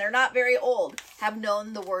years, and they're not very old, have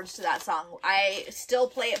known the words to that song. I still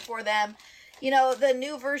play it for them. The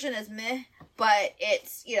new version is meh, but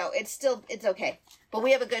it's okay. But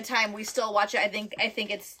we have a good time. We still watch it. I think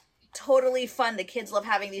it's totally fun. The kids love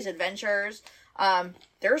having these adventures.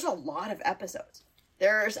 There's a lot of episodes.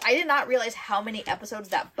 I did not realize how many episodes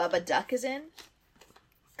that Bubba Duck is in.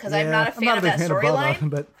 Because I'm not a fan of that storyline.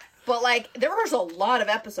 But there's a lot of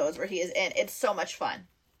episodes where he is in. It's so much fun.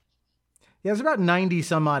 Yeah, there's about 90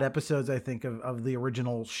 some odd episodes, I think, of the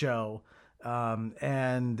original show. We've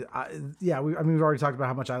already talked about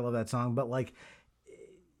how much I love that song, but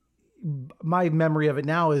my memory of it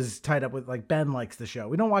now is tied up with Ben likes the show.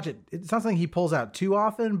 We don't watch it. It's not something he pulls out too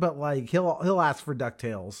often, but he'll ask for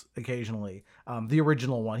DuckTales occasionally. The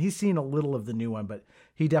original one. He's seen a little of the new one, but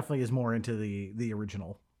he definitely is more into the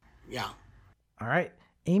original. Yeah. All right.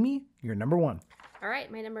 Amy, you're number one. All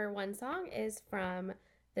right. My number one song is from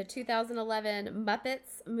the 2011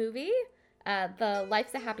 Muppets movie. The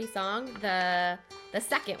Life's a Happy Song, the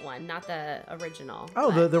second one, not the original.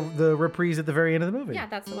 Oh, the reprise at the very end of the movie. Yeah,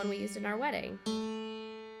 that's the one we used in our wedding.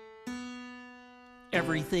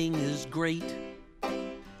 Everything is great.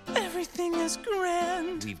 Everything is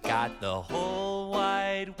grand. We've got the whole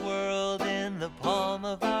wide world in the palm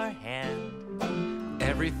of our hand.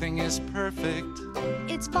 Everything is perfect.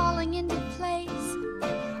 It's falling into place.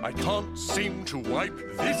 I can't seem to wipe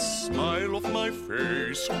this smile off my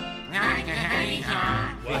face. When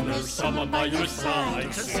there's someone by your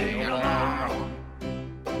side to sing along.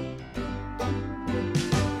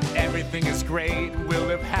 Everything is great, we'll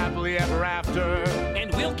live happily ever after.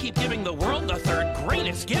 And we'll keep giving the world the third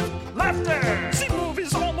greatest gift, laughter. See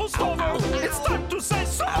movies almost almost over. It's time to say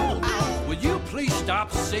so. Will you please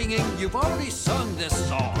stop singing? You've already sung this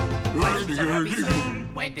song.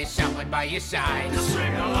 When there's someone by your side,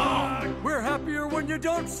 Sing along. We're happier when you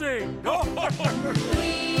don't sing. We've got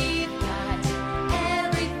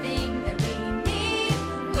everything that we need.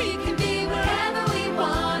 We can be wherever we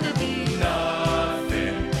want to be.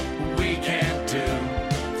 Nothing we can't do.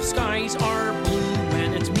 The skies are blue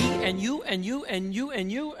and it's me and you and you and you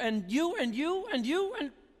and you and you and you and you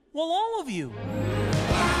and, well, all of you.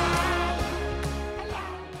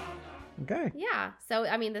 Okay. Yeah. So,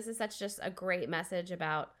 I mean, this is such just a great message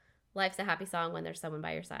about life's a happy song when there's someone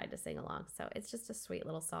by your side to sing along. So it's just a sweet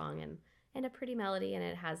little song and a pretty melody, and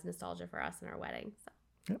it has nostalgia for us in our wedding. So.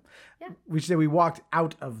 Yep. Yeah. We should say we walked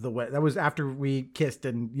out of the wedding. That was after we kissed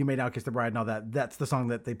and You May Now Kiss the Bride and all that. That's the song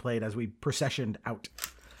that they played as we processioned out.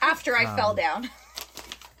 After I fell down.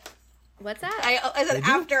 What's that? I said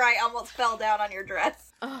after I almost fell down on your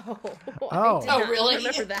dress. Oh. Oh. I did not Really?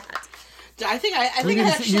 remember that. I think I We think I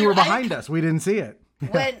didn't see, actually you were behind us. We didn't see it.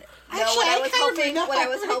 When I was kind of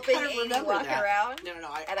helping kinda Amy remember walk that. around, No,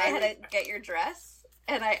 and I had to get your dress,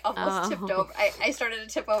 and I almost tipped over. I started to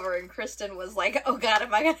tip over, and Kristen was like, "Oh God,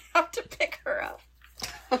 am I gonna have to pick her up?"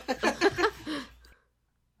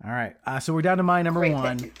 All right. So we're down to my number Great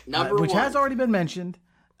one, pick. which has already been mentioned.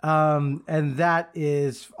 And that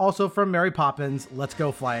is also from Mary Poppins, Let's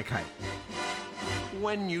Go Fly a Kite.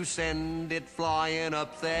 When you send it flying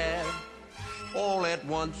up there, all at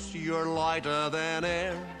once you're lighter than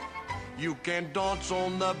air. You can dance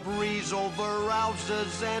on the breeze over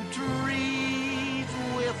houses and trees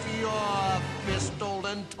with your fist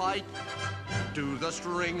holding tight to the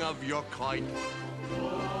string of your kite.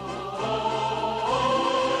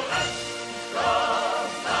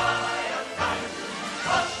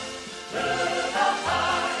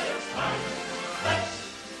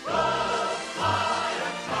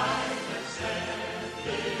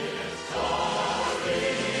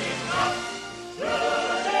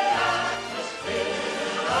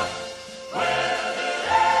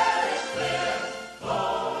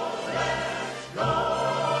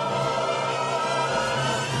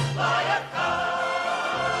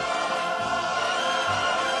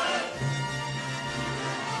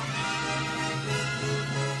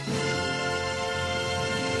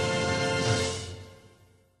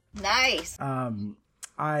 Nice.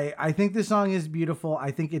 I think this song is beautiful.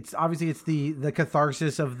 I think it's the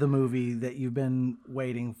catharsis of the movie that you've been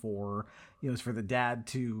waiting for. You know, it's for the dad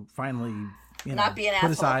to finally, Not be an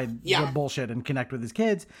put asshole. aside Yeah. the bullshit and connect with his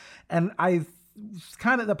kids. And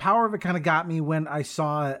the power of it kind of got me when I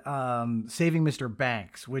saw Saving Mr.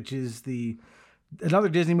 Banks, which is another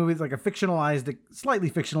Disney movie. It's like a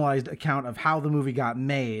slightly fictionalized account of how the movie got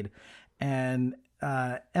made. And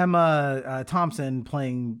Emma Thompson,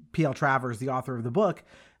 playing P.L. Travers, the author of the book,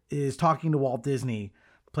 is talking to Walt Disney,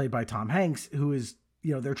 played by Tom Hanks, who is,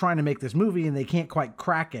 they're trying to make this movie and they can't quite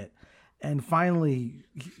crack it. And finally,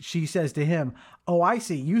 she says to him, "Oh, I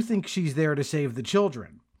see. You think she's there to save the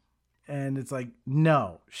children." And it's like,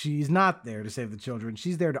 no, she's not there to save the children.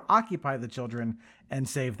 She's there to occupy the children and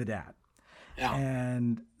save the dad. Yeah.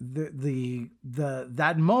 And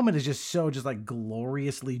that moment is just so like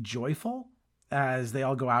gloriously joyful as they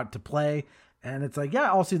all go out to play. And it's like,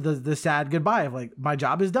 yeah, I'll see the sad goodbye of like, my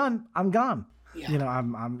job is done. I'm gone. Yeah.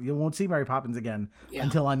 You won't see Mary Poppins again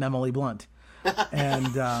until I'm Emily Blunt. And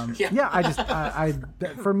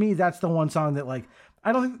for me, that's the one song that like,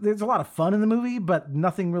 I don't think there's a lot of fun in the movie, but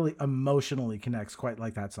nothing really emotionally connects quite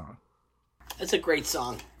like that song. It's a great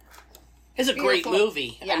song. It's a Beautiful. great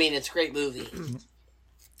movie. Yeah. I mean, it's a great movie.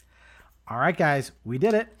 All right, guys, we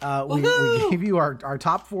did it. We gave you our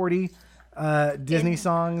top 40 Disney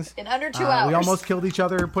songs in under 2 hours. We almost killed each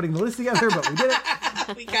other putting the list together, but we did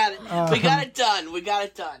it. We got it. We got it done. We got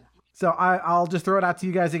it done. So I'll just throw it out to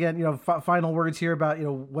you guys again. Final words here about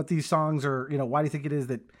what these songs are. Why do you think it is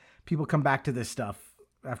that people come back to this stuff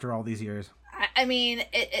after all these years? I mean,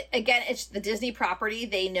 again, it's the Disney property.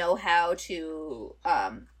 They know how to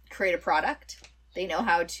create a product. They know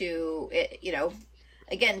how to,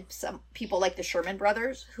 again, some people like the Sherman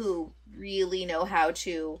Brothers who really know how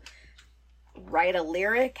to write a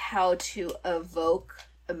lyric, how to evoke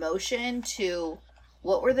emotion.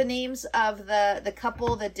 What were the names of the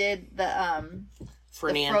couple that did the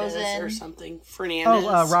Fernandez Frozen or something?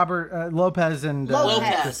 Fernandez. Robert Lopez and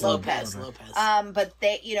Lopez. But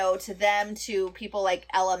they, to them, to people like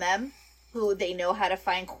LMM, who they know how to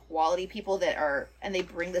find quality people and they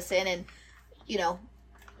bring this in, and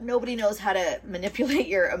nobody knows how to manipulate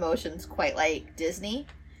your emotions quite like Disney.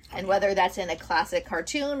 And whether that's in a classic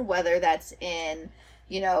cartoon, whether that's in,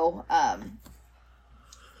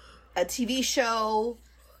 a TV show,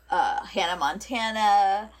 Hannah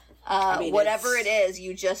Montana, whatever it is,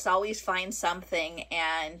 you just always find something,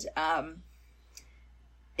 and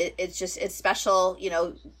it's special. You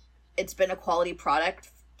know, it's been a quality product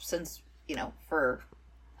since, you know, for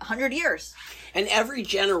 100 years. And every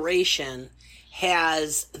generation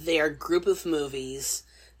has their group of movies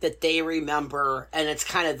that they remember, and it's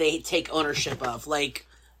kind of, they take ownership of. Like,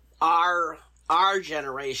 our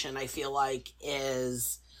generation, I feel like,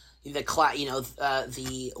 is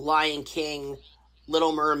the Lion King,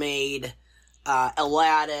 Little Mermaid,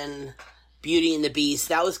 Aladdin, Beauty and the Beast.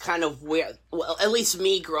 That was kind of where, well, at least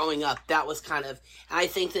me growing up, that was kind of, I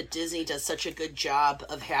think that Disney does such a good job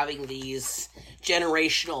of having these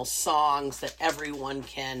generational songs that everyone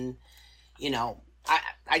can, you know,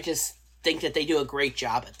 I just think that they do a great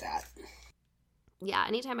job at that. Yeah,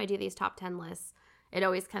 anytime I do these top 10 lists, it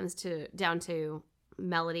always comes down to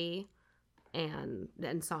melody and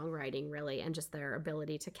songwriting, really, and just their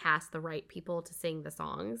ability to cast the right people to sing the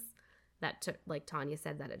songs that, like Tanya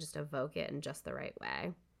said, that it just evoke it in just the right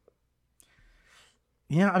way.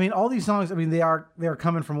 Yeah, I mean, all these songs, I mean, they are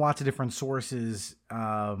coming from lots of different sources, you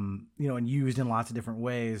know, and used in lots of different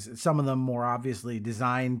ways. Some of them more obviously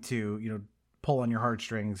designed to, you know, pull on your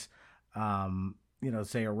heartstrings, you know,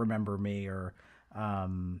 say, or Remember Me, or,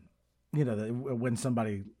 you know, when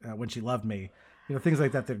She Loved Me, you know, things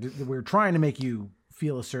like that. We're trying to make you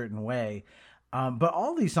feel a certain way. But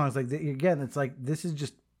all these songs, like, again, it's like, this is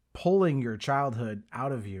just pulling your childhood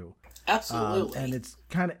out of you. Absolutely. And it's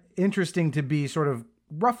kind of interesting to be sort of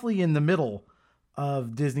roughly in the middle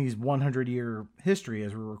of Disney's 100-year history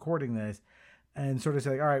as we're recording this, and sort of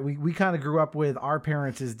say, all right, we kind of grew up with our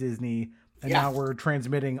parents as Disney, and now we're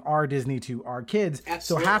transmitting our Disney to our kids.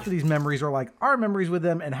 Absolutely. So half of these memories are like our memories with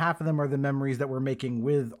them, and half of them are the memories that we're making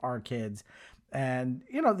with our kids. And,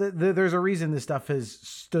 you know, there's a reason this stuff has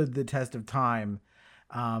stood the test of time.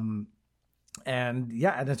 And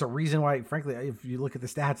yeah, and it's a reason why, frankly, if you look at the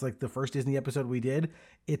stats, like the first Disney episode we did,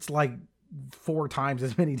 it's like 4 times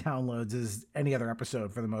as many downloads as any other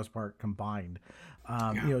episode for the most part combined.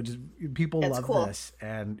 You know, just people love this,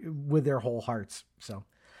 and with their whole hearts. So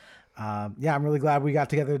yeah, I'm really glad we got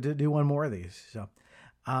together to do one more of these. So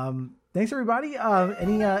thanks everybody.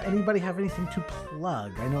 Anybody have anything to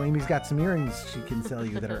plug? I know Amy's got some earrings she can sell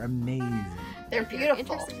you that are amazing. They're If you're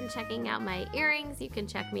beautiful. interested in checking out my earrings, you can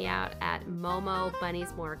check me out at Momo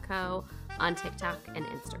Bunnies More Co. on TikTok and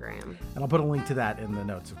Instagram. And I'll put a link to that in the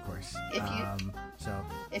notes, of course.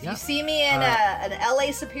 If you see me in an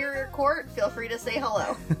LA Superior Court, feel free to say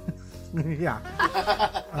hello. Yeah.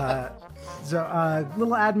 So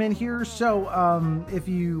little admin here. So if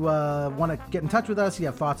you want to get in touch with us, you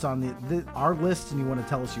have thoughts on our list, and you want to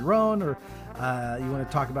tell us your own, or you want to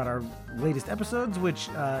talk about our latest episodes, which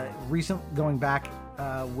going back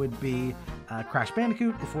would be Crash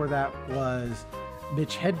Bandicoot. Before that was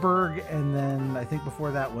Mitch Hedberg, and then I think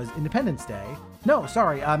before that was Independence Day. No,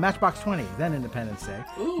 sorry, Matchbox 20, then Independence Day.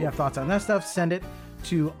 If you have thoughts on that stuff, send it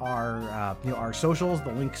to our socials.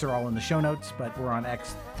 The links are all in the show notes, but we're on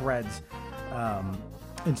X, Threads,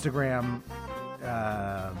 Instagram,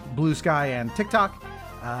 Blue Sky, and TikTok.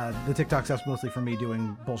 The TikTok stuff's mostly for me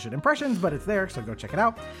doing bullshit impressions, but it's there, so go check it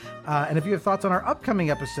out. And if you have thoughts on our upcoming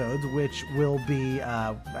episodes, which will be,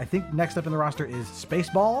 I think next up in the roster is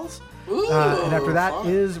Spaceballs, and after that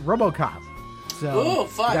is RoboCop. So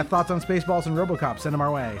if you got thoughts on Spaceballs and RoboCop, send them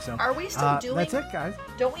our way. So Are we still doing? That's it, guys.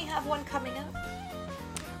 Don't we have one coming up?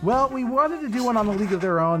 Well, we wanted to do one on The League of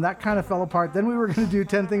Their Own. That kind of fell apart. Then we were going to do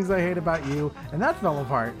 10 Things I Hate About You, and that fell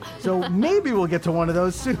apart. So maybe we'll get to one of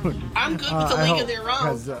those soon. I'm good with The League of Their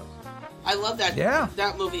Own. I love that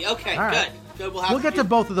that movie. Okay, all right. Good. We'll get to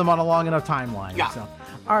both of them on a long enough timeline. Yeah. So.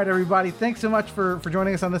 All right, everybody. Thanks so much for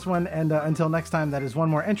joining us on this one. And until next time, that is one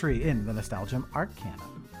more entry in the Nostalgium Art Canon.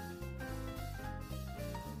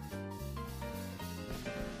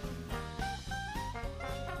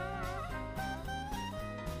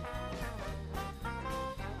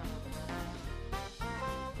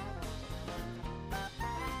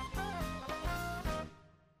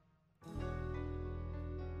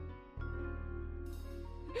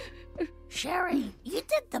 Sherry, you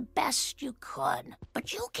did the best you could,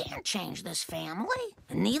 but you can't change this family,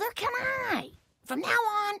 and neither can I. From now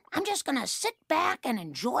on, I'm just gonna sit back and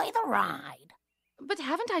enjoy the ride. But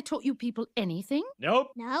haven't I taught you people anything?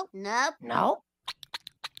 Nope. Nope. Nope.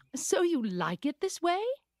 So you like it this way?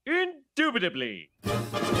 Indubitably.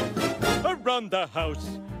 Around the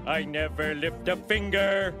house, I never lift a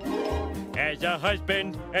finger. As a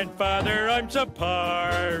husband and father, I'm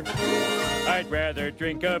subpar. I I'd rather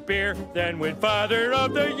drink a beer than win Father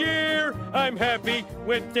of the Year. I'm happy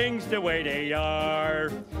with things the way they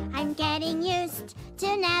are. I'm getting used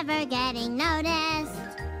to never getting noticed.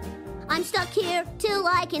 I'm stuck here till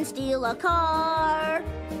I can steal a car.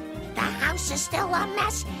 The house is still a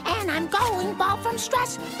mess, and I'm going bald from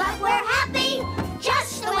stress. But we're happy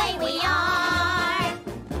just the way we are.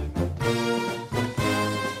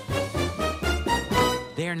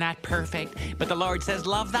 They're not perfect, but the Lord says,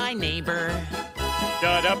 love thy neighbor.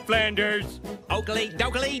 Shut up, Flanders. Oakley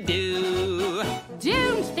dokley doo.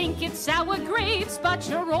 Don't think it's sour grapes, but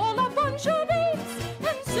you're all a bunch of apes,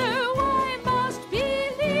 and so I must be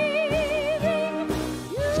leaving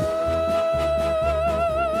you.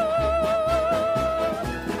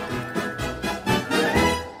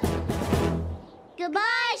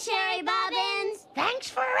 Goodbye, Sherry Bobbins. Thanks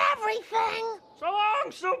for everything. So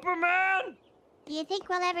long, Superman. Do you think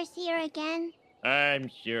we'll ever see her again? I'm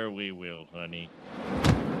sure we will, honey.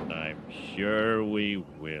 I'm sure we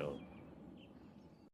will.